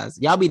small guys.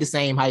 Y'all be the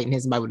same height and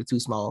hit somebody with a too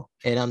small.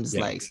 And I'm just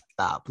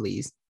stop,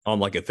 please.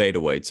 On a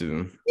fadeaway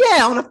too.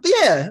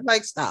 Yeah,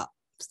 stop.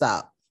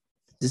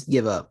 Just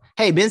give up.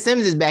 Hey, Ben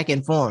Simmons is back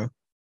in form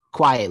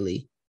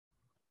quietly.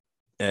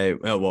 Hey,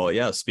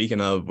 speaking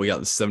of, we got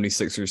the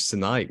 76ers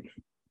tonight.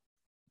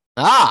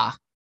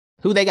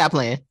 Who they got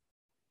playing?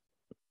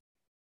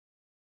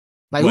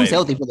 Who's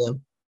healthy for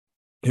them?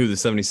 Who, the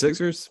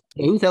 76ers?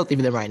 Yeah, who's healthy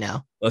for them right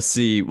now? Let's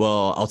see.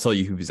 Well, I'll tell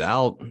you who's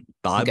out.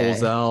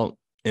 Bible's out.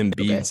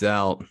 Embiid's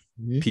out.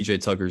 Mm-hmm.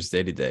 PJ Tucker's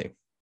day-to-day.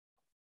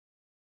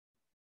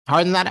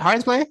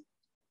 Harden's playing?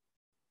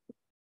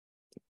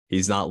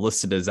 He's not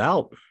listed as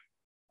out.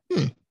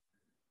 I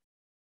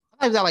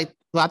thought he was out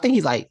I think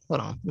he's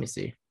hold on, let me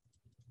see.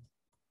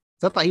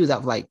 So I thought he was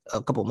out for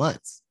a couple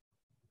months.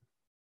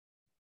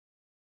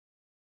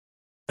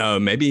 Oh,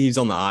 maybe he's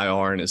on the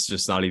IR and it's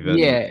just not even.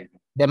 Yeah,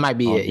 that might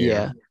be it. Here.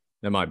 Yeah.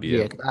 That might be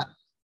it. I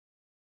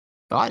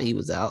thought he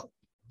was out.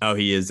 Oh,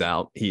 he is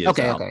out. He is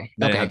out. Okay.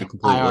 They have the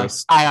complete IR,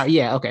 list. IR,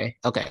 yeah, okay.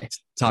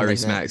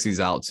 Tyrese Maxey's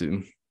out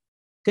too.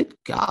 Good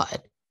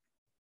God.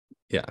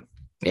 Yeah.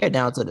 They're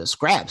down to the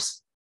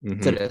scraps,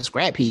 to the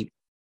scrap heap.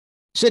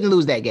 Shouldn't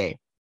lose that game.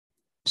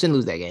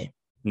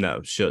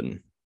 No,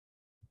 shouldn't.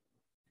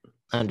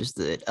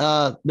 Understood.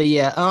 But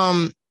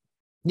yeah,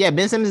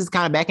 Ben Simmons is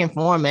kind of back in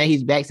form, man.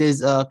 He's back to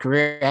his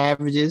career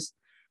averages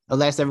the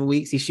last several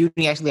weeks. He's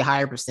shooting actually a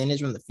higher percentage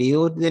from the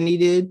field than he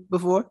did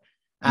before.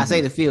 I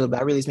say the field, but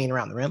I really just mean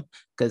around the rim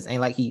because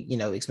ain't like he,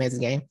 expands his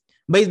game.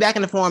 But he's back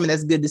in the form, and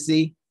that's good to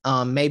see.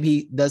 Maybe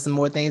he does some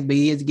more things, but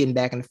he is getting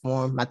back in the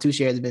form. My 2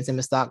 shares of Ben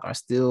Simmons stock are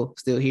still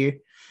here.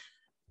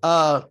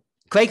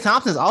 Klay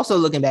Thompson's also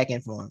looking back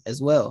in form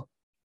as well.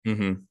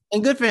 And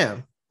good for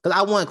him. Because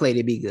I want Klay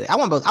to be good. I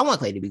want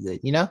Klay to be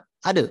good,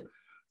 I do.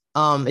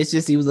 It's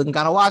just he was looking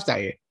kind of washed out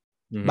here.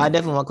 But I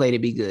definitely want Klay to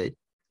be good.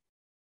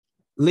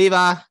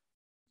 Levi.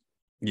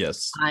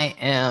 Yes. I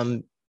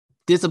am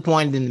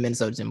disappointed in the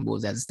Minnesota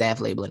Timberwolves as a staff,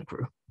 label, and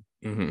crew.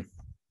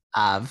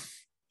 I've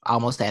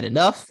almost had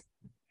enough.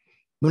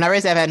 When I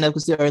raised, I've had enough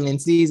because still early in the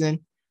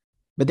season,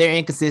 but their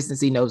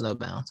inconsistency knows no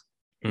bounds.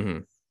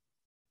 It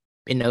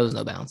knows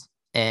no bounds.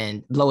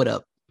 And blow it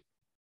up.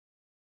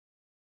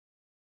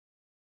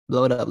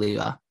 Blow it up,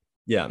 Levi.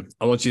 Yeah,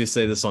 I want you to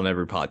say this on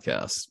every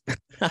podcast.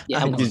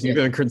 Because you've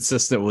been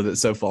consistent with it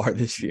so far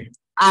this year.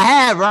 I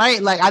have,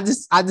 right?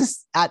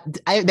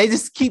 They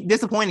just keep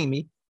disappointing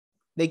me.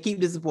 They keep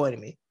disappointing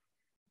me.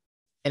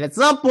 And at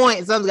some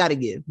point, something's got to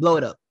give. Blow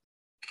it up.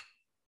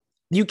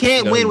 You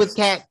can't win with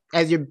Cat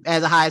as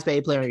a highest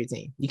paid player on your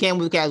team. You can't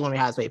win with Cat as one of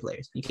your highest paid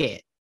players. You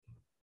can't.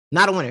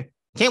 Not a winner.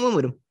 Can't win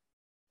with him.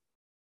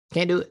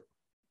 Can't do it.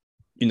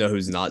 You know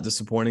who's not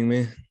disappointing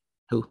me?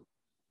 Who?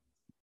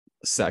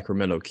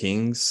 Sacramento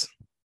Kings.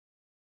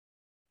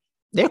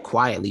 They're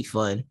quietly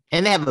fun.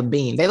 And they have a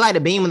beam. They light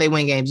a beam when they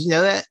win games. You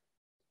know that?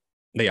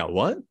 They got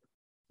what?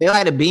 They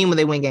light a beam when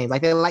they win games.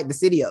 They light the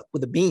city up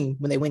with a beam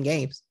when they win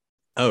games.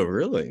 Oh,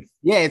 really?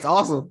 Yeah, it's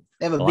awesome.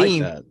 They have a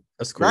beam. Like that.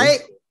 That's cool. Right?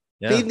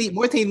 Yeah.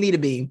 More teams need a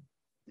beam.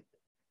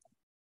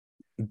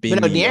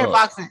 But no, De'Aaron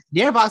Fox and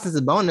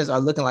Sabonis are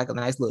looking like a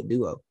nice little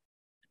duo.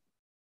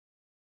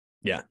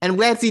 Yeah. And I'm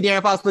glad to see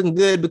De'Aaron Fox looking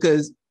good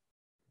because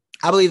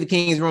I believe the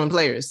Kings ruin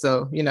players.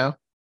 So,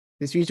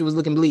 his future was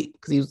looking bleak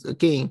because he was a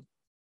King.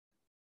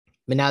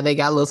 But now they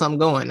got a little something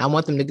going. I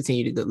want them to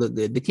continue to look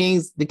good. The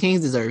Kings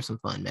deserve some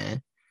fun,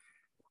 man.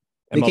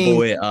 And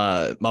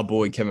my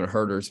boy Kevin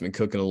Huerter's been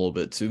cooking a little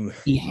bit too.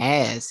 He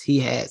has.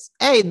 Hey,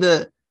 I ain't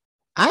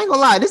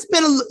gonna lie. It's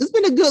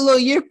been a good little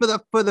year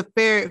for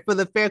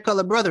the fair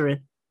color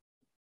brethren.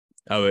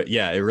 Oh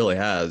yeah, it really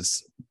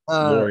has.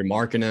 Lauri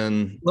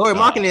Markkanen.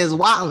 Is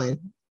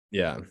wilding.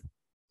 Yeah,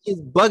 he's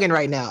bugging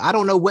right now. I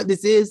don't know what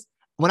this is.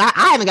 When I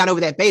haven't got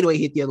over that fadeaway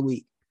hit the other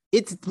week.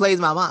 It plays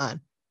my mind.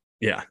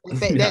 Yeah.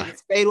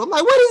 That fadeaway. I'm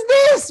like, what is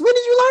this? When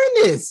did you learn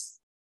this?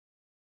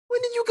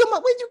 When did you come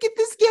up? When did you get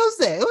this skill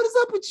set? What is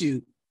up with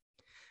you?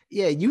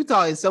 Yeah,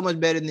 Utah is so much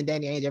better than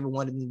Danny Ainge ever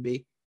wanted them to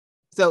be.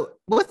 So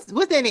what's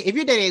Danny? If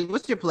you're Danny Ainge,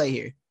 what's your play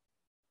here?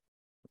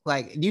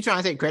 Do you try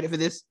and take credit for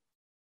this?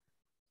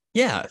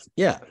 Yeah.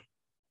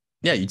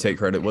 You take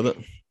credit with it.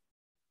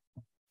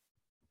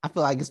 I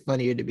feel like it's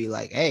funnier to be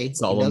like, hey,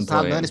 something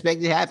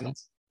unexpected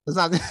happens. It's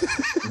not.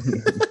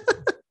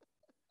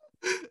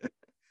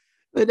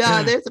 But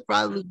they're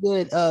surprisingly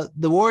good.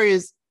 The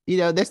Warriors,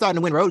 they're starting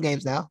to win road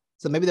games now,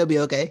 so maybe they'll be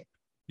okay.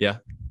 Yeah,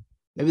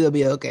 maybe they'll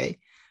be okay.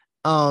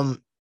 The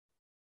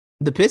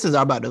Pistons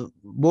are about to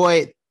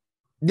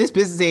this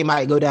Pistons team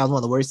might go down as one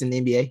of the worst in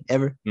the NBA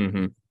ever.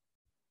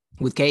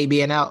 With K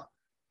being out,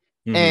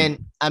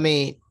 and I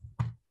mean,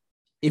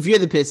 if you're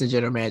the Pistons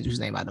general manager, whose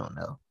name I don't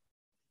know,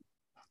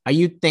 are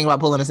you thinking about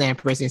pulling a Sam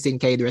Presti and sitting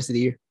Cade the rest of the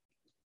year?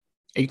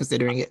 Are you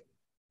considering it?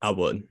 I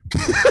would.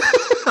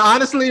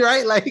 Honestly,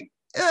 right? Like,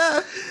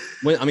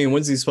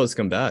 when's he supposed to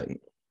come back?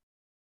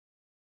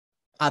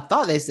 I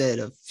thought they said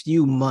a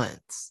few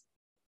months.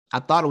 I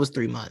thought it was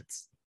 3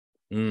 months.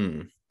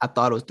 I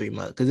thought it was 3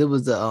 months because it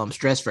was a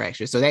stress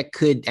fracture. So that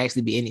could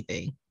actually be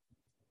anything.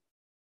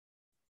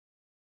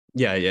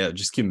 Yeah.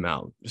 Just keep him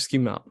out.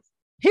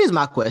 Here's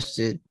my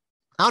question.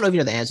 I don't know if you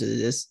know the answer to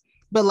this,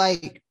 but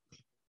like,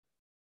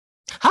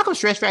 how come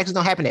stress fractures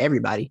don't happen to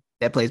everybody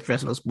that plays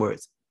professional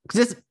sports?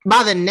 Because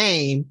by the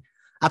name,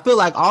 I feel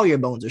like all your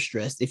bones are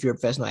stressed if you're a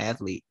professional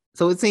athlete.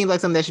 So it seems like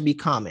something that should be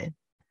common.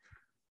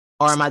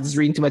 Or am I just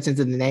reading too much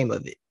into the name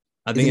of it?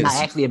 I think it's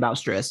not actually about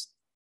stress.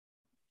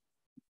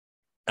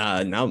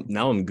 Now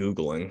I'm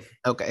Googling.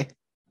 Okay.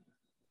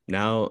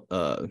 Now,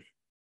 all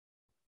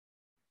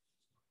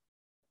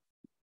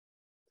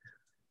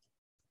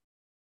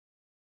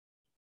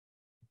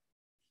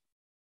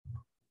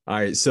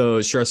right,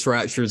 so stress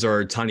fractures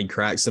are tiny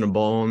cracks in a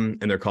bone,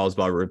 and they're caused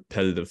by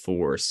repetitive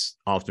force,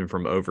 often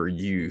from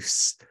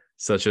overuse,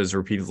 such as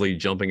repeatedly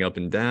jumping up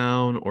and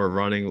down or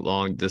running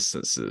long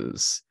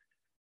distances.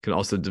 Can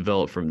also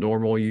develop from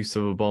normal use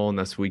of a bone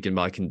that's weakened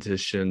by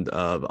condition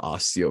of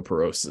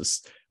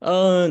osteoporosis.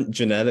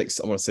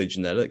 Genetics. I want to say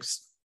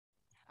genetics.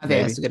 I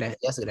think that's a good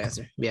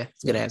answer. Yeah,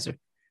 it's a good answer.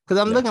 Because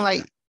I'm looking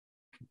like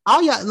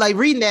all y'all, like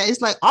reading that, it's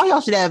like all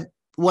y'all should have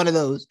one of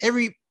those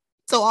every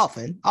so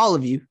often. All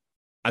of you.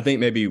 I think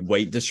maybe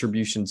weight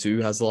distribution too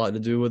has a lot to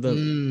do with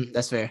it.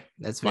 That's fair.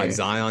 Like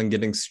Zion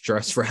getting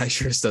stress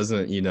fractures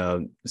doesn't,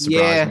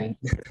 surprise me.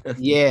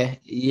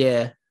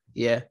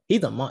 Yeah.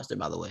 He's a monster,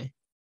 by the way.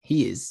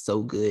 He is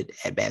so good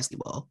at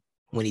basketball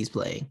when he's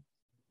playing.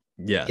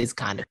 Yeah. It's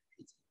kind of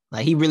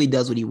like he really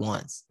does what he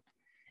wants.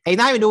 And he's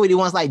not even doing what he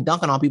wants, like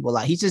dunking on people.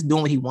 Like he's just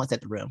doing what he wants at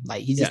the rim.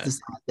 Like he just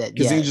decides that.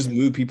 Because he can just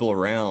move people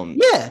around.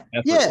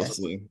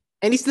 Effortlessly.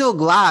 And he still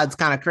glides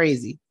kind of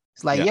crazy.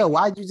 It's like, yo,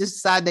 why'd you just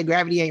decide that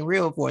gravity ain't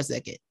real for a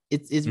second?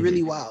 It's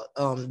really wild.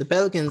 The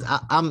Pelicans,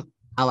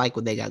 I like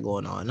what they got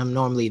going on. I'm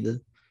normally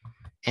the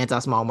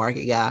anti-small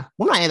market guy.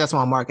 Well, I'm not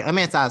anti-small market. I'm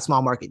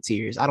anti-small market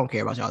tiers. I don't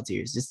care about y'all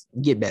tiers. Just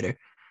get better.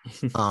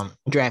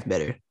 Draft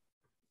better.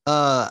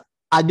 I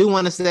do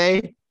want to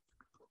say,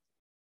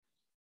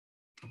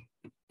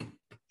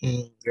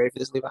 you ready for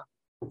this, Levi?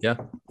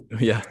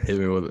 Yeah, hit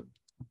me with it.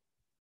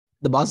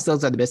 The Boston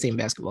Celtics are the best team in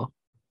basketball.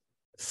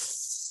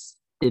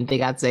 Didn't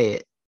think I'd say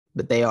it,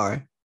 but they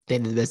are. They're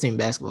the best team in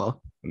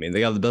basketball. I mean,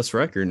 they got the best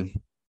record.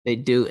 They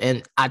do,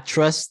 and I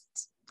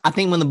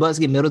think when the Bucks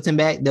get Middleton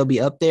back, they'll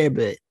be up there,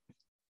 but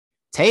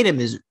Tatum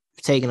is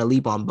taking a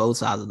leap on both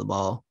sides of the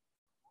ball.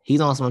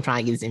 He's on someone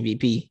trying to get his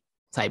MVP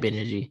type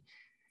energy.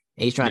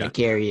 And he's trying to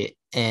carry it.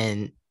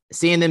 And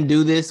seeing them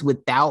do this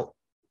without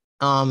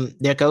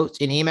their coach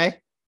in Ime,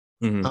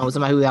 with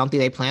somebody who I don't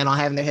think they plan on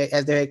having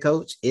as their head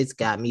coach, it's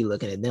got me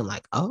looking at them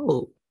like,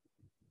 oh,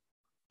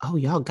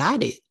 y'all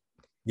got it.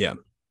 Yeah.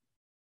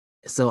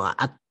 So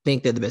I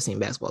think they're the best team in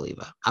basketball,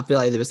 Levi. I feel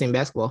like they're the best team in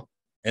basketball.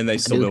 And they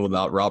still been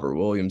without Robert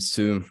Williams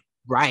too.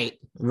 Right.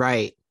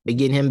 But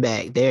getting him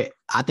back,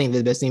 I think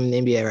they're the best team in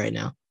the NBA right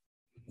now.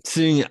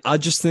 See, I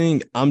just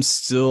think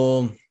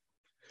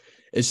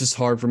it's just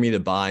hard for me to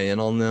buy in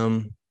on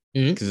them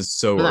because it's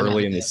so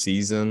early in the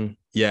season.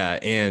 Yeah,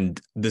 and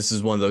this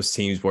is one of those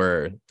teams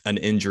where an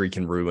injury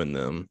can ruin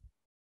them.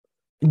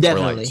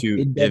 Definitely.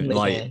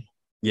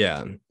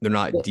 They're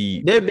not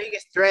deep. Their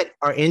biggest threat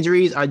are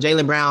injuries are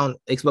Jaylen Brown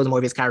exposing more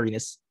of his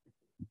Kyrie-ness.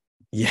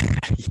 Yeah.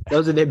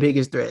 Those are their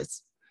biggest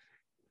threats.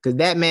 Because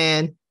that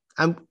man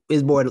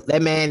is bored.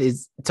 That man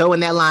is towing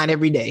that line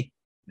every day.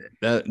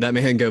 That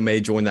man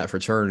may join that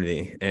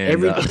fraternity.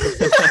 And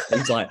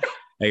he's like,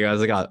 hey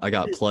guys, I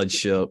got pledge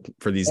ship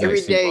for these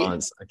next few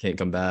months. I can't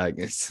come back.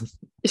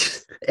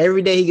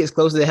 Every day he gets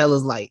close to the hell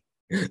is light.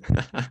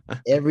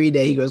 Every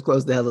day he goes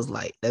close to the hell is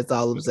light. That's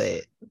all I'm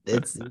saying.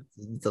 It's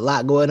a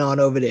lot going on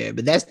over there.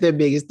 But that's their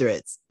biggest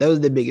threats. Those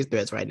are the biggest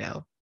threats right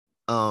now.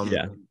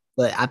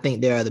 But I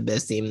think they are the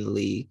best team in the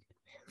league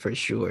for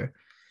sure.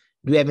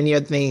 Do we have any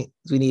other things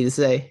we need to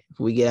say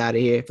before we get out of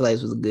here? I feel like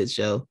this was a good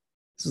show.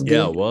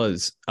 It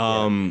was.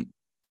 I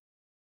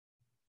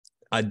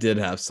did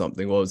have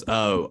something.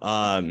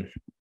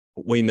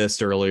 We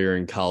missed earlier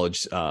in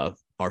college, our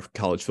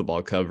college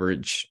football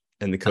coverage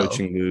and the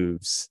coaching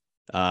moves.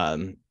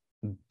 Bill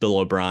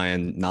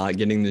O'Brien not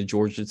getting the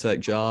Georgia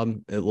Tech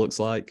job, it looks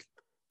like.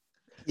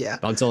 Yeah.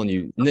 But I'm telling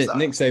you, Nick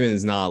Saban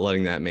is not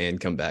letting that man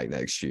come back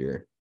next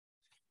year.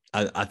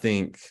 I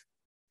think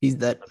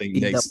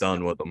Nick's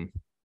done with him.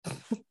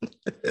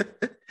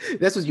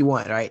 That's what you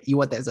want, right? You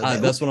want that. So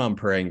that's what I'm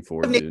praying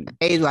for, dude.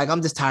 Like,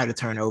 I'm just tired of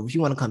turnovers. If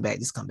you want to come back,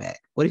 just come back.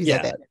 What if you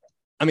said that?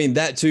 I mean,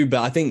 that too,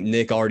 but I think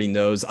Nick already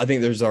knows. I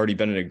think there's already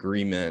been an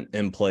agreement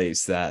in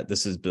place that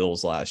this is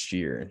Bill's last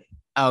year.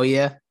 Oh,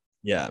 yeah?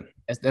 Yeah.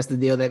 That's the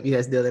deal that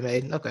they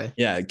made? Okay.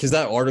 Yeah, because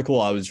that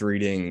article I was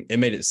reading, it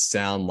made it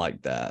sound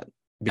like that.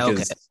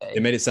 Because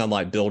it made it sound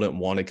like Bill didn't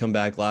want to come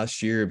back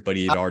last year, but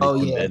he had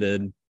already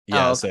committed.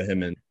 Yeah, so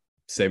him and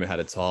Saban had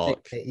a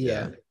talk.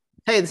 Yeah.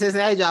 Hey, the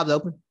Cincinnati job's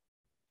open.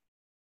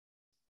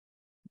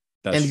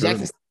 That's and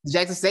true. The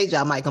Jackson State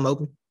job might come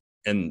open.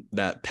 And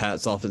that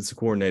Pat's offensive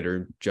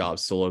coordinator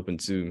job's still open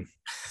too.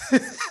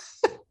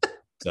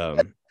 So,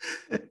 you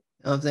know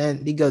what I'm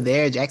saying? You go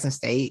there, Jackson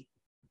State.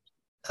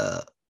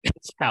 I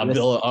would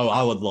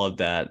love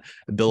that.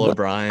 Bill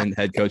O'Brien,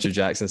 head coach of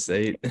Jackson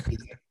State.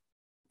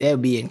 That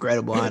would be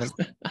incredible,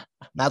 honestly. I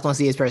just want to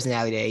see his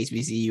personality at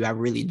HBCU. I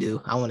really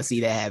do. I want to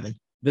see that happen.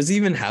 Does he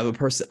even have a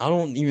person? I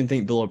don't even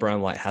think Bill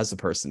O'Brien has a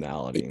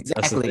personality.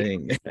 Exactly. That's the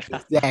thing.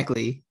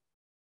 Exactly.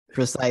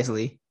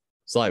 Precisely.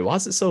 It's like, why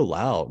is it so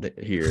loud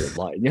here?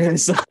 Like,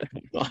 it's like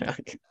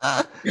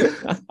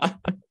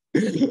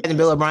and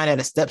Bill O'Brien at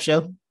a step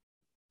show.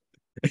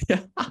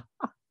 Yeah.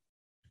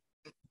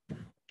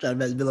 Trying to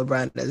mess Bill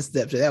O'Brien at a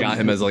step show. Got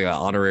him as like an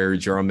honorary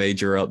drum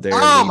major up there.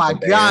 Oh my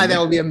God, that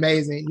would be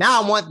amazing.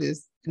 Now I want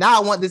this.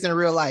 Now I want this in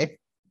real life.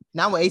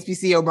 Now I want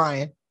HBC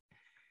O'Brien.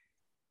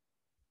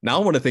 Now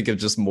I want to think of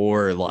just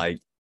more like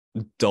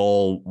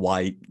dull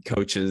white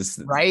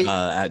coaches, right?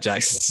 At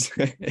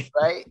Jackson.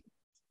 Right.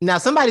 Now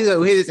somebody's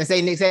gonna hear this and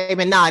say Nick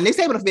Saban. Nah, Nick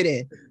Saban will fit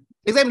in.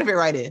 Nick Saban will fit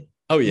right in.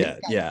 Oh yeah,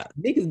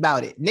 Nick is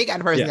about it. Nick got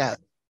the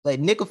personality. Like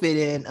Nick will fit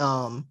in.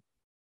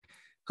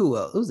 Who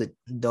else? Who's the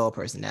dull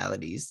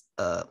personalities?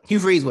 Hugh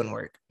Freeze wouldn't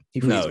work.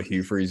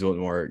 Hugh Freeze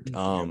wouldn't work.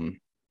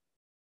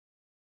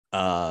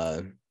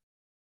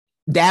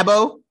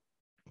 Dabo.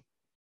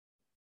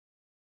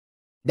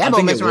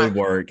 Dabo mess around.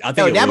 Work. I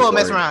think Dabo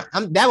mess around.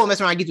 Dabo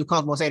mess around. Get you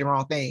comfortable and say the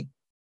wrong thing.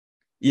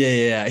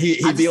 Yeah.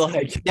 He'd be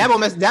like Dabo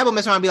mess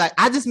around. And be like,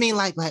 I just mean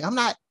like I'm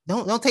not.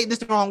 Don't take this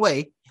the wrong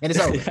way. And it's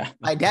over.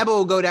 Like Dabo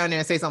will go down there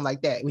and say something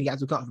like that when he got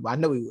too comfortable. I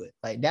know he would.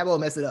 Like Dabo will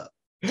mess it up.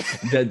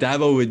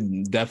 Dabo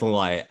would definitely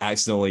like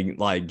accidentally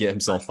like get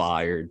himself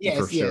fired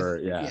for sure.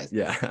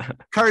 Yeah.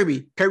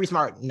 Kirby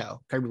Smart.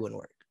 No, Kirby wouldn't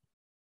work.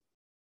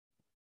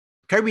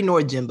 Kirby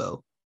nor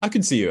Jimbo. I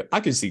could see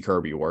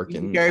Kirby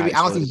working. Kirby,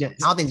 I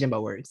don't think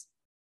Jimbo works.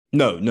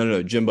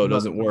 No. Jimbo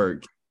doesn't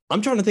work.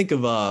 I'm trying to think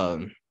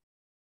of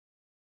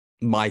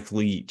Mike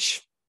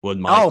Leach. Would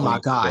Mike? Oh my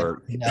God!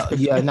 Work?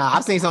 No,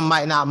 I've seen some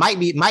Mike. Now Mike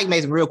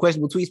made some real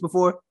questionable tweets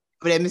before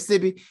for that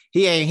Mississippi.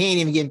 He ain't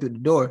even getting through the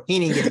door. He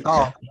ain't even get the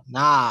call.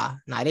 Nah,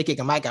 they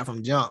kicking Mike out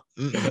from jump.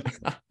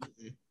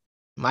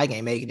 Mike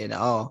ain't making it at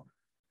all.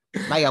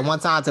 Mike got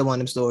one time to one of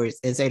them stories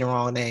and say the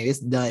wrong name. It's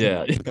done.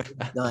 Yeah,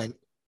 it's done.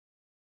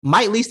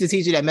 Mike Leach, the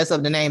teacher that mess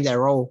up the names that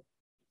roll.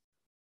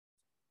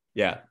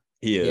 Yeah,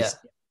 he is.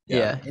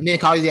 Yeah. And then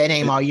call you that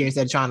name all year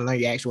instead of trying to learn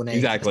your actual name.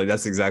 Exactly.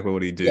 That's exactly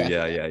what he do.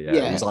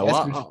 Yeah. He's like,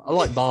 well, I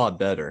like Bob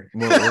better.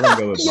 We're gonna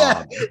go with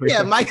Bob.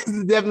 Yeah, Mike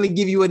will definitely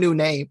give you a new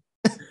name.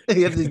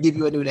 He has to give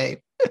you a new name.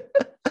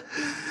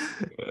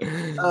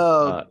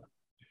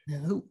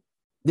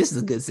 This is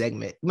a good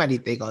segment. You might need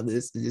to think on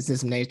this. This is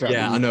some names.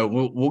 I know.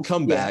 We'll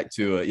come back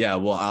to it. Yeah,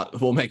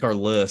 we'll make our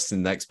list,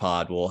 and next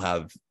pod we'll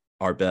have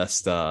our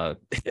best.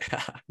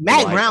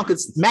 Mac Brown could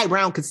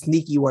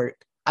sneaky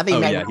work. I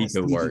think he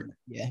could work.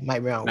 Yeah,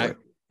 Mac Brown.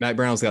 Mac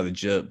Brown's got the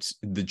drip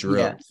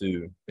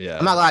too. Yeah,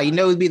 I'm not gonna lie. You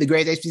know who'd be the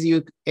greatest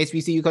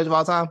HBCU coach of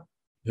all time?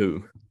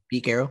 Who?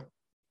 Pete Carroll.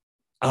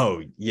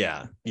 Oh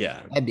yeah.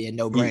 That'd be a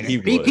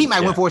no-brainer. Pete might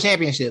win 4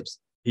 championships.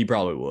 He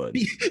probably would.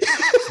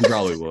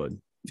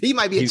 He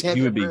might be a champion.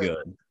 He would be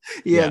good.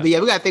 Yeah, but we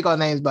gotta think on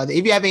names, brother.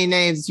 If you have any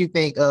names that you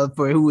think of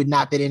for who would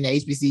not fit in the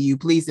HBCU,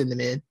 please send them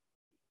in.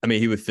 I mean,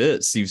 he would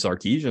fit. Steve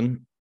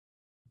Sarkisian.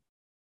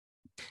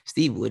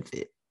 Steve would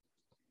fit.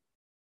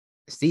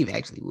 Steve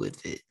actually would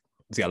fit.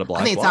 He's got a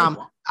black. I think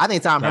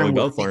Tom Herman would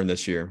both learn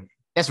this year.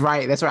 That's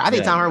right. I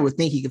think Tom Herman would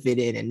think he could fit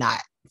in and not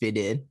fit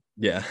in.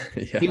 Yeah.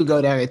 He would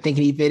go down there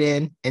thinking he fit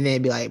in, and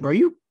then be like, "Bro,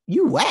 you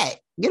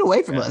whack. Get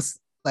away from us.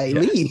 Like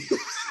leave."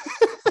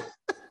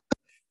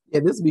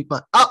 Yeah, this would be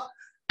fun.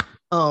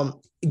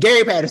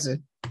 Gary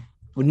Patterson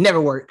would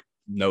never work.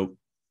 Nope.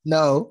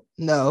 No.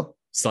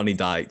 Sonny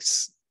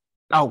Dykes.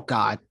 Oh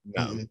God.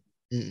 No.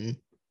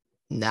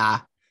 Nah.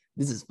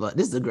 This is fun.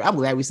 I'm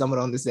glad we stumbled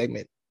on this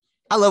segment.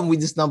 I love when we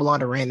just stumble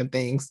onto random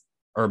things.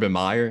 Urban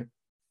Meyer.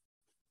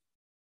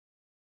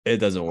 It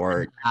doesn't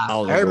work.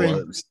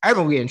 Urban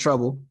will get in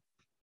trouble.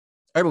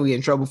 Urban will get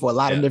in trouble for a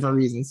lot of different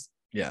reasons.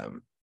 Yeah.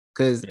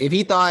 Because if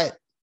he thought,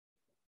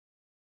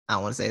 I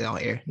don't want to say that on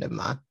air. Never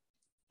mind.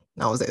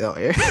 I don't want to say that on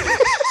air.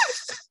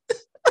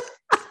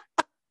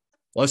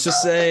 Let's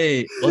just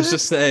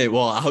say,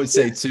 well, I would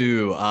say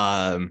too,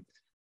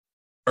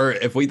 or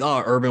if we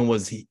thought Urban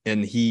was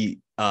in heat,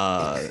 in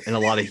a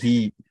lot of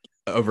heat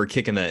over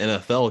kicking an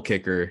NFL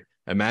kicker,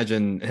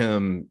 imagine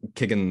him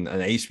kicking an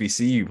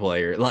HBCU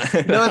player. No,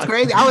 it's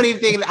crazy. I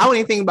wouldn't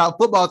even think about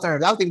football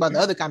terms. I was thinking about the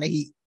other kind of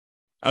heat.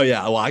 Oh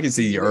yeah, well I can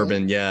see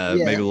Urban, maybe a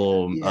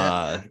little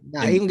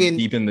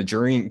deep in the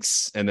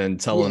drinks, and then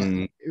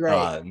telling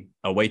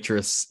a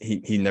waitress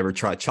he never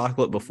tried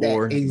chocolate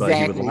before, but he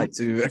would like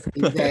to.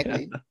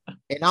 Exactly.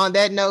 And on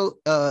that note,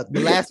 the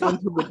last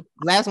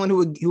one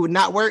who would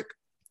not work,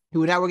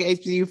 who would not work at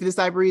HBCU for this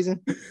type of reason.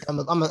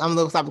 I'm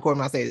gonna stop recording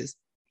when I say this.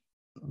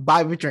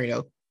 Bobby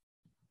Petrino.